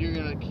 Even though you're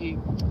going to keep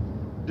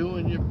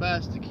doing your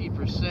best to keep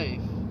her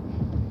safe,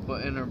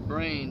 but in her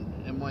brain,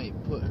 it might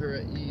put her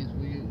at ease.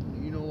 Well,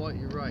 you know what?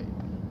 You're right.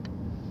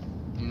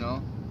 You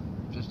know?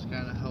 Just to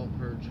kind of help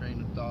her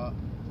train of thought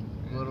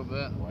a little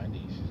bit.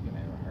 Wendy, she's gonna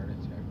have a heart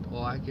attack.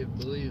 Well, I could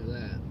believe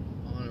that,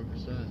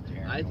 100%.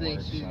 Darren I think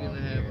works she's out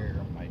gonna have.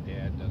 here. My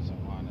dad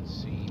doesn't want to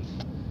see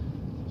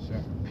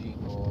certain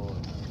people.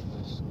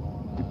 And this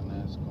going on,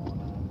 that's going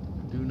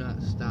on. Do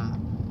not stop.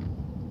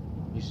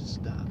 You should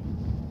stop.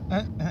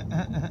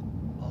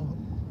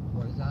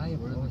 Where's I?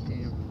 Where are the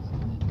cameras?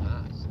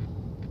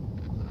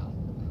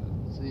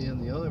 See,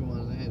 and the other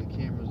ones, they had the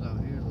cameras out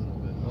here a little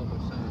bit. Oh, they're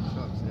sending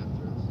trucks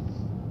after us.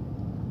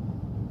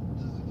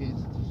 Just in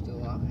case they're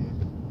still out here.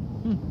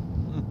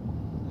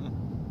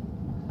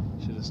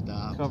 Should have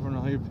stopped. Covering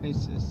all your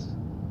bases.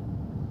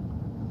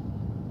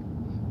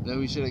 Then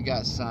we should have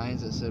got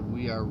signs that said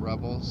 "We are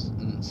rebels"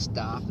 and then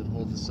stopped and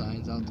hold the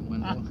signs out the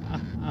window.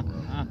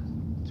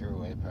 Threw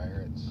away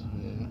pirates.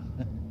 Yeah.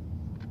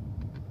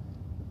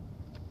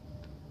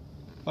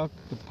 Fuck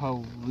the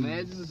police.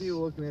 Imagine the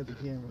people looking at the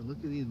camera. Look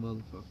at these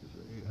motherfuckers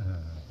right here.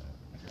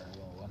 Got a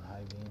little one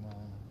high beam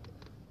on.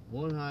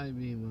 One high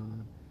beam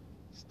on.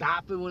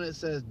 Stop it when it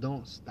says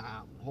 "Don't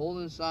stop."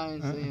 Holding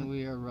signs saying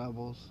 "We are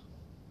rebels."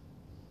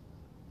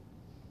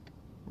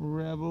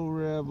 Rebel,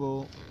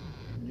 rebel.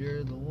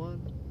 You're the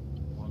one.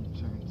 One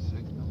turn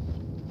signal.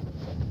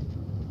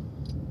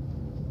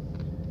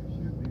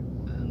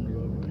 And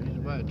you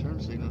should buy a turn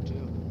signal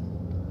too.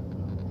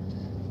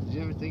 Did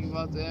you ever think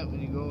about that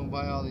when you go and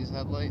buy all these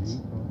headlights?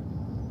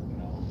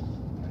 No.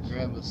 I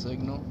Grab a should.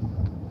 signal.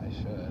 I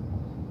should.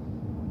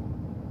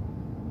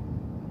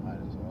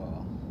 Might as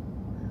well.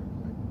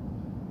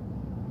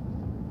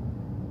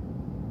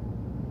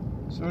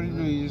 So what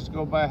do? You just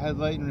go buy a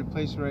headlight and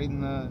replace it right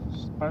in the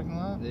parking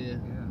lot? Yeah.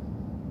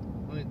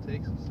 Only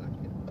takes a second.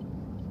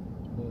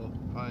 Well,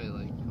 probably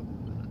like a couple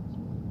minutes.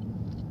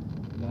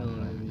 You know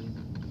what I mean?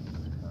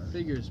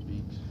 Figure of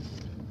speech.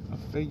 A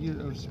figure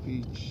of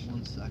speech.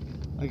 1 second.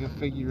 Like a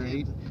figure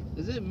eight.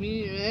 Is it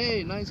me?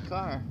 Hey, nice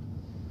car.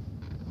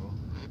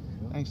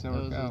 Thanks, that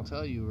That worked was a out.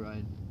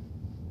 Telluride.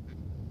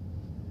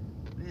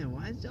 Man,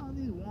 why is all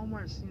these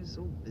Walmarts seem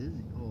so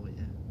busy? Oh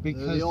yeah. They're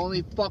Because the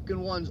only fucking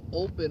ones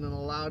open and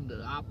allowed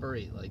to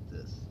operate like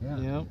this. Yeah.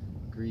 Yep.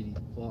 Greedy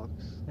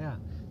fucks. Yeah.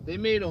 They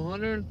made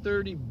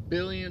 $130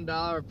 billion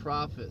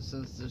profit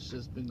since this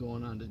shit's been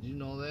going on. Did you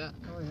know that?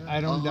 Oh, yeah. I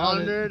don't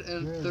doubt it.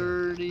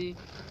 $130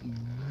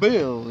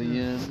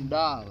 billion.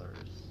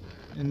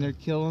 And they're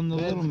killing the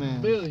little man.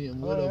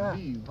 Billion with Oh, a yeah.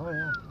 B. Oh,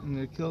 yeah. And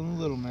they're killing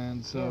the little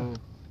man. So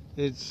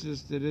it's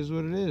just, it is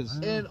what it is.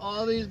 And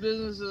all these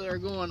businesses are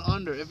going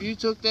under. If you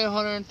took that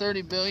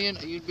 $130 billion,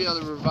 you'd be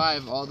able to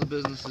revive all the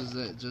businesses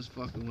that just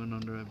fucking went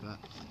under, I bet.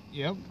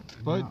 Yep.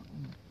 But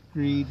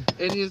greed.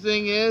 And the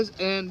thing is,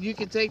 and you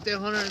could take that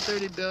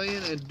 $130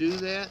 billion and do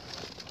that,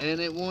 and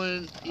it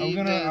wouldn't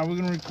even. Are we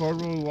gonna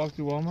record when we walk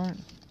through Walmart?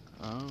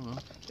 I don't know.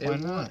 Why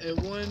not? It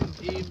wouldn't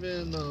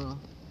even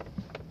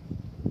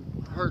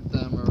hurt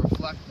them or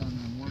reflect on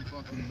them one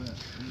fucking bit.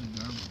 These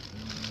garbage.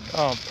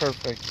 Oh,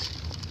 perfect.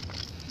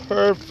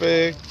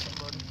 Perfect.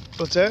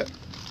 What's that?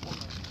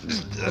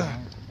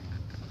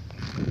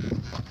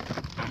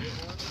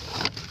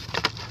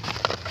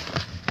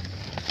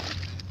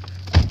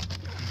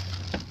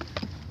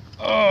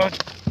 Oh,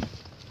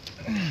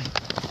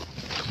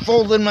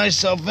 folding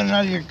myself in and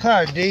out of your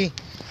car, D.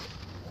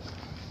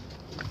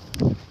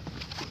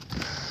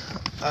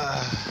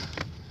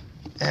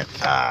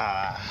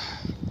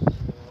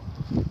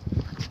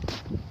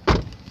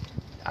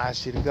 I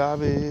see the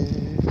garbage.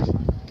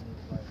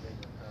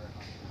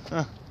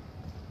 Huh.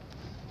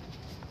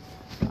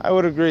 I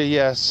would agree,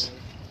 yes.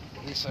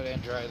 At least I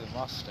didn't drive the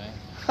Mustang.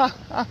 I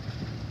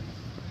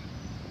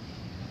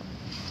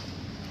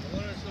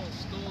wonder if someone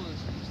stole this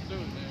and just threw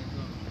it there.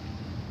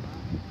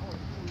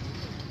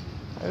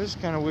 That is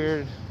kind of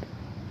weird.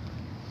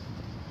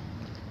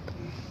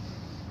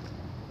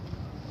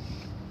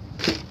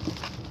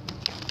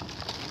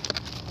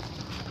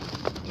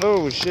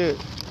 Oh shit.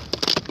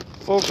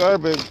 Full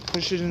garbage.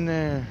 Push it in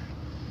there.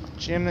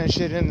 Jam that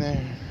shit in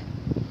there.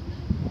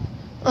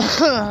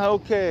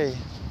 Okay.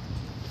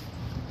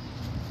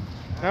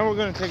 Now we're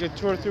going to take a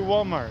tour through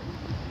Walmart.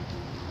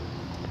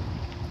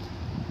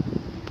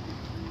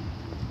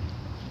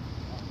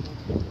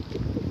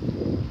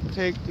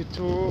 Take the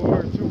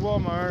tour through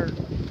Walmart.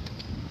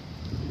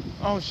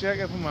 Oh shit, I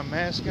gotta put my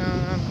mask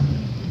on.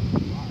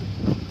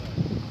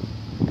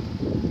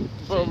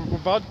 But we're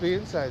about to be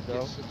inside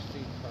though. Get 6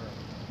 feet apart.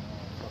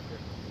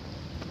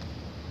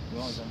 As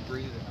long as I'm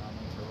breathing on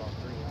them for about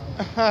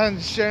 3 hours.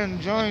 And sharing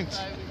joints.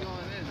 Why are we going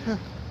in there?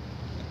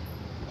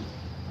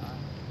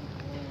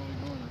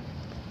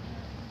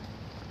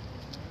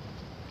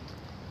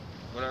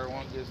 Whatever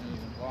one gives me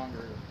even longer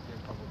to get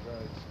a couple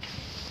drugs.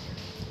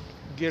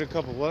 Get a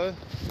couple what?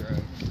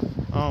 Drugs.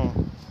 Oh.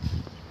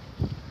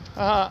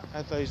 I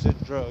thought you said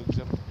drugs.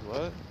 I'm like,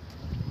 what?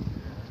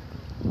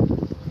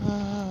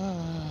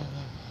 Oh,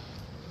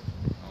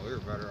 we were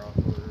better off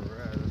where we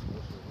were at. That's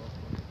supposed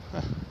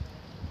to be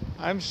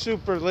I'm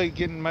super late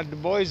getting my Du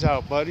Bois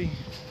out, buddy.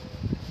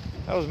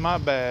 That was my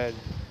bad.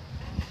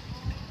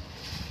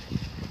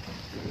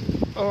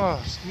 Oh,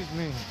 excuse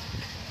me.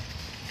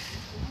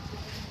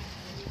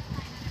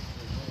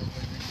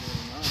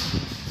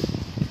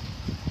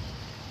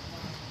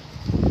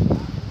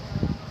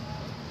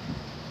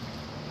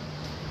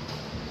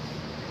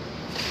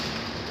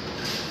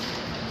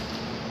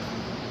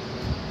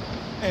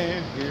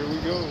 And here we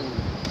go.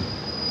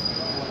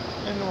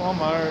 In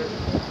Walmart.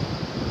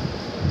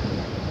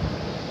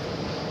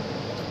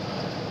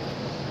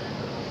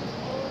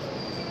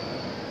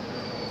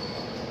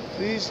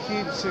 Please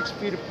keep 6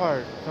 feet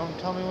apart. Don't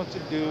tell me what to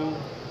do.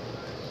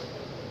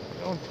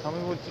 Don't tell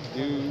me what to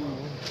do.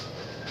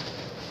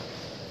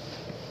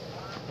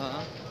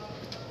 Huh?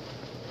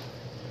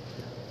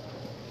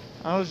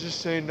 I was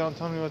just saying, don't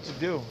tell me what to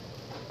do.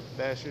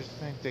 Bastards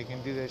think they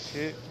can do that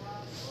shit.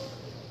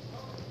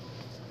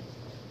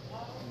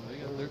 They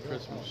got their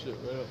Christmas shit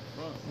right up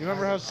front. You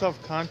remember how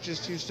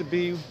self-conscious you used to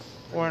be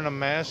wearing a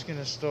mask in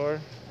a store?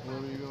 Where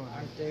are you going?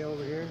 Aren't they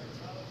over here?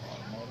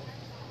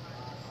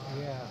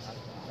 Yeah.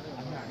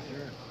 I'm not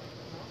sure.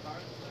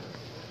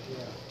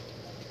 Yeah.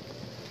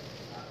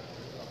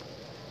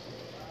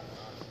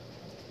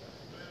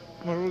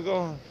 Where are we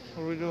going?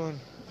 What are we doing?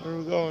 Where are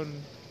we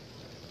going?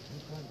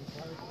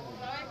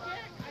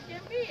 I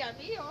can be a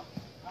tío.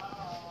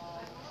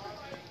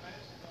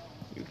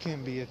 You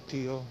can't be a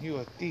tío. You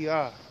a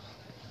tía.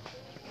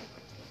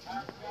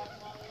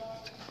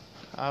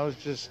 I was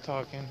just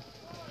talking.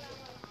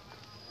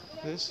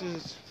 This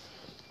is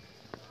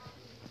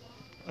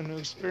a new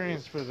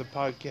experience for the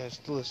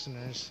podcast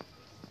listeners.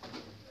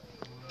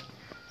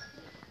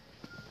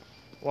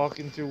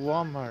 Walking through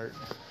Walmart.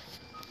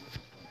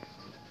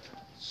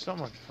 So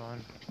much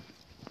fun.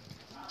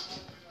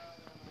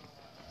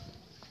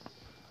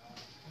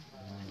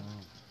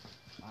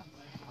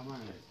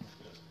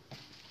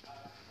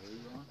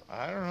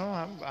 I don't know.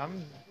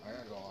 I'm. I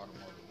gotta go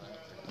automotive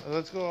back.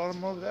 Let's go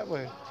automotive that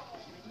way.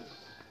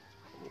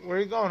 Where are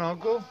you going,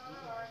 Uncle?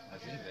 I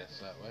think that's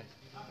that way.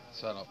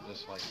 Set up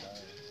just like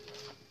that.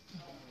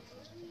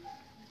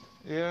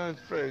 Yeah,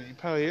 it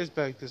probably is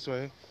back this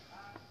way.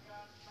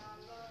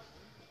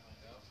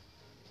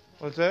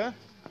 What's that?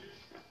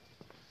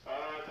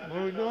 What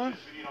are we doing?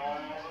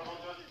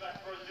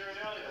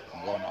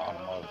 I'm going to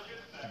automotive.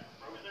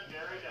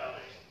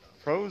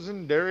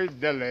 Frozen Dairy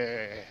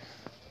Deli.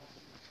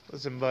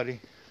 Listen, buddy.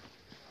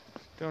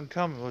 Don't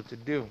tell me what to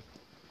do.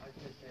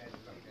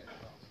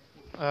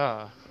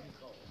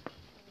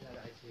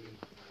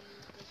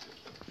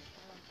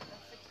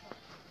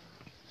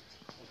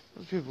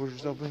 Those people are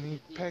just opening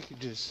these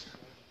packages.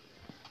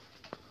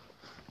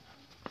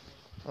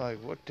 Like,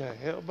 what the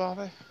hell,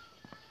 Bobby?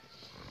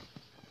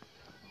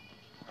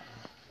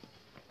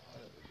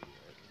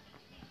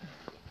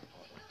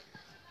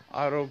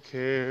 I don't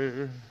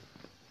care.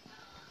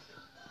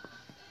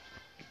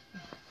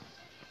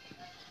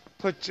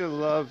 Put your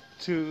love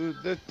to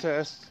the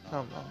test.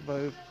 Come on,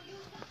 babe.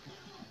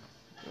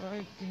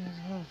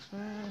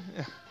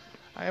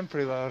 I am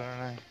pretty loud,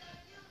 aren't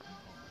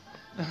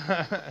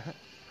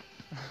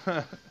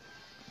I?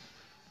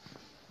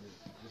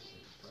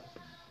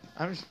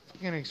 I'm just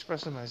fucking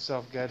expressing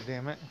myself,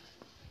 goddammit.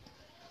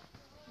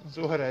 That's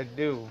what I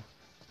do.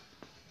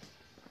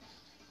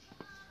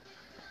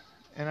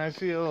 And I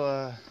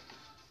feel,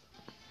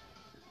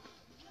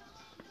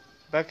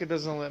 Becca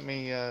doesn't let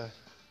me,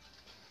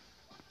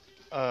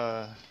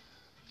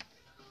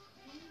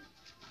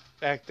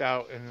 act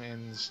out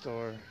in the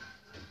store.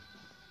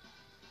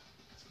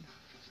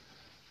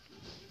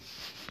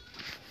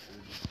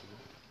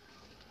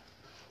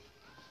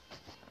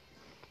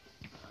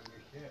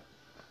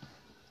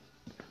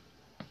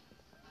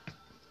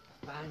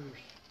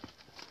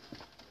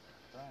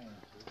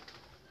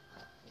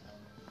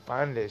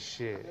 Find this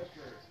shit.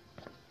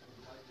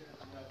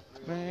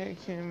 Make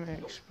him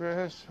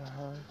express my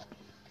heart,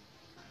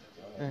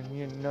 and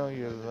you know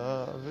your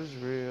love is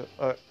real.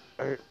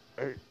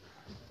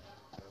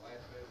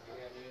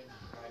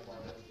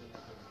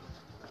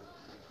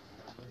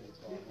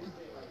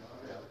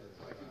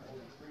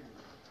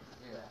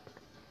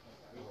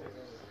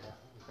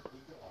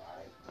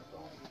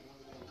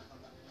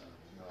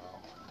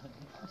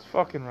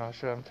 fucking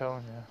Russia, I'm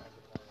telling you.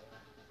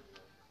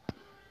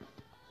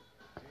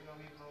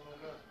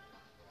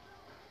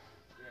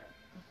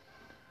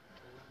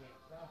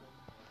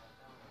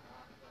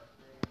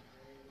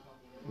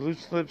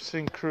 Loose lips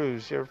and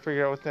cruise. You ever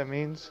figure out what that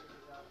means?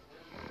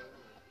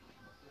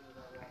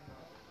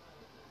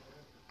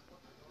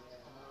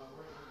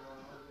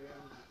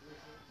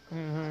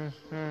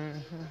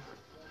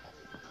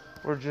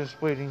 We're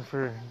just waiting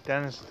for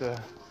Dennis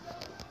to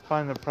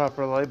find the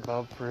proper light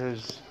bulb for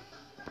his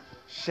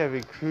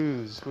Chevy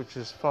Cruze, which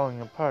is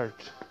falling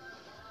apart.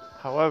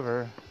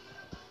 However,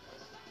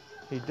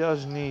 he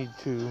does need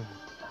to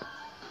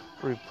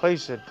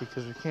replace it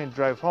because we can't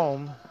drive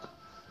home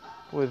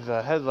with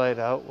the headlight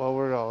out while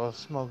we're all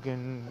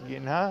smoking,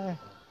 getting high.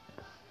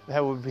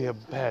 That would be a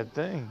bad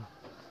thing.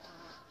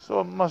 So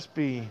it must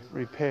be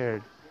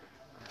repaired.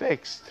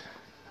 Fixed.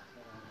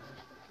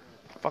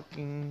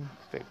 Fucking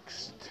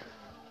fixed.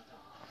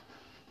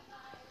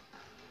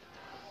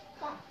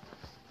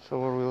 So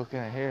what are we looking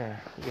at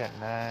here? We got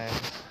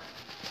knives.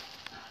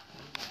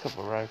 A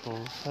couple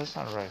rifles. That's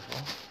not a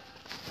rifle.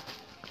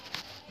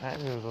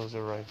 Neither of those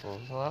are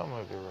rifles. Well, that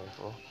might be a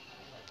rifle.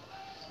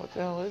 What the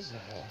hell is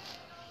that?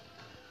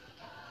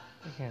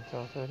 I can't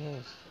tell what that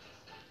is.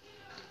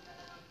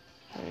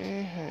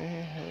 Hey,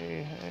 hey,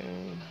 hey,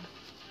 hey.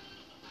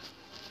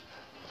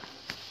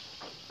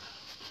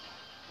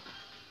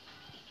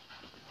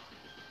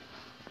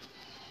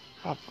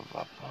 Pop, pop,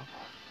 pop, pop.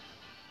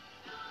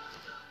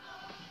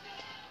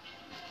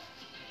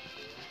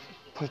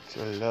 Put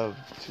your love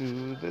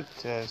to the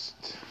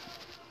test.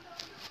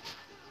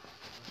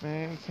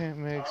 Make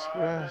him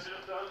express.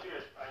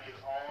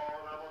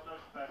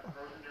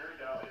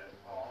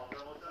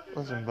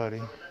 Listen,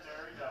 buddy.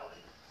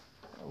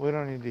 We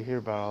don't need to hear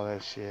about all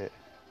that shit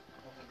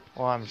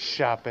while I'm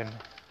shopping.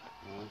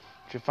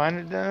 Did you find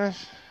it,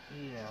 Dennis?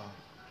 Yeah.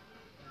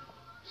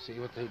 See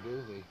what they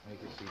do? They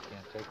make it so you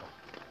can't take them.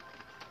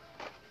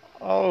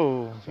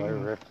 Oh. So I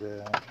ripped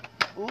it out.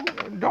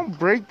 Ooh, don't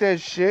break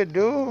that shit,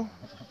 dude.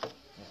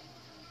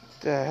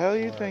 The hell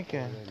you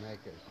thinking? They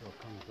make it so it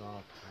comes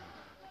off.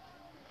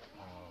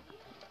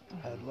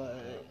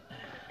 Headlight.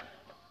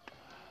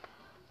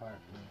 Part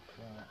in the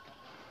front.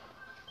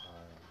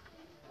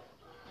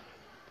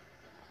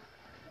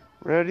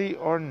 Ready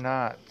or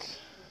not,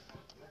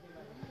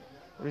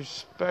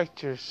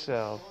 respect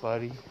yourself,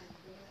 buddy.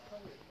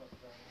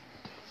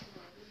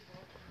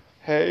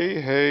 Hey,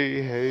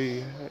 hey,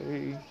 hey,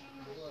 hey.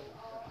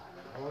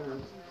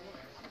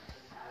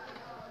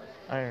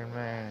 Iron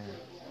Man.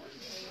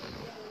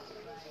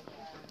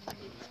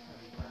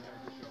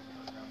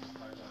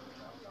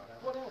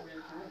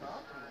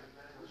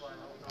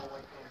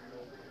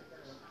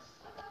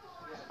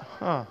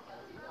 Huh.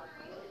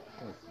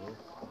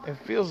 It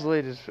feels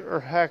late as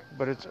heck,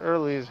 but it's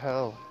early as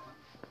hell.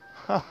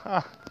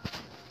 Haha.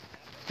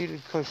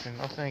 Heated cushion.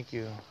 Oh, thank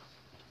you.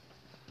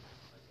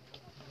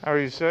 How are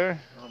you, sir?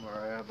 I'm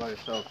alright. How about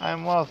yourself?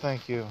 I'm well,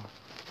 thank you.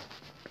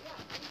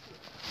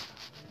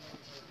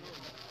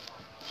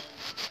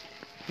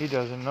 He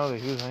doesn't know that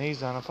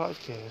he's on a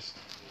podcast.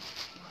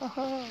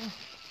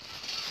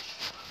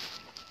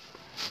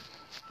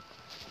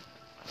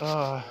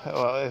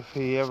 Well, if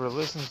he ever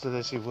listens to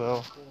this, he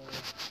will.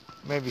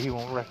 Maybe he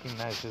won't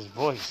recognize his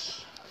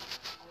voice.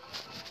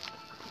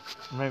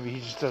 Maybe he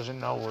just doesn't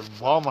know what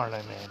Walmart I'm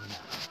in.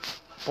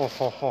 Ho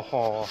ho ho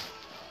ho.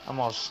 I'm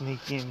all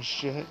sneaky and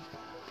shit.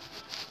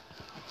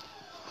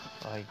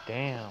 Like,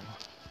 damn.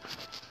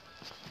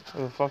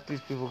 Where the fuck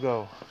these people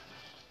go?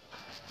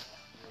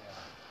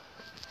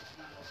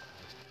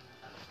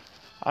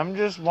 I'm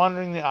just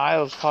wandering the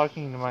aisles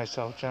talking to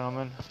myself,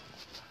 gentlemen.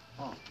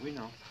 Oh, we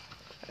know.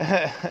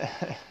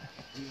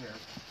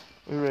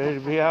 We ready to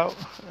be out?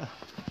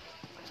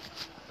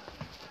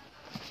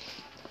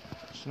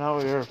 So now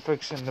we are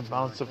fixing to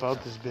bounce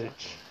about this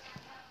bitch.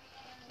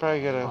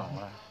 Probably gotta...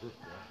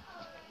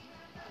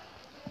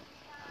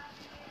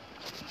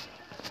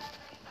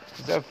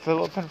 Is that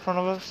Philip in front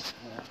of us?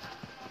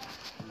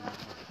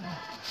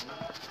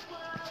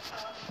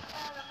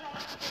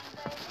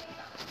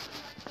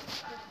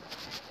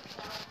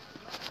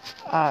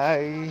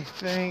 I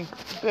think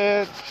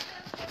that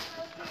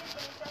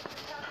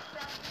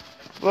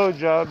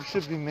blowjob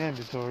should be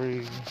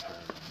mandatory.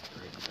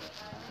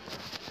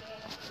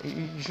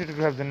 You should have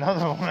grabbed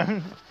another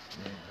one.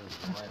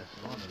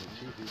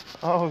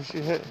 Oh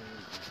shit.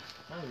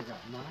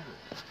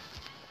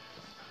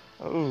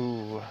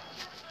 Oh.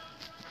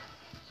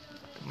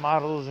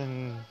 Models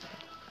and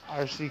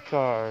RC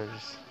cars.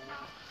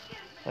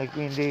 Like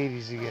we in the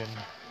 80s again.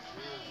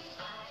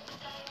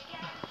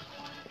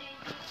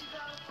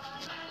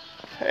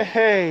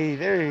 Hey,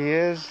 there he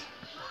is.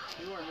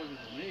 You weren't looking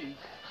for me,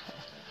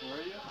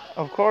 were you?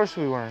 Of course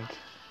we weren't.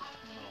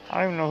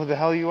 I don't even know who the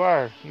hell you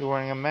are. You're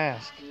wearing a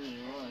mask. Yeah, you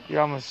are.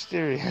 You're all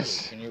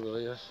mysterious. Can you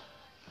believe this?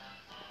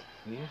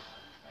 Yes?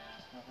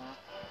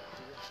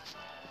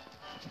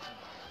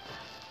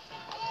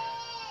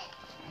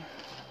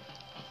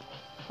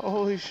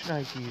 Holy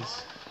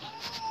shnikes.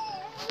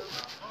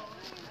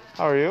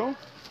 How are you?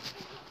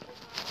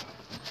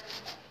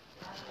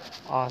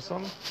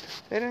 Awesome.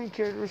 They didn't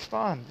care to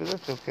respond, but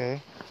that's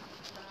okay.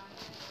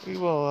 We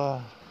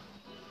will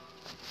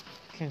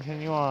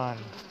continue on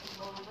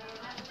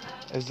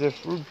as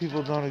if rude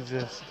people don't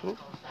exist.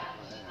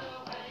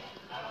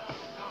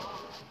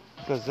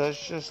 Because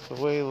that's just the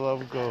way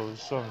love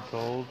goes, so I'm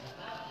told.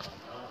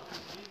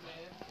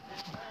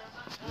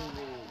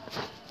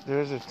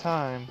 There's a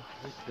time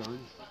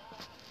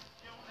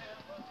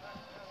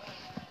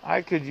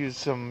I could use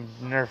some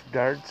Nerf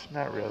darts.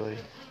 Not really.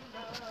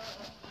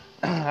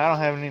 I don't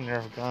have any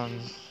Nerf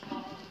guns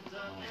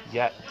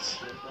yet.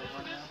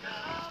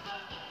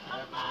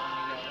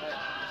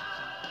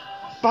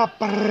 Bop,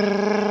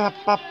 brrr,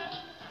 bop.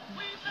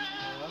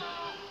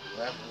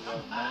 That was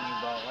what money you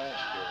bought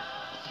last year.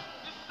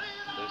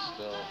 They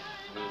still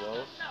do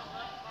those?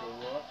 For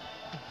what?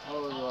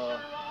 Oh, the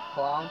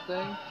clown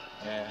thing?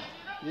 Yeah.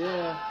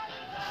 Yeah.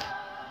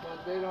 But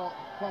they don't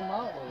come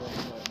out with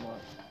them that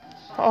much.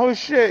 Oh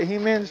shit,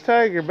 He-Man's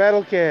Tiger,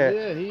 Battle Cat.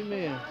 Yeah,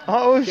 He-Man.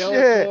 Oh shit.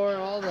 Skeletor,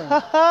 all them.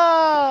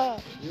 Haha!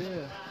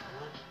 Yeah.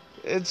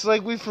 It's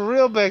like we for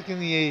real back in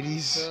the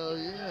 80s. Hell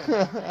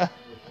yeah.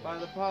 By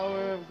the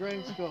power of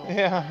Grayskull.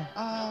 Yeah.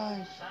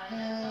 I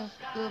have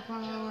the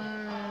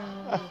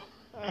power.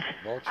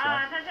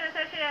 Voltron. Attention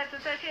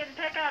association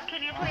pickup.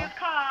 Can you please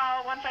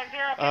call 150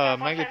 Not pickup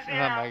 150?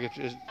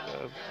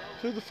 Megatron.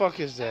 Who the fuck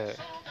is that?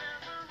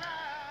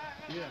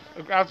 Yeah.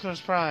 Optimus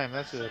Prime,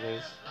 that's who it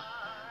is.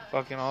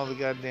 Fucking all the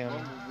goddamn.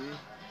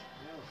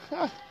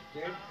 I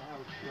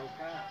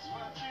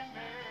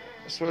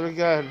swear to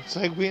God, it's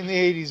like we in the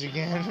 80s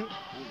again.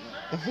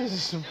 This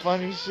is some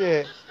funny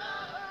shit.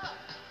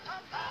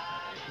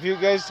 If you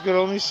guys could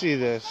only see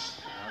this.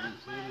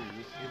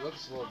 He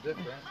looks a little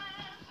different.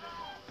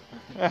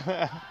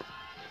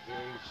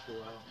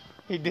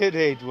 He did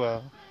age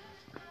well.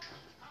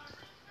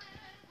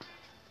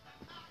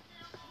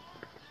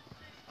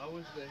 I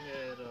wish they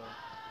had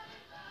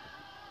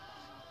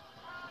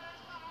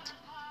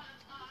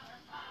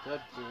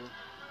Deadpool.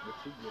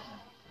 What's he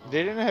getting?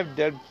 They didn't have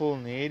Deadpool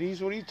in the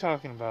 80s? What are you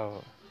talking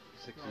about?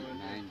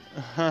 69.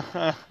 Was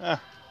it a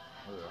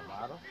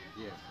model?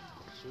 Yeah.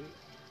 Sweet.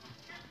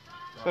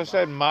 So I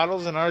said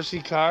models and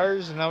RC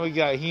cars, and now we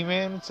got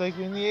He-Man. It's like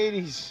we're in the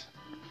 80s.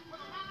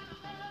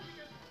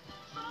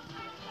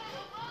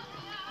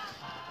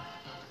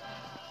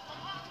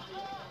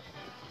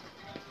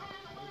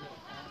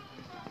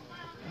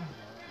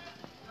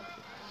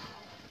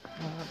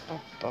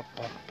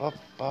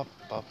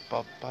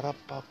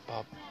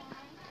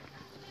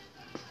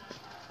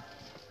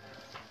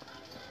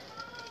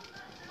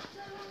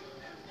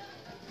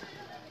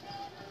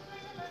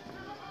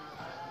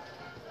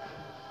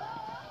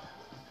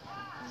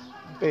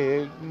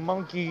 Big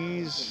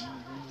monkeys.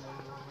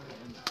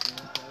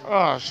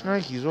 Oh,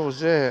 shnikes, what was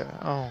that?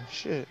 Oh,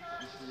 shit.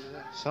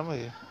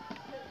 Somebody.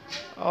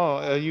 Oh,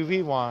 a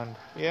UV wand.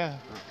 Yeah.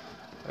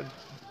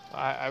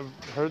 I've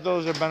heard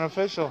those are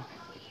beneficial.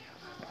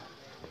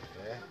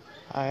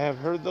 I have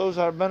heard those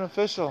are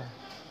beneficial.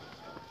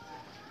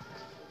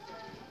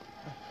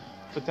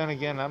 But then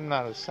again, I'm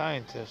not a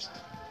scientist.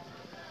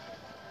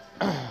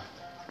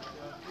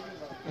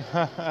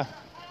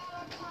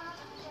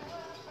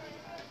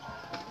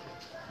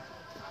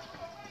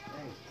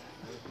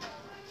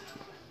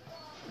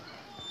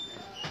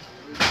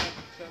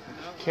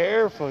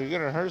 Careful, you're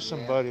gonna hurt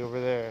somebody over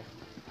there.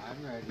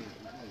 I'm ready.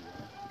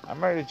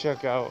 I'm ready to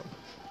check out.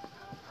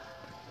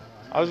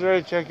 I was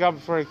ready to check out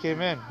before I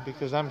came in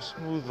because I'm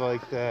smooth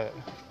like that.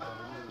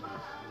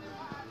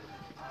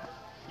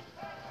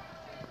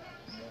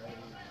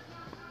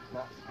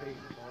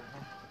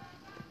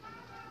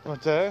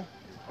 What's that?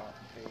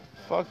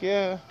 Fuck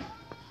yeah.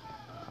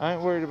 I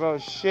ain't worried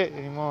about shit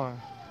anymore.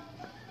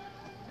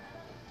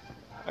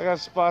 I got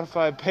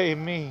Spotify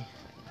paying me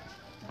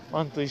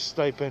monthly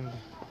stipend.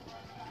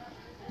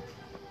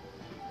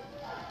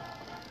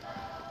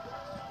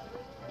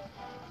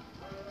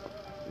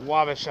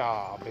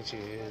 Wabasha,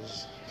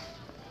 bitches.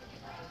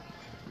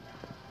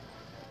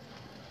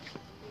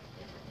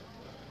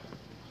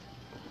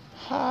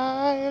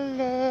 Higher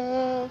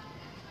love,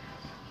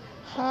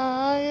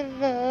 higher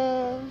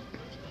love.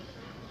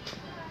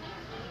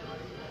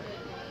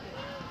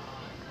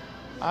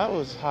 I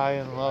was high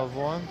in love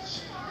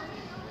once.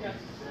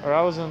 Or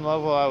I was in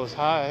love while I was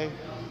high.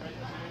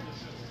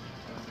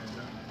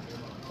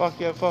 Fuck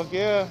yeah, fuck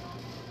yeah.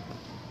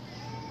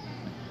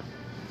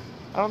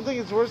 I don't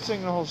think it's worth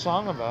singing the whole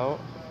song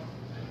about.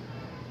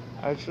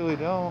 I truly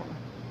don't.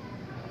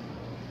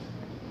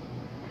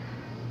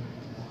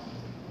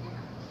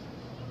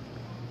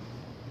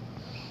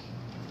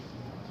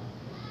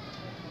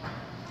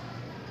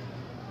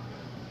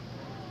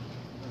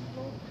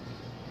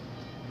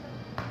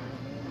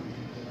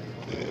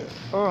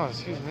 Oh,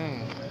 excuse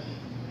me.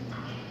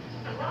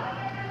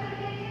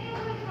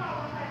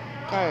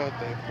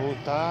 Cállate,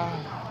 puta.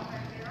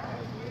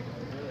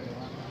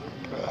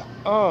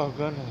 Oh,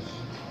 goodness.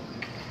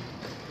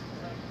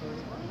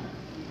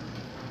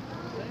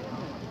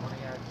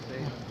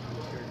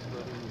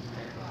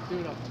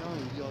 Dude, I'm telling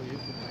you, yo, you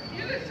can.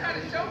 You just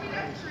trying to show me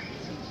that tree.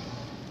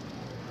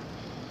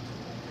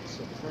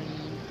 So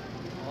cream,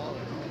 all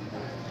that.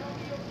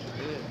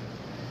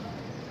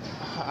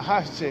 Yeah.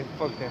 I say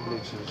fuck them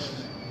bitches.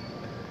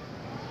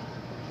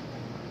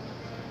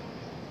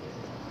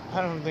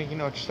 I don't think you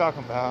know what you're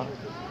talking about.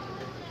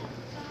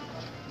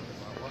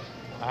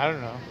 I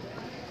don't know.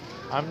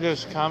 I'm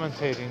just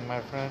commentating,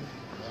 my friend.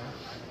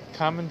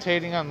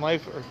 Commentating on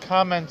life, or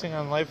commenting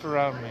on life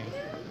around me.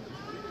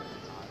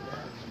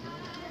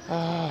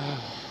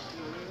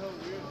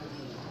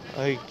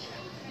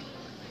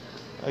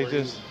 Like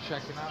this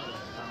Checking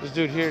out.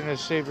 dude here in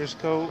his Sabres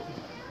coat.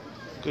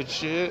 Good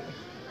shit.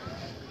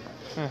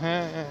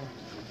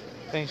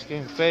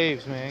 Thanksgiving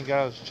faves, man.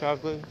 Got us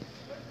chocolate.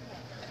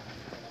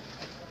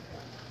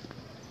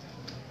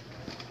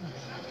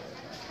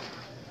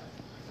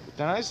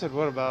 Then I said,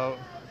 what about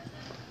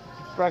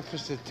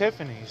breakfast at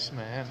Tiffany's,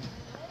 man?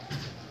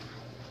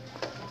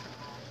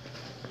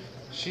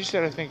 She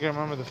said, I think I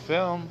remember the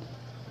film.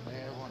 They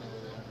have one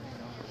over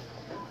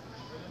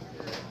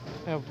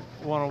there, Yeah,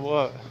 one of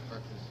what?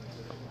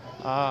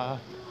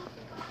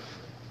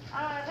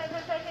 Attention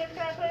associates,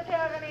 can I please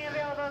have any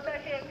available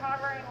associate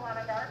covering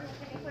Lana Garden?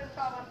 Can you please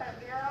call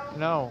 150?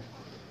 No.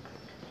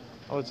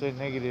 I would say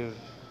negative.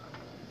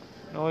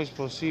 No es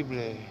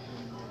posible.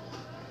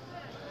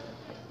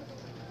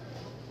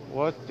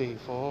 What the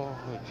fuck?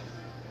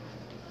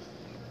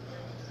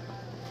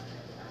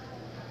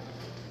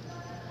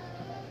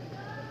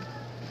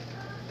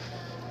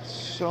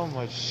 So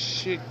much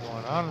shit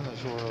going on in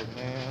this world,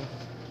 man.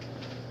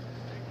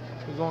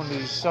 We're going to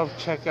these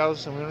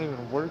self-checkouts and we don't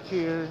even work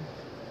here.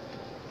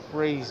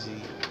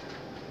 Crazy.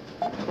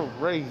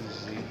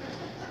 Crazy.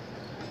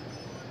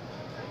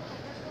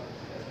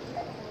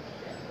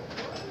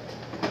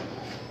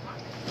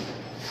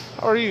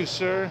 How are you,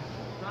 sir?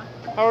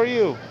 How are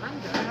you? I'm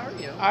good. How are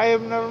you? I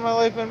have never in my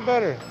life been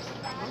better.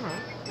 All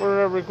right.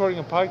 We're recording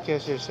a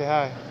podcast here. Say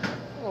hi.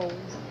 Oh,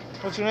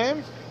 What's your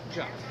name?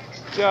 Josh.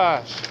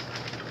 Josh.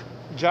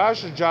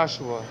 Josh or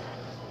Joshua?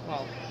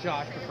 Well,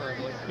 Josh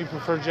preferably. You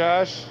prefer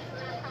Josh?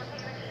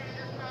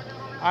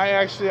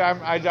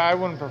 I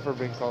wouldn't prefer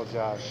being called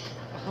Josh.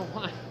 Oh,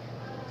 why?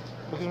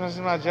 Because my name's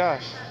not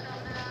Josh.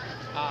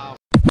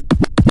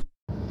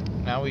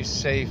 Now he's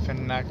safe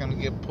and not gonna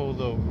get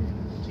pulled over.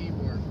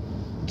 Teamwork.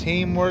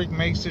 Teamwork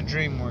makes the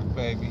dream work,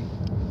 baby.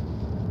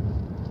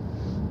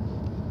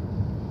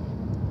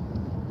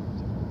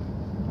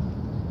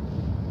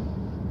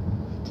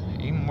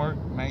 Teamwork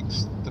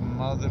makes the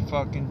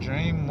motherfucking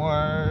dream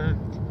work.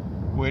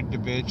 With the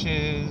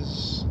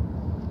bitches.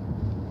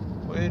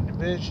 With the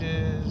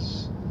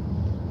bitches.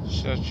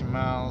 Shut your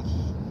mouth.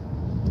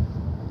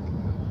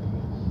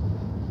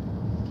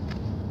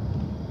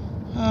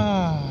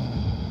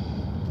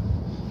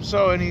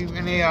 So any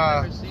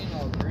I've never seen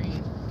all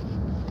green.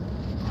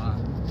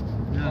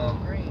 All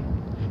green.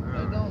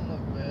 They don't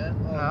look bad.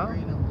 All No?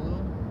 green and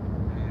blue.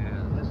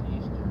 Yeah. That's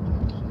Easter.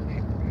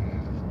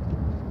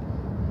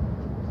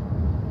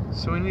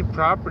 So we need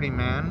property,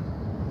 man.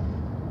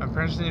 My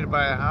parents need to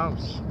buy a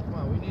house. Come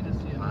on, we need to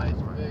see a nice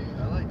big.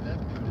 I like that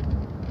beauty.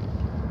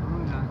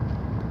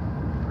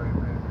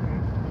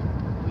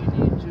 We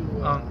need to see a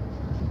nice one.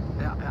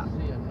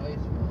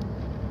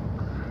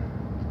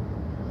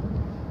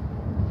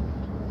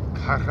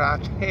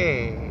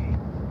 Karate.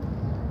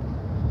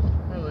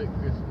 I like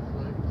Christmas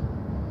lights.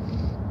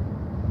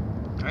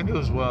 I do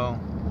as well.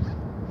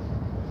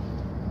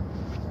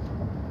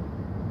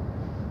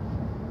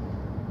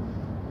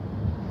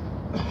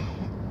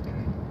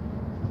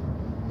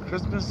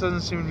 Christmas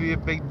doesn't seem to be a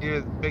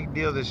big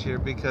deal this year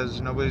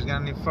because nobody's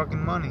got any fucking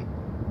money.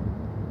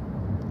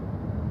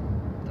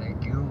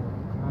 Thank you.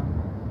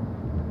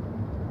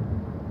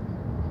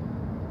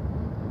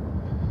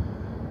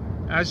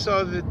 I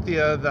saw that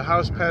the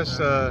House passed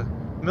a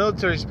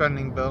military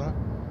spending bill,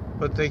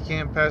 but they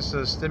can't pass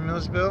a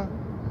stimulus bill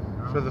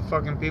for the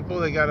fucking people.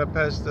 They gotta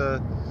pass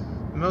the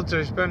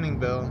military spending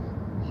bill.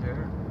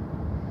 Sure.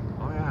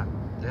 Oh yeah,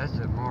 that's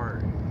a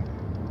more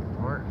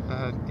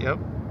important. Yep.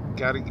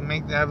 Gotta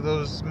have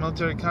those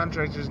military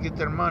contractors get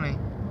their money.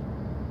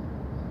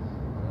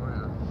 Oh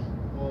yeah.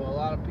 Well, a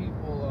lot of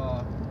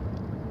people,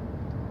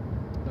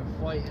 they're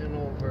fighting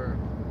over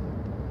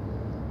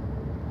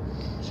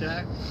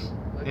checks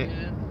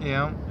again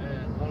Yeah.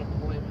 and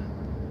unemployment.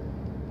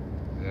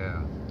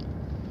 Yeah.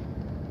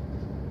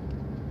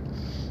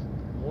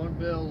 One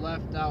bill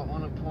left out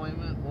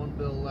unemployment, one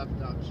bill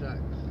left out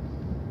checks.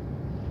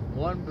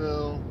 One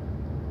bill,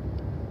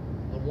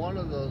 one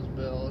of those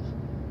bills,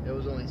 it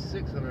was only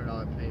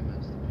 $600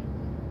 payments to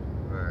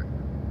people. Right.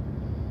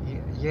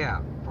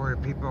 Yeah, for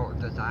people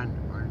that's on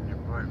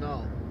unemployment.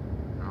 No,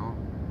 No.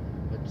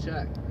 a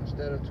check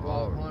instead of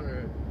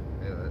 $1,200.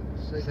 Yeah,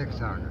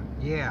 600.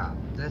 Yeah,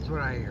 that's what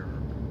I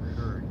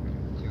heard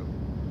too.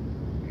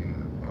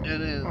 Yeah.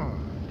 And then,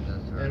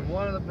 That's right. and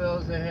one of the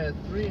bills they had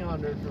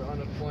 $300 for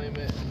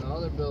unemployment, and the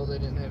other bill they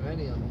didn't have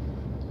any unemployment.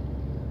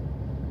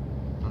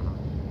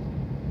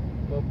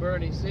 But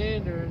Bernie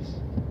Sanders,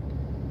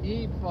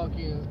 he fucking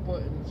is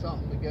putting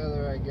something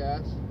together, I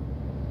guess,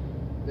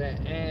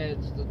 that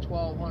adds the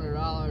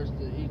 $1,200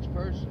 to each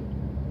person.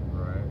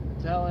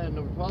 Right. Telling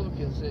the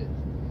Republicans that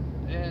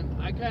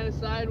And I kind of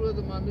side with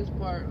him on this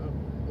part,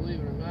 believe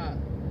it or not,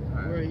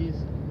 where he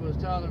was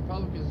telling the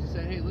Republicans, he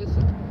said, hey,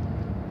 listen,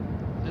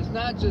 it's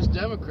not just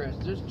Democrats,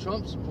 there's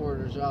Trump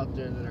supporters out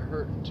there that are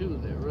hurting too,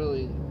 that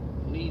really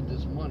need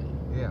this money.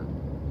 Yeah.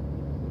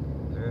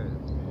 There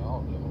is. They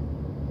all do.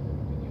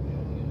 You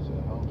gotta use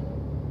the help.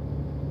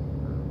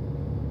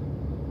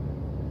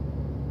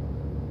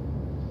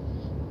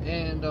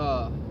 And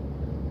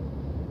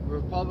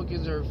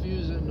Republicans are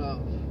refusing to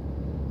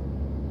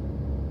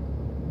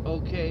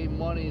okay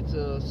money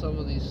to some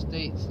of these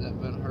states that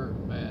have been hurt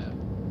bad.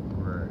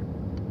 Right.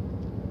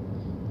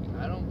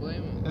 I don't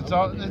blame them.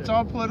 It's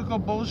all political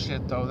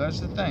bullshit, though. That's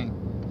the thing.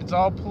 It's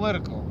all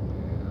political.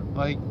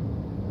 Like,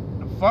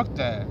 fuck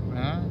that,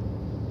 man.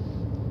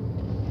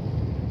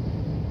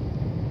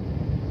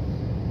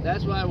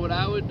 That's why what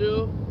I would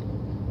do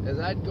is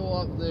I'd go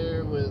up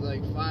there with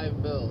like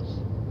 5 bills.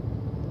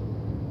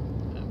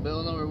 And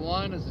bill number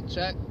 1 is a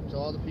check to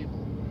all the people.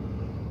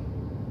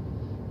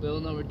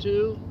 Bill number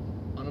 2,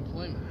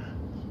 unemployment.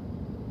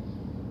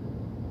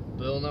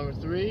 Bill number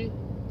 3,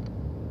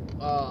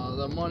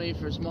 the money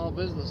for small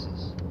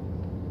businesses.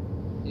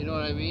 You know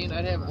what I mean?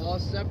 I'd have all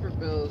separate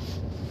bills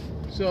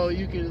so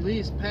you can at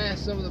least pass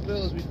some of the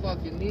bills we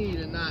fucking need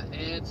and not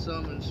add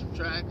some and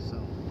subtract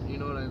some. You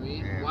know what I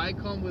mean? Yeah. Why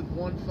come with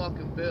one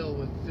fucking bill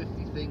with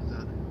 50 things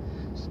on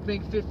it? Just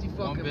make 50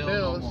 fucking bill,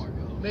 bills. no more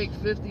bills. Make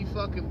 50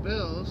 fucking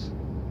bills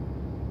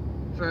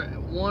for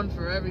one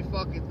for every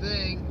fucking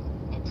thing.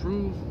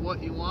 Approve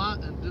what you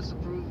want and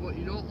disapprove what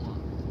you don't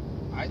want.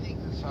 I think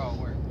that's how it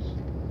works.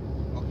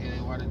 Okay,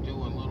 they want to do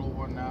a little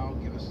one now,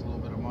 give us a little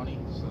bit of money.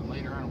 So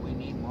later on, we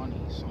need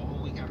money. So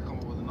we got to come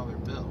up with another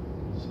bill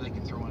so they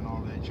can throw in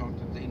all that junk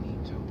that they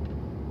need to.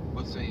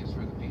 But say it's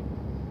for the people.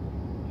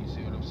 You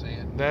see what I'm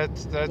saying?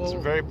 That's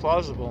Well- very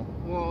plausible.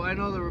 Well, I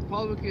know the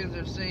Republicans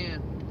are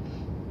saying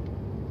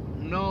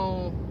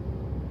no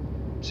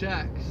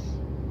checks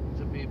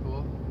to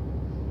people,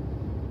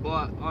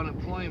 but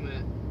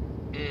unemployment.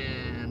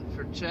 And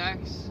for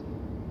checks,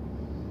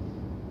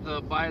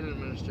 the Biden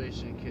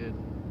administration could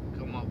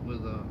come up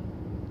with a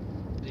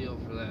deal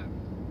for that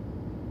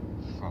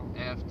Oh,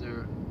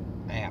 after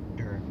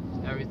after.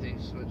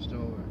 everything's switched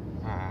over.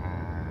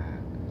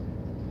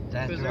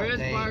 That's Because what there is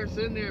they parts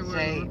in there where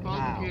say the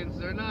Republicans,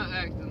 they're not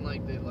acting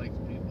like they like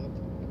the people.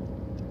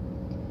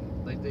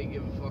 Like they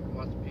give a fuck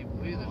about the people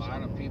either. A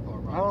lot of people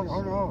are No, about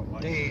no, no,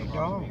 life they is about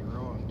don't. to be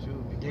ruined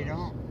too. They because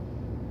don't.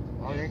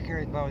 All they care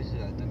about is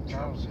Trump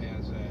themselves.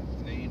 has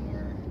that thing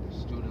where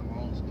student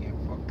loans can't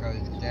fuck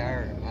Because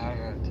they're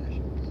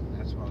politicians.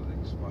 That's about to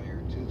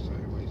expire too, so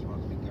everybody's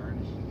about to be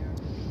garnished again.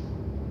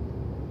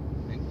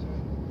 Big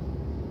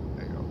time.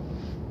 There you go.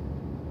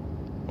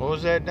 What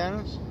was that,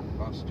 Dennis?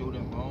 About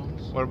student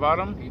loans. What about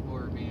them? People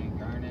are being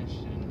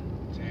garnished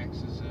and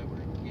taxes that were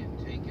getting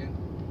taken.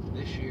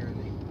 This year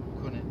they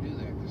couldn't do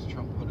that because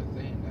Trump put a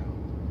thing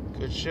down.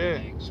 Good And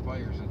shit. it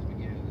expires at the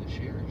beginning of this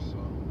year, so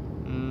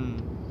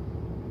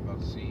about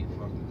to see the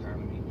fucking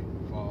economy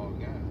fall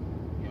again.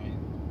 You know,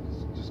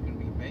 it's just gonna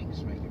be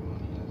banks making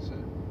money. That's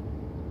it.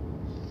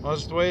 Well,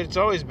 that's the way it's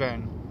always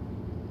been.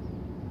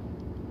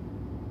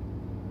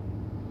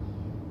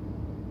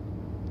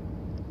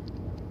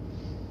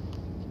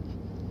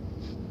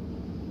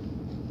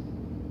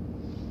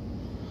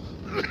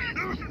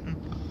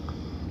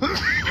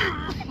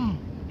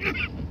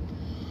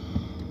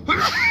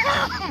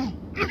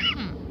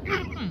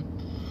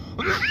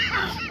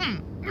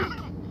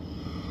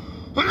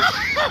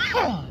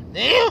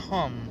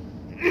 Damn!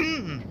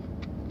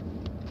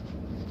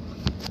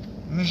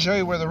 Let me show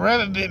you where the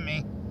rabbit bit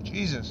me.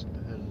 Jesus.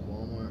 Headed to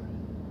Walmart.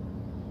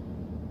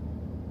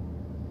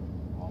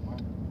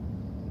 Walmart.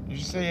 Did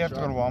you say you have to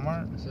go to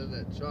Walmart? I said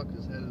that truck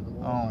is headed to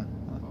Oh. Walmart.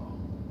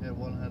 Had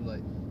one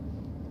headlight.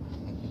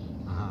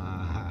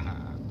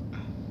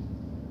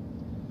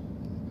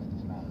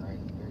 It's not right.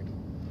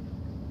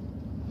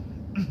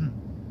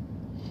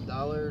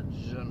 Dollar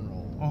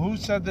General. Well, who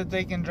said that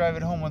they can drive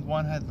it home with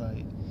one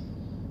headlight?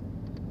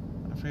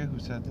 I forget who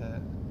said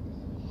that.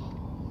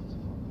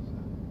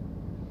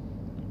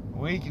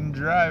 We can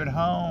drive it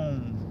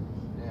home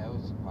Yeah, it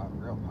was a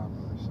real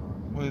popular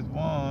song. with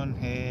one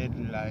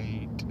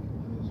headlight.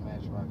 It was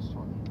Matchbox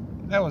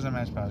 20. That was a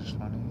Matchbox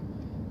 20.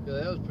 Yeah,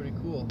 that was pretty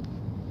cool.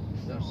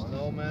 Them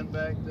snowmen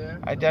back there.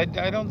 I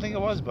don't think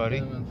it was, buddy.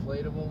 Them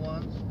inflatable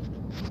ones.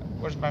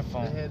 Where's my They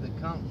phone? had the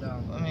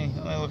countdown. Let me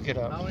look it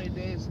How up. many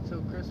days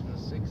until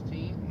Christmas?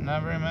 16?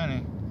 Not very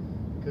many.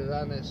 Because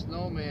on that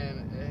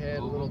snowman, it had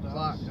a little Google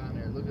clock does. on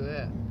there. Look at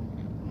that.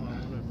 Oh, I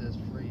wonder if that's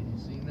free. You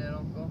seen that,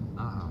 Uncle?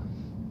 Uh-uh.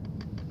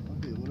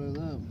 What are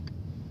them?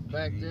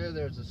 Back there,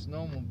 there's a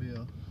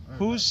snowmobile. Or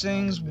Who not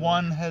sings snowmobile.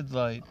 One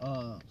Headlight?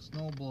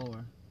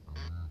 Snowblower.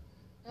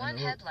 One And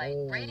it looked headlight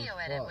old radio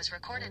as edit fuck. was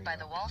recorded by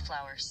the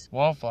Wallflowers.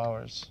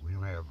 Wallflowers. We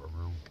don't have a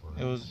room for It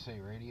Did you was, say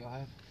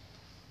Radiohead?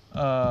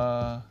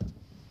 yeah,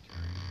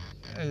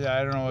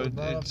 I don't know. What It,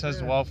 about it up says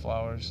there?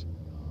 Wallflowers.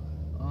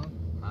 Huh?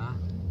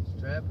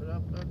 Strap it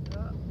up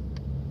top.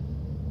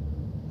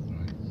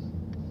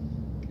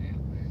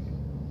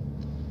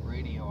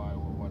 Radio Iowa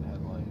One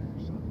Headlight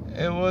or something.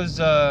 It was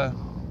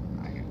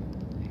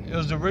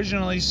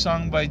originally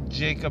sung by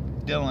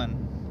Jacob Dylan.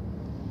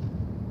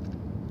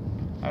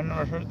 I've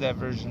never heard that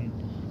version.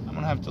 I'm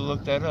gonna have to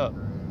look that up.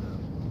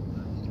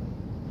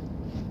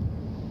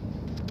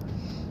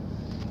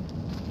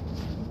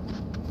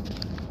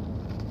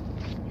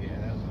 Yeah,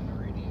 that was on the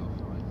radio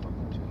for like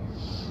fucking 2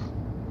 years.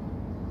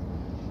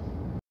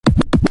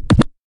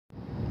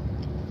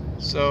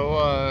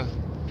 So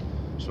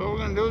what we're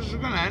gonna do is we're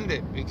gonna end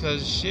it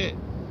because shit,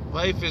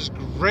 life is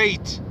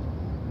great.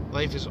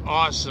 Life is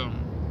awesome.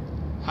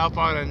 Help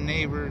out a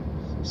neighbor.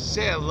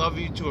 Say I love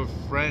you to a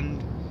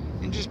friend.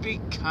 And just be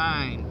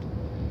kind.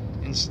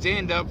 And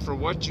stand up for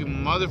what you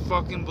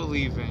motherfucking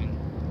believe in.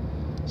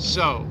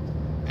 So,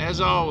 as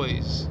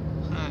always,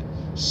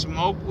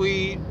 smoke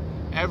weed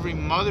every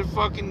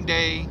motherfucking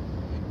day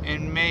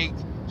and make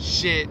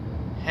shit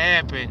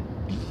happen.